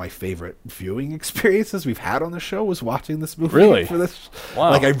like one of my favorite viewing experiences we've had on the show was watching this movie. Really? For this. Wow.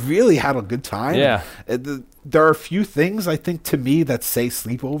 Like, I really had a good time. Yeah. There are a few things, I think, to me that say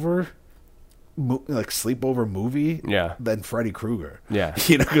sleepover movie than Freddy Krueger. Yeah.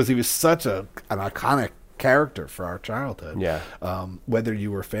 Because he was such an iconic character for our childhood. Yeah. Whether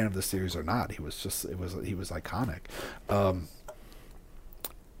you were a fan of the series or not, he was iconic.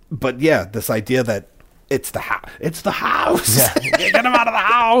 But yeah, this idea that it's the house. Yeah. Get him out of the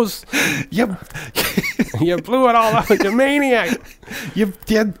house. You blew it all up, you maniac. You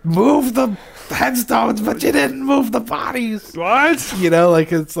moved the headstones, but you didn't move the bodies. What?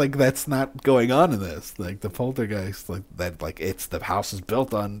 It's like that's not going on in this. Like, the poltergeist, like that, like, it's the house is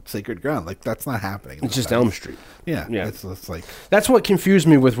built on sacred ground. Like, that's not happening. It's just Elm Street. Yeah. Yeah. It's like, that's what confused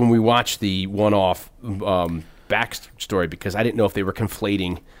me with when we watched the one-off backstory, because I didn't know if they were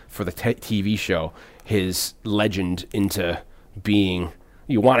conflating for the TV show his legend into being.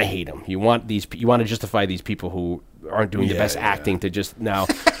 You want to hate him. You want to justify these people who aren't doing the best acting to just now,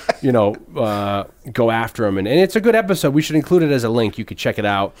 go after him. And it's a good episode. We should include it as a link. You could check it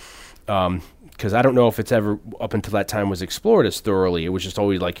out. Because I don't know if it's ever up until that time was explored as thoroughly. It was just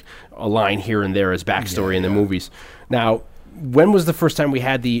always like a line here and there as backstory in the movies. Now, when was the first time we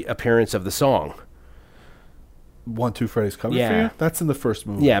had the appearance of the song? 1, 2, Freddy's Coming for You? That's in the first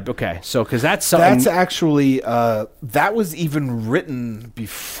movie. Yeah, okay. So, because that's something... That's actually... that was even written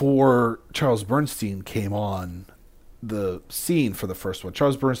before Charles Bernstein came on the scene for the first one.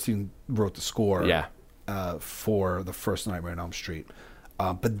 Charles Bernstein wrote the score for the first Nightmare on Elm Street.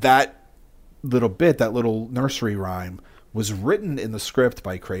 But that little nursery rhyme, was written in the script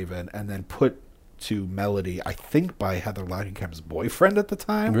by Craven and then put to melody, I think, by Heather Langenkamp's boyfriend at the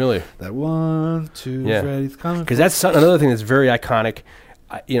time. Really? That 1, 2, Freddy's Coming. Because that's another thing that's very iconic.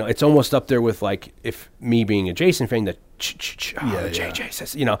 It's almost up there with, like, if me being a Jason fan, the JJ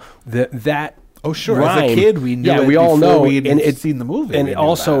says, that. Oh, sure. Rhyme, as a kid, we knew it we all know, we had seen the movie. And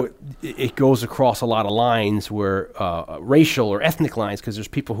it goes across a lot of lines where racial or ethnic lines, because there's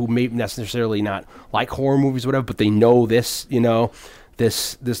people who may necessarily not like horror movies or whatever, but they know this,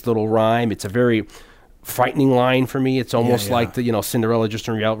 this little rhyme. It's a very frightening line for me. It's almost like the Cinderella just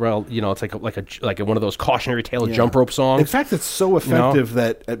in real, it's like one of those cautionary tale jump rope songs. In fact, it's so effective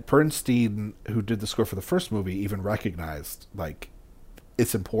that Bernstein, who did the score for the first movie, even recognized like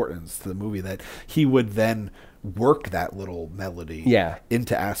its importance to the movie, that he would then work that little melody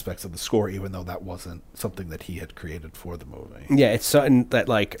into aspects of the score, even though that wasn't something that he had created for the movie. Yeah, it's something that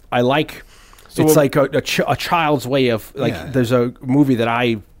I like. So it's like a child's way of There's a movie that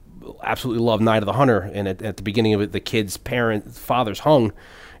I absolutely love, Night of the Hunter, and at the beginning of it, the kid's father's hung,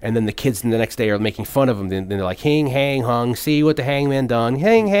 and then the kids the next day are making fun of him. Then they're like, hang, hang, hung, see what the hangman done,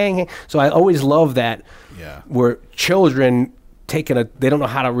 hang, hang, hang. So I always love that, where children they don't know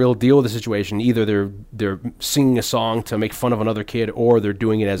how to real deal with the situation. Either they're singing a song to make fun of another kid, or they're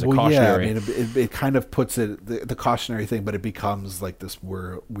doing it as a cautionary. Yeah, I mean, it kind of puts it the cautionary thing, but it becomes like this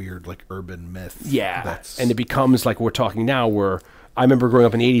weird like urban myth. Yeah, and it becomes like we're talking now, where I remember growing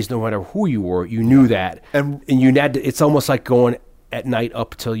up in the 80s, no matter who you were, you knew that, and you had to, it's almost like going at night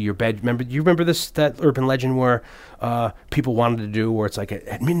up till your bed. You remember that urban legend where people wanted to do, where it's like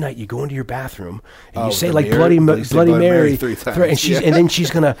at midnight you go into your bathroom and you say like Bloody Mary 3 times, and then she's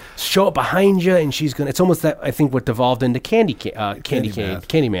gonna show up behind you, and she's gonna. It's almost that, I think, what devolved into Candyman. Candy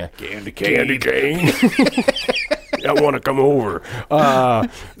cane. I want to come over. But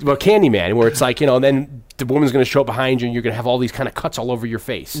Candyman, where it's like, then the woman's going to show up behind you, and you're going to have all these kind of cuts all over your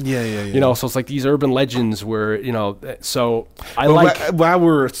face. Yeah. So it's like these urban legends where, so Why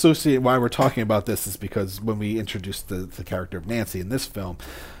we're talking about this is because when we introduced the character of Nancy in this film,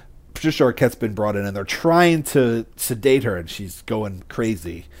 Patricia Arquette's been brought in, and they're trying to sedate her, and she's going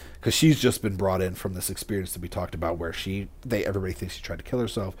crazy because she's just been brought in from this experience that we talked about, where everybody thinks she tried to kill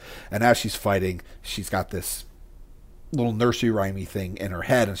herself, and as she's fighting, she's got this little nursery rhymey thing in her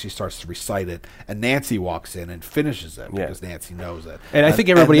head, and she starts to recite it, and Nancy walks in and finishes it because Nancy knows it. And I think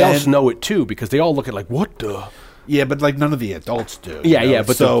everybody else know it too, because they all look at like, what the? Yeah, but like none of the adults do. Yeah, you know? yeah,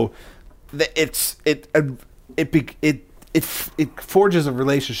 but so it forges a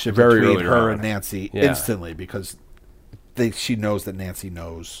relationship Very between early her on. and Nancy Yeah. instantly because she knows that Nancy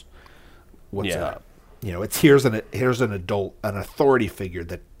knows what's Yeah. up. You know, here's an adult, an authority figure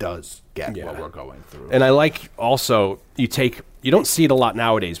that does get Yeah. what we're going through. And I like also you don't see it a lot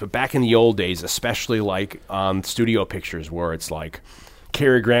nowadays, but back in the old days, especially like on studio pictures where it's like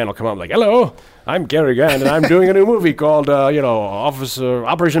Cary Grant will come up like, "Hello, I'm Cary Grant, and I'm doing a new movie called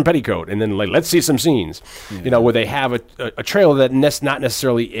Operation Petticoat," and then like, let's see some scenes, where they have a trailer that not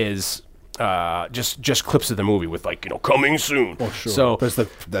necessarily is just clips of the movie with like coming soon. Oh, sure. So there's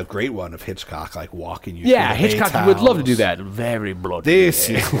the great one of Hitchcock like walking you. yeah, through the Hitchcock Bates would love to house. do that. Very bloody. This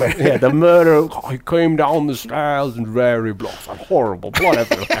is where Yeah, the murder. He came down the stairs and very blood. Horrible blood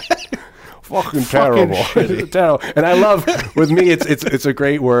everywhere. Fucking terrible. shitty. Terrible. And I love with me. It's a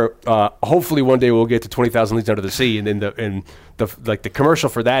great where hopefully one day we'll get to 20,000 Leagues Under the Sea, and then the commercial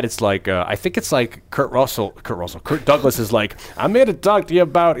for that. It's like I think it's like Kurt Douglas is like, "I'm here to talk to you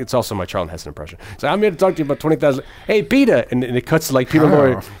about." It's also my Charlton Heston impression. So I'm here to talk to you about 20,000. Hey, Peter, and it cuts to like Peter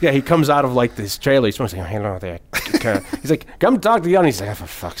Lorre. Yeah, he comes out of like this trailer. He's supposed to say, "Hello there." He's like, "Come talk to you," and he's like, "Oh, for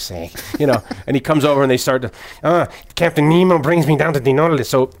fuck's sake," And he comes over and they start to, "Captain Nemo brings me down to the Nautilus."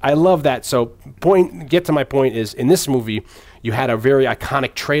 So I love that. So get to my point is in this movie you had a very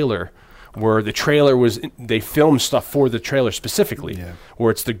iconic trailer where the trailer they filmed stuff for the trailer specifically, where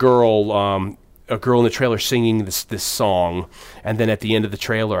it's the girl, a girl in the trailer singing this song, and then at the end of the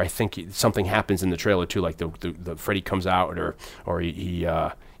trailer, I think something happens in the trailer too, like the Freddy comes out, or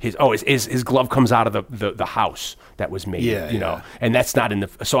his glove comes out of the house that was made, and that's not in the.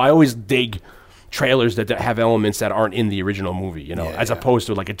 So I always dig trailers that have elements that aren't in the original movie, as opposed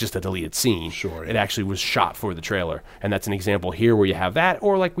to like just a deleted scene. Sure, It actually was shot for the trailer, and that's an example here where you have that,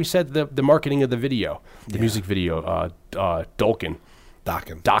 or like we said, the marketing of the video, the music video, Dokken,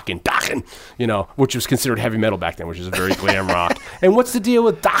 which was considered heavy metal back then, which is a very glam rock. And what's the deal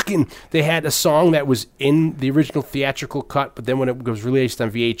with Dokken? They had a song that was in the original theatrical cut, but then when it was released on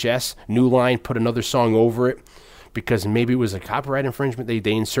VHS, New Line put another song over it because maybe it was a copyright infringement. They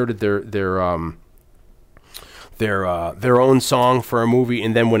inserted their own song for a movie,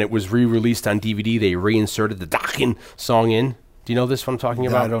 and then when it was re-released on DVD, they reinserted the Dokken song in. Do you know this what I'm talking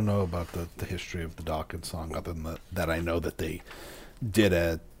about? I don't know about the history of the Dawkins song, other than that I know that they did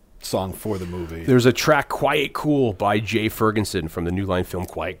a song for the movie. There's a track, Quiet Cool, by Jay Ferguson from the New Line film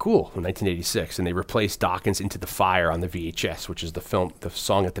Quiet Cool in 1986, and they replaced Dawkins Into the Fire on the VHS, which is the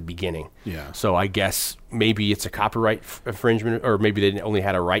song at the beginning. Yeah. So I guess maybe it's a copyright infringement, or maybe they only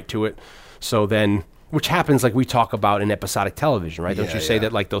had a right to it. So then, which happens like we talk about in episodic television, right? Don't you say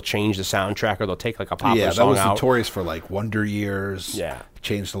that like they'll change the soundtrack or they'll take like a popular that song was out? notorious for like Wonder Years. Yeah.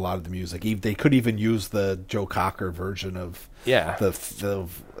 Changed a lot of the music. They could even use the Joe Cocker version of the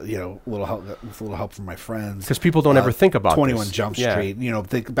little help from my friends, because people don't ever think about 21 this. Jump Street.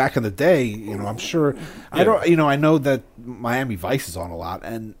 Back in the day, I'm sure. I know that Miami Vice is on a lot,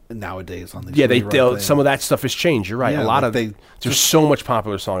 and nowadays on the they'll some of that stuff has changed. You're right. Yeah, a lot like of there's so much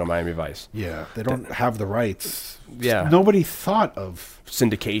popular song on Miami Vice. Yeah, they don't have the rights. Yeah. Nobody thought of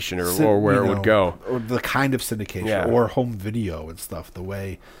syndication or where it would go, or the kind of syndication or home video and stuff. The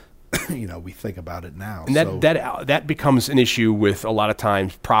way we think about it now, and that becomes an issue with a lot of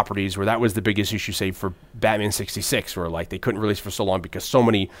times properties where that was the biggest issue, say for Batman 66, where like they couldn't release for so long because so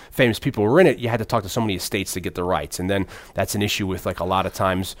many famous people were in it. You had to talk to so many estates to get the rights, and then that's an issue with like a lot of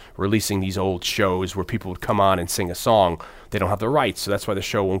times releasing these old shows where people would come on and sing a song. They don't have the rights, so that's why the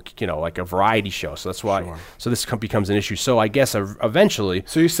show won't, like a variety show. So that's why. Sure. So this becomes an issue. So I guess eventually.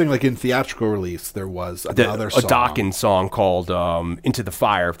 So you're saying like in theatrical release there was another a Dokken song called "Into the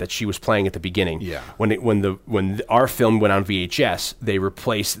Fire" that she was playing at the beginning. Yeah. When our film went on VHS, they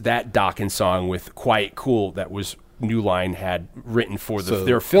replaced that Dokken song with "Quiet Cool" that was New Line had written for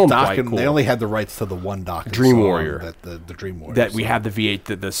their film. Quiet Cool. They only had the rights to the one Dokken Dream song Warrior. The Dream Warrior. That we have the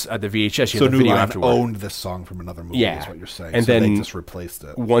VHS. So the New video Line afterward. owned this song from another movie. Is what you're saying. And so then they just replaced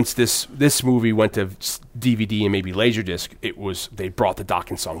it. Once this movie went to DVD and maybe Laserdisc, they brought the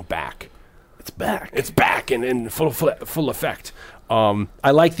Dokken song back. It's back. It's back and in full effect.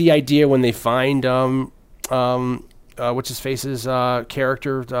 I like the idea when they find what's his face's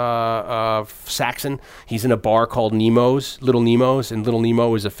character, Saxon. He's in a bar called Little Nemo's, and Little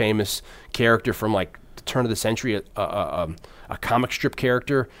Nemo is a famous character from like the turn of the century, a comic strip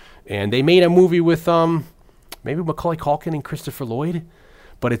character. And they made a movie with maybe Macaulay Culkin and Christopher Lloyd.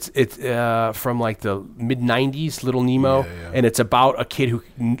 but it's from like the mid '90s, Little Nemo, and it's about a kid who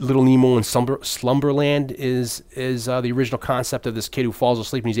Little Nemo in Slumberland is the original concept of this kid who falls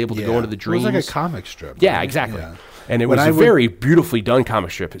asleep and he's able to go into the dreams. It was like a comic strip. Yeah, right? exactly. Yeah. And it was a very beautifully done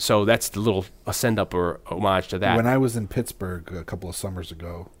comic strip. So that's the little send up or homage to that. When I was in Pittsburgh a couple of summers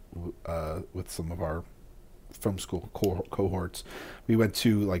ago with some of our film school cohorts, we went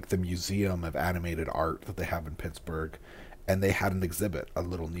to like the Museum of Animated Art that they have in Pittsburgh, and they had an exhibit, a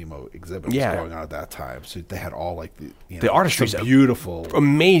Little Nemo exhibit was going on at that time. So they had all like the artistry is beautiful,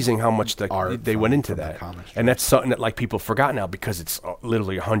 amazing how much art they went into that, and that's something that like people forgot now because it's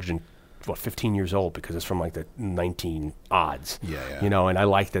literally 15 years old because it's from like the 19 odds. Yeah. You know, and I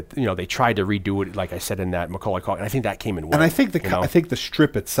like that. You know, they tried to redo it, like I said in that Macaulay Culkin, and I think that came in well. And I think the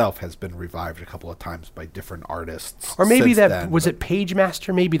strip itself has been revived a couple of times by different artists. Or maybe was it Page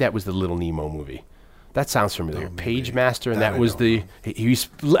Master? Maybe that was the Little Nemo movie. That sounds familiar. Page Master, and that was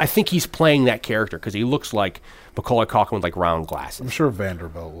I think he's playing that character because he looks like Macaulay Culkin with like round glasses. I'm sure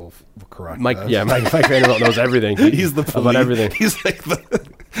Vanderbilt will correct Mike. us. Yeah, Mike Vanderbilt knows everything. He's the about everything. He's like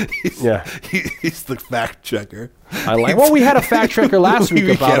he's the fact checker. Well, we had a fact checker last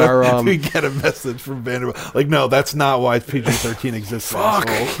week about our. We get a message from Vanderbilt. Like, no, that's not why PG-13 exists. Fuck,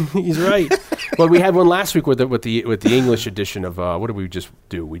 he's right. Well, we had one last week with the English edition of what did we just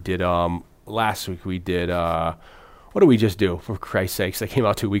do? We did last week. We did what did we just do? For Christ's sakes, that came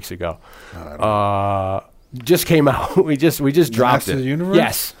out 2 weeks ago. Just came out. We just dropped it. Universe?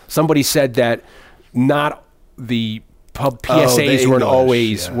 Yes, somebody said that not the pub PSAs weren't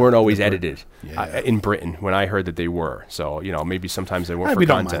always edited in Britain. When I heard that they were, so maybe sometimes they weren't for we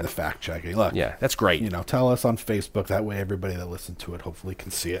content. don't mind the fact checking. Look, that's great. Tell us on Facebook. That way, everybody that listened to it hopefully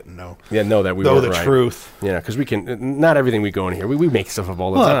can see it and know. Know that we know were the right. truth. Yeah, because we can. Not everything we go in here. We make stuff up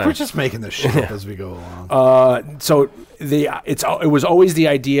all the time. We're just making this shit up as we go along. So it was always the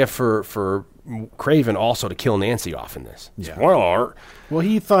idea for Craven also to kill Nancy off in this. Yeah. Well,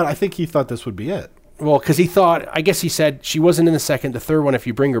 I think he thought this would be it. Well, because I guess he said she wasn't in the second. The third one, if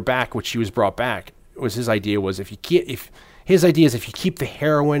you bring her back, which she was brought back, was his idea was if you keep the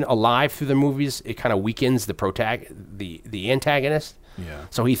heroine alive through the movies, it kind of weakens the antagonist. Yeah.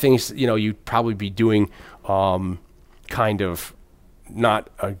 So he thinks you'd probably be doing kind of not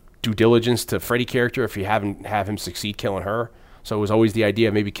a due diligence to Freddy character if you have him succeed killing her. So it was always the idea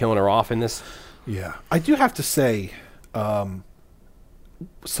of maybe killing her off in this. Yeah, I do have to say,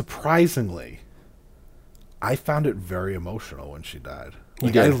 surprisingly, I found it very emotional when she died.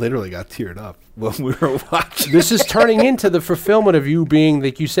 Like, I literally got teared up when we were watching. This is turning into the fulfillment of you being,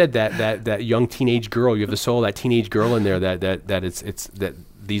 like you said, that young teenage girl. You have the soul of that teenage girl in there. That it's that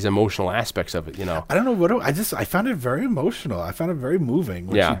these emotional aspects of it. I don't know I found it very emotional. I found it very moving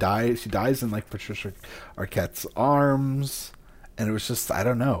when she died. She dies in like Patricia Arquette's arms, and it was just I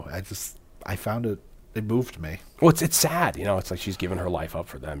don't know. I found it. It moved me. Well, it's sad, It's like she's giving her life up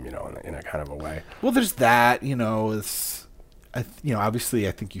for them, in a kind of a way. Well, there's that, obviously,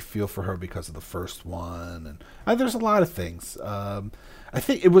 I think you feel for her because of the first one, and there's a lot of things. I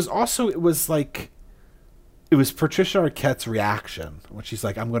think it was Patricia Arquette's reaction when she's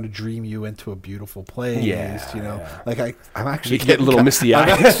like, "I'm going to dream you into a beautiful place." Like I'm actually getting a little misty eyed.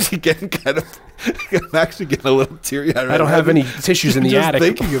 I'm actually getting a little teary eyed. I don't have any tissues in the just attic.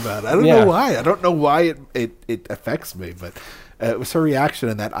 Thinking about it, I don't know why. I don't know why it affects me, but it was her reaction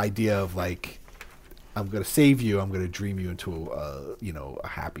and that idea of like, I'm going to save you. I'm going to dream you into a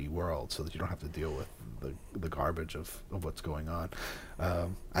happy world so that you don't have to deal with the garbage of what's going on. I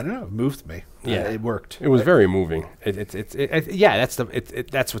don't know. It moved me. Yeah, it worked. It was very moving. That's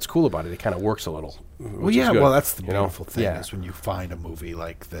what's cool about it. It kind of works a little. Well, that's the beautiful thing is when you find a movie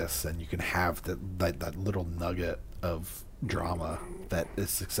like this and you can have that little nugget of drama that is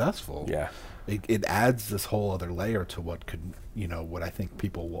successful. Yeah, it adds this whole other layer to what could what I think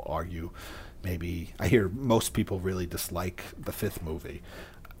people will argue. Maybe I hear most people really dislike the fifth movie.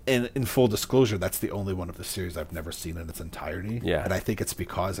 And in full disclosure, that's the only one of the series I've never seen in its entirety. Yeah. And I think it's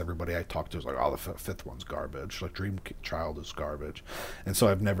because everybody I talked to is like, oh, the fifth one's garbage. Like, Dream Child is garbage. And so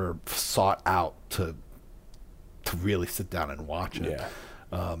I've never sought out to really sit down and watch it.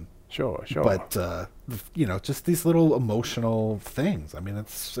 Yeah. Sure. But, just these little emotional things. I mean,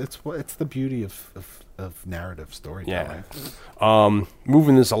 it's the beauty of narrative storytelling. Yeah.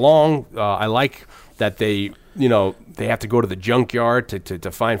 Moving this along, I like that they have to go to the junkyard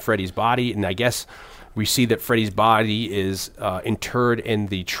to find Freddy's body, and I guess we see that Freddy's body is interred in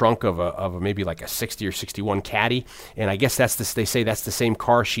the trunk of a maybe like a 60 or 61 Caddy, and I guess they say that's the same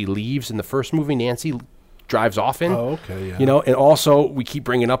car she leaves in the first movie. Nancy drives off in. Oh, okay, yeah. You know, and also we keep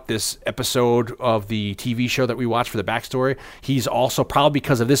bringing up this episode of the TV show that we watched for the backstory. He's also, probably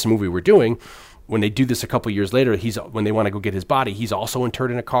because of this movie we're doing, when they do this a couple years later, when they want to go get his body, he's also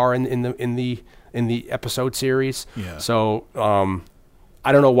interred in a car in the episode series. Yeah. So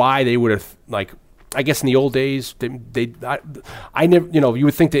I don't know why they would have, like, I guess in the old days, I never, you know, you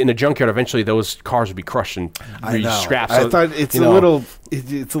would think that in a junkyard eventually those cars would be crushed and scrapped. I So, thought it's you a know, little,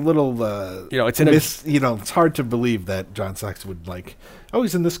 it's a little, you know, it's in a, it's hard to believe that John Sachs would like, oh,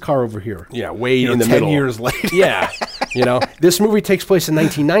 he's in this car over here. yeah, way You know, in the 10 middle. years later. Yeah, you know, this movie takes place in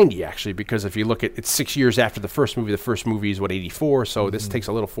 1990 actually, because if you look at it's 6 years after the first movie. The first movie is 84, so this takes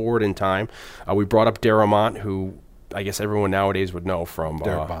a little forward in time. We brought up Darabont, who I guess everyone nowadays would know from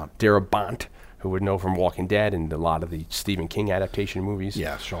Darabont, who would know from Walking Dead and a lot of the Stephen King adaptation movies.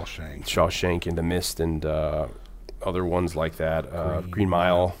 Yeah, Shawshank. Shawshank and The Mist and other ones like that. Green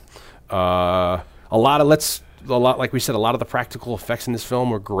Mile. A lot, like we said, a lot of the practical effects in this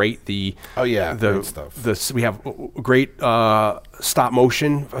film were great. Great stuff. We have great stop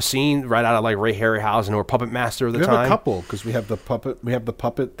motion scene right out of like Ray Harryhausen, or Puppet Master of the We time. have a couple because we have the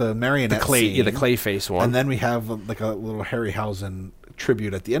puppet, the marionette scene. the clay face one, and then we have like a little Harryhausen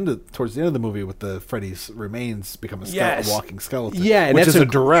tribute at the towards the end of the movie with the Freddy's remains become a walking skeleton. Yeah, and which that's is a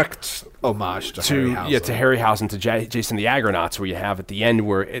direct homage to Harryhausen. to Harryhausen, to Jason the Argonauts, where you have at the end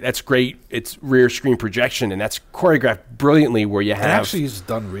where that's great. It's rear screen projection, and that's choreographed brilliantly. Where you have it actually is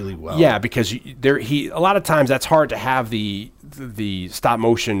done really well. Yeah, because a lot of times that's hard to have the stop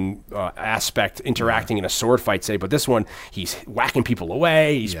motion aspect interacting in a sword fight, say, but this one he's whacking people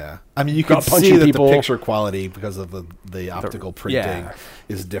away. I mean, you can punching see that people. the picture quality because of the optical printing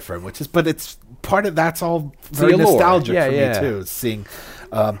is different, but it's part of that's all very nostalgic for me too. Seeing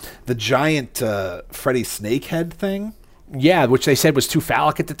the giant Freddy Snakehead thing. Yeah, which they said was too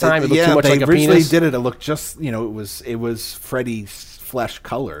phallic at the time. It looked too much like a penis. They did it. It looked just, it was Freddy's flesh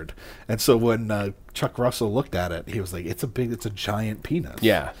colored, and so when Chuck Russell looked at it, he was like, "It's a giant penis."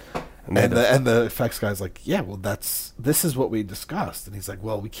 Yeah, and the effects guy's like, "Yeah, well, this is what we discussed," and he's like,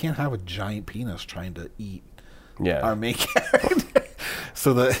 "Well, we can't have a giant penis trying to eat our main character."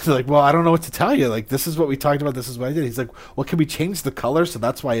 So they're like, "Well, I don't know what to tell you. Like, this is what we talked about. This is what I did." He's like, "Well, can we change the color?" So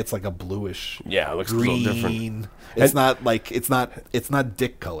that's why it's like a bluish. Yeah, it looks green. a little different. It's not like it's not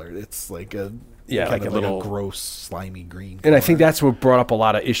dick colored. It's like a like a little gross slimy green. And I think that's what brought up a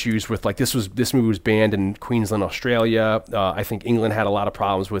lot of issues with, like, this movie was banned in Queensland, Australia. I think England had a lot of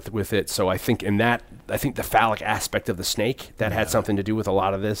problems with it. So I think the phallic aspect of the snake that had something to do with a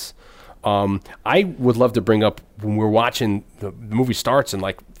lot of this. I would love to bring up, when we're watching the movie starts and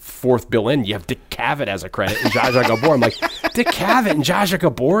like fourth bill in, you have Dick Cavett as a credit and Zsa Zsa Gabor. I'm like, Dick Cavett and Zsa Zsa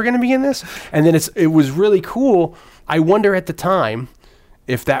Gabor are going to be in this? And then it was really cool. I wonder at the time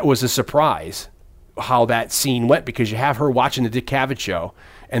if that was a surprise, how that scene went, because you have her watching the Dick Cavett show,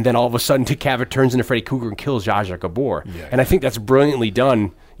 and then all of a sudden Dick Cavett turns into Freddy Krueger and kills Zsa Zsa Gabor. And I think that's brilliantly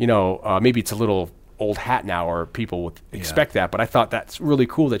done. Maybe it's a little old hat now, or people would expect that, but I thought that's really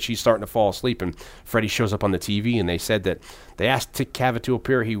cool that she's starting to fall asleep and Freddy shows up on the TV, and they said that they asked Dick Cavett to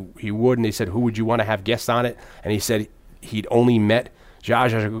appear, he would, and they said, who would you want to have guests on it? And he said he'd only met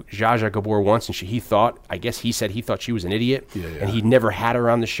Zsa Zsa Gabor once, and he thought she was an idiot, and he'd never had her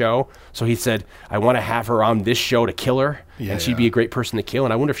on the show. So he said, I want to have her on this show to kill her, and she'd be a great person to kill.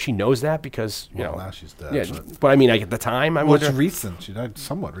 And I wonder if she knows that, because now she's dead. Yeah, but I mean, at the time, it's recent. She died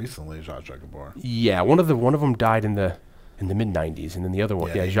somewhat recently, Zsa Zsa Gabor. Yeah, one of them died in the mid '90s, and then the other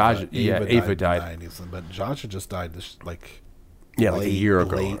one, Ava died. In the 90s, but Zsa Zsa just died like a year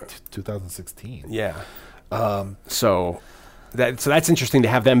ago, late 2016. Yeah. So that's interesting to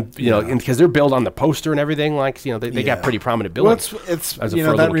have them, because they're billed on the poster and everything. Like, they got pretty prominent billing. Well, it's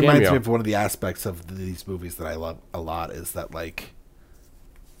that reminds me of one of the aspects of these movies that I love a lot, is that, like,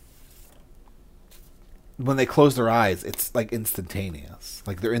 when they close their eyes, it's like instantaneous.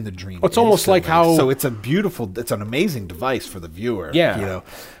 Like they're in the dream. It's almost like how. So it's an amazing device for the viewer. Yeah.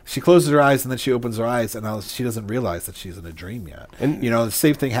 She closes her eyes and then she opens her eyes, and she doesn't realize that she's in a dream yet. And the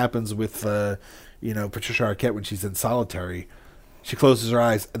same thing happens with Patricia Arquette when she's in Solitary. She closes her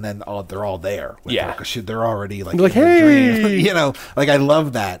eyes, and then they're all there. Because they're already like hey, like, I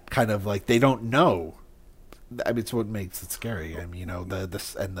love that kind of, like, they don't know. I mean, it's what makes it scary. I mean,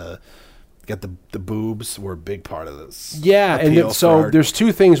 the boobs were a big part of this. Yeah, and so there's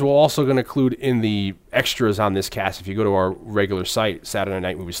two things we're also going to include in the extras on this cast. If you go to our regular site, Saturday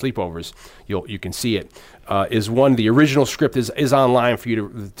Night Movie Sleepovers, you can see it. Is one, the original script is online for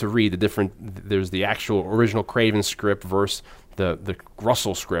you to read. There's the actual original Craven script versus the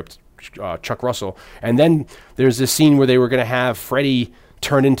Russell script, Chuck Russell, and then there's this scene where they were going to have Freddy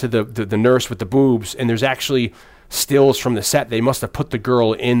turn into the nurse with the boobs, and there's actually stills from the set. They must have put the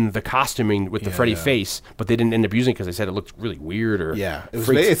girl in the costuming with the Freddy face, but they didn't end up using it because they said it looked really weird or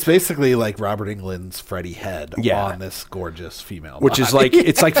it's basically like Robert Englund's Freddy head on this gorgeous female which body. is like,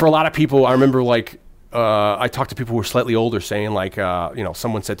 it's like for a lot of people, I remember like I talked to people who were slightly older saying like,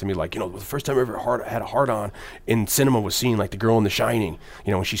 someone said to me like, the first time I ever had a hard on in cinema was seeing like the girl in The Shining,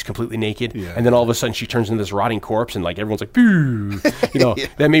 when she's completely naked, and then all of a sudden she turns into this rotting corpse, and like everyone's like, boo,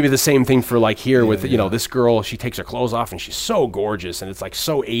 that may be the same thing for like here with this girl. She takes her clothes off and she's so gorgeous, and it's like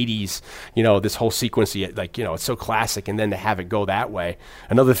so 80s, this whole sequence, like it's so classic, and then to have it go that way,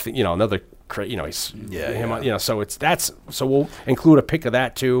 another thing, so we'll include a pic of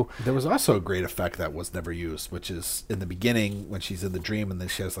that too. There was also a great effect that was never used, which is in the beginning when she's in the dream and then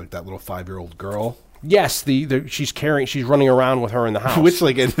she has like that little 5-year-old girl. Yes, she's running around with her in the house. Which,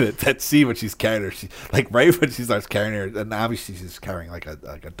 like, in that scene when she's carrying her, she like right when she starts carrying her, and obviously she's carrying like a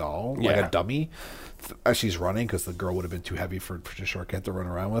doll, like a dummy, as she's running, because the girl would have been too heavy for Patricia Arquette to run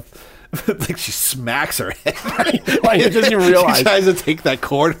around with. Like she smacks her head. Like, it doesn't even realize. She tries to take that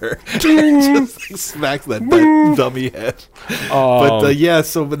corner, and just like, smacks that dummy head. But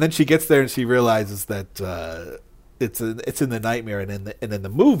but then she gets there and she realizes that. It's in the nightmare, and in the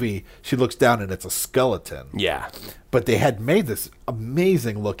movie she looks down and it's a skeleton. Yeah, but they had made this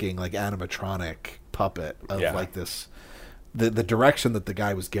amazing looking like animatronic puppet of like this. The direction that the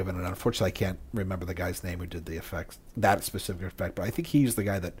guy was given, and unfortunately I can't remember the guy's name who did the effects, that specific effect, but I think he's the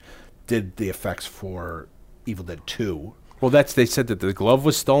guy that did the effects for Evil Dead 2. Well, they said that the glove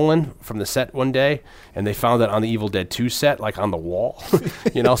was stolen from the set one day, and they found it on the Evil Dead 2 set, like on the wall.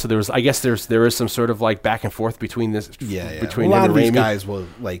 So there was, I guess there is some sort of like back and forth between this. Between a lot him of and these Raimi. guys will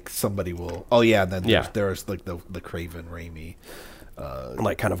like somebody will. Oh yeah, and then there's like the Craven Raimi.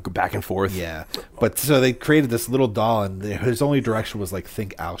 Like kind of back and forth. Yeah, but so they created this little doll, and his only direction was like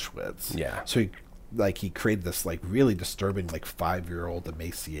think Auschwitz. Yeah. So he created this like really disturbing like 5-year-old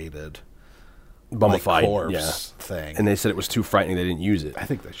emaciated. Mummified corpse thing, and they said it was too frightening. They didn't use it. I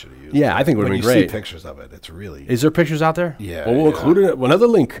think they should have used. Yeah, I think it would have been great. You see pictures of it. It's really. Is there pictures out there? Yeah. Well, we'll include another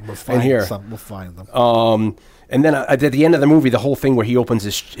link in here. We'll find them. And then at the end of the movie, the whole thing where he opens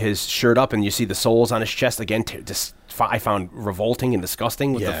his shirt up and you see the soles on his chest again. I found revolting and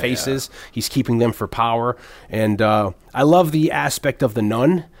disgusting with the faces. Yeah. He's keeping them for power, and I love the aspect of the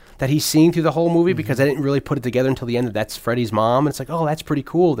nun that he's seeing through the whole movie, because I didn't really put it together until the end. That's Freddy's mom. And it's like, oh, that's pretty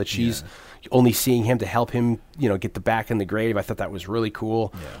cool that she's only seeing him to help him, get the back in the grave. I thought that was really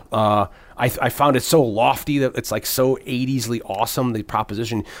cool. Yeah. I found it so lofty that it's like so 80s-ly awesome. The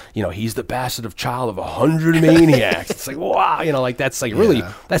proposition, he's the bastard child of 100 maniacs. It's like, wow, like that's like really,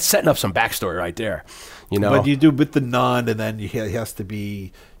 that's setting up some backstory right there. But you do with the nun, and then you have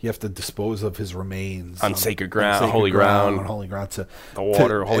to dispose of his remains on sacred ground, holy ground, to the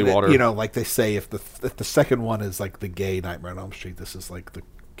water, holy water. Like they say, if the second one is like the gay Nightmare on Elm Street, this is like the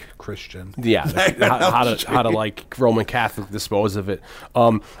Christian. Yeah, how to like Roman Catholic dispose of it.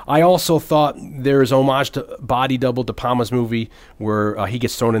 I also thought there's homage to Body Double, De Palma's movie, where he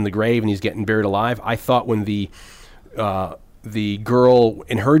gets thrown in the grave and he's getting buried alive. I thought when the girl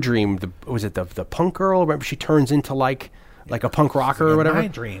in her dream, was it the punk girl? Remember, she turns into like a punk rocker or whatever. My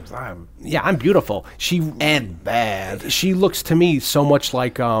dreams, I'm beautiful. And bad. She looks to me so much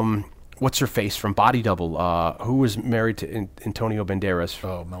like what's her face from Body Double? Who was married to Antonio Banderas?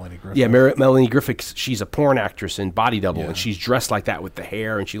 Oh, Melanie Griffith. Yeah, Melanie Griffith. She's a porn actress in Body Double, and she's dressed like that with the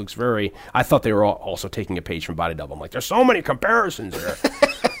hair, and she looks very. I thought they were also taking a page from Body Double. I'm like, there's so many comparisons there.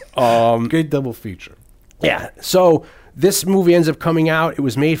 Great double feature. Yeah. So this movie ends up coming out. It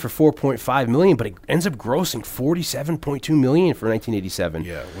was made for $4.5 million, but it ends up grossing $47.2 million for 1987.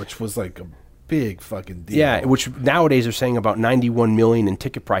 Yeah, which was like a big fucking deal. Yeah, which nowadays are saying about $91 million in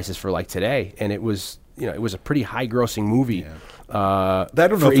ticket prices for like today, and it was a pretty high grossing movie. Yeah. I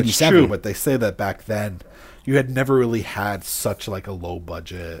don't know if it's true, but they say that back then you had never really had such like a low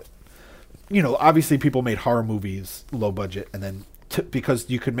budget. Obviously people made horror movies low budget, and then because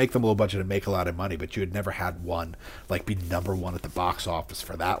you could make them low budget and make a lot of money, but you had never had one like be number one at the box office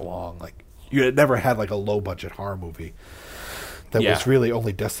for that long. Like you had never had like a low budget horror movie that was really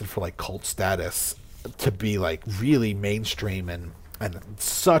only destined for like cult status to be like really mainstream and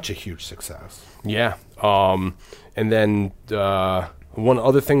such a huge success. Yeah. And then one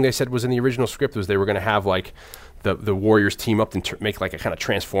other thing they said was in the original script was they were going to have like the Warriors team up and make like a kind of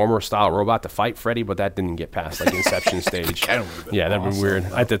Transformer-style robot to fight Freddy, but that didn't get past like the Inception stage. That'd been weird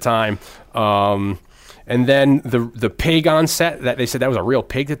at the time. And then the pig on set, that they said that was a real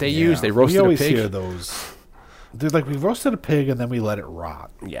pig that they used. They roasted a pig. We always hear those. They're like, we roasted a pig and then we let it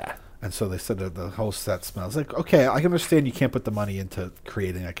rot. Yeah. And so they said that the whole set smells like, okay, I can understand you can't put the money into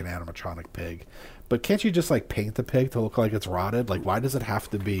creating like an animatronic pig, but can't you just like paint the pig to look like it's rotted? Like, why does it have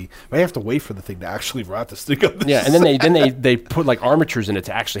to be? Why do you have to wait for the thing to actually rot to stick up? Yeah, and then they put like armatures in it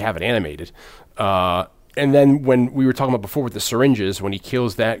to actually have it animated. And then when we were talking about before with the syringes, when he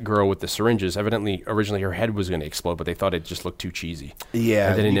kills that girl with the syringes, evidently originally her head was going to explode, but they thought it just looked too cheesy.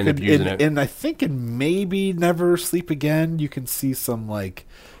 Yeah, and they didn't end up using it. And I think in maybe Never Sleep Again, you can see some like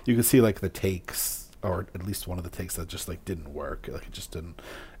the takes. Or at least one of the takes that just like didn't work. Like it just didn't.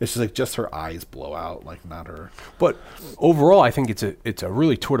 It's just like just her eyes blow out, like not her. But overall, I think it's a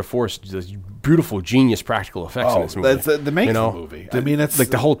really tour de force. Just beautiful, genius practical effects in this movie. That's the makes the movie. I mean, it's like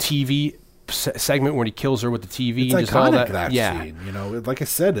the whole TV segment when he kills her with the TV. It's and just iconic, all that scene. You know, like I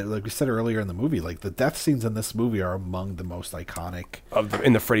said, like we said earlier in the movie, like the death scenes in this movie are among the most iconic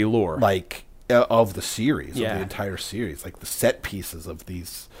in the Freddy lore, like of the series, yeah. of the entire series. Like the set pieces of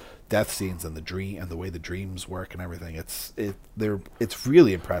these death scenes and the dream and the way the dreams work and everything. It's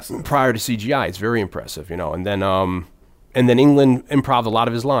really impressive. Prior to CGI, it's very impressive, you know. And then England improv a lot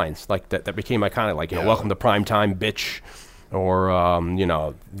of his lines like that became iconic, like welcome to prime time, bitch, or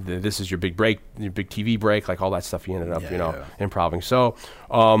this is your big break, your big TV break, like all that stuff. He ended up improving. So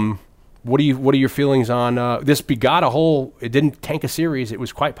what are your feelings on this? Begot a whole. It didn't tank a series. It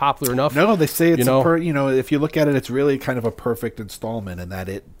was quite popular enough. No, they say it's if you look at it, it's really kind of a perfect installment in that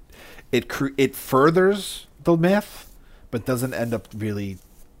it furthers the myth, but doesn't end up really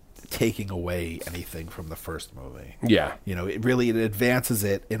taking away anything from the first movie. Yeah. You know, it advances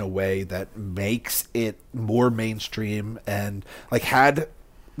it in a way that makes it more mainstream. And like, had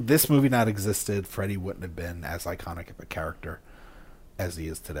this movie not existed, Freddy wouldn't have been as iconic of a character as he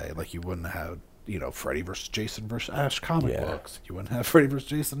is today. Like, you wouldn't have, Freddy versus Jason versus Ash comic books. You wouldn't have Freddy versus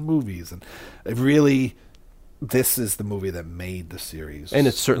Jason movies. And it really, this is the movie that made the series. And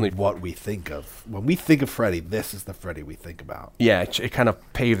it's certainly what we think of. When we think of Freddy, this is the Freddy we think about. Yeah, it kind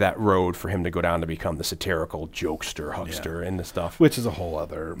of paved that road for him to go down to become the satirical jokester, huckster, and the stuff. Which is a whole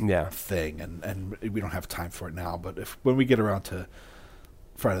other thing, and we don't have time for it now, but when we get around to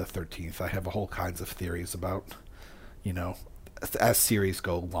Friday the 13th, I have a whole kinds of theories about, as series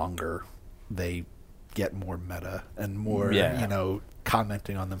go longer, they get more meta and more,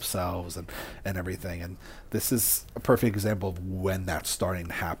 commenting on themselves and everything. And this is a perfect example of when that's starting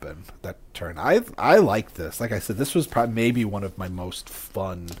to happen, that turn. I like this. Like I said, this was maybe one of my most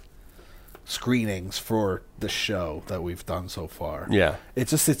fun screenings for the show that we've done so far. Yeah.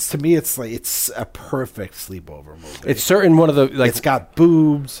 To me, it's a perfect sleepover movie. It's certain one of the, like, it's got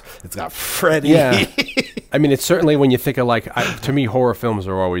boobs, it's got Freddy. Yeah. I mean, it's certainly when you think of, like, to me, horror films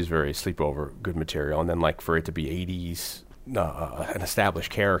are always very sleepover good material. And then, like, for it to be 80s, an established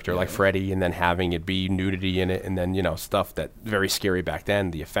character like Freddy, and then having it be nudity in it, and then stuff that very scary back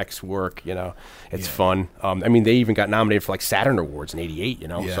then. The effects work, it's fun. I mean, they even got nominated for like Saturn Awards in '88.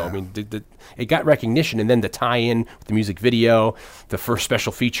 So I mean, it got recognition, and then the tie-in with the music video, the first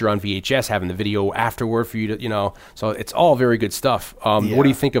special feature on VHS, having the video afterward for you to, so it's all very good stuff. What do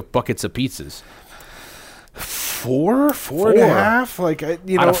you think of Buckets of Pizzas? Four and a half, like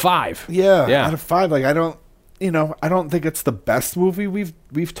out of 5. Yeah, out of 5. Like I don't think it's the best movie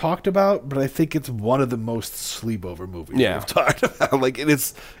we've talked about, but I think it's one of the most sleepover movies we've talked about. Like it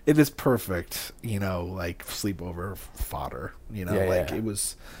is perfect, like sleepover fodder. It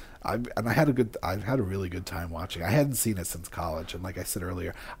was. I had a really good time watching. I hadn't seen it since college, and like I said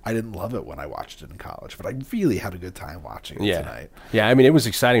earlier, I didn't love it when I watched it in college, but I really had a good time watching it tonight. Yeah, I mean, it was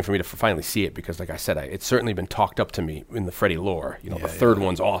exciting for me to finally see it because, like I said, it's certainly been talked up to me in the Freddy lore. The third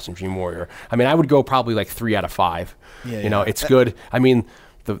one's awesome, Dream Warrior. I mean, I would go probably like 3 out of 5. It's good. I mean,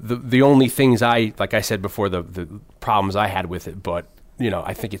 the only things like I said before, the problems I had with it, but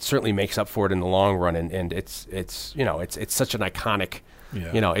I think it certainly makes up for it in the long run, and it's such an iconic.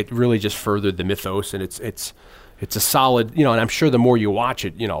 It really just furthered the mythos, and it's a solid, and I'm sure the more you watch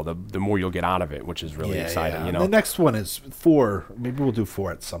it, the more you'll get out of it, which is really exciting. The next one is 4. Maybe we'll do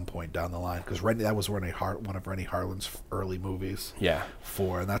 4 at some point down the line, because that was one of Rennie Harlin's early movies. Yeah,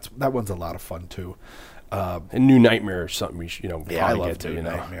 4, and that one's a lot of fun too. And New Nightmare is something we probably I love get to. New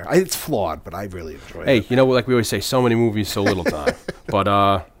Nightmare. It's flawed, but I really enjoy it. Hey, like we always say, so many movies, so little time.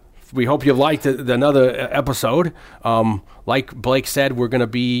 But we hope you liked another episode. Like Blake said, we're going to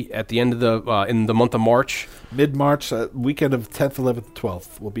be at the end of in the month of March. Mid-March, weekend of 10th, 11th,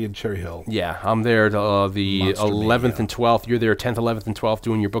 12th. We'll be in Cherry Hill. Yeah, I'm there the 11th and 12th. You're there 10th, 11th, and 12th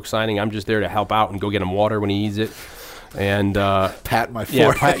doing your book signing. I'm just there to help out and go get him water when he needs it. And pat my forehead.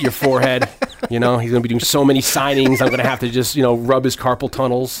 Yeah, pat your forehead. He's going to be doing so many signings. I'm going to have to just, rub his carpal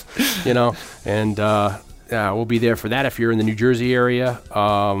tunnels, and we'll be there for that if you're in the New Jersey area.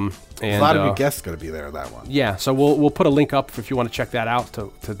 And a lot of your guests going to be there at that one. Yeah, so we'll put a link up if you want to check that out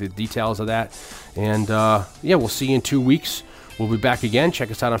to the details of that. And we'll see you in 2 weeks. We'll be back again. Check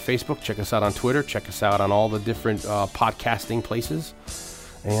us out on Facebook. Check us out on Twitter. Check us out on all the different podcasting places.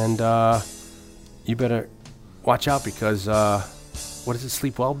 And you better watch out because, what is it?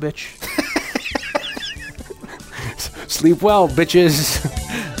 Sleep well, bitch? Sleep well, bitches.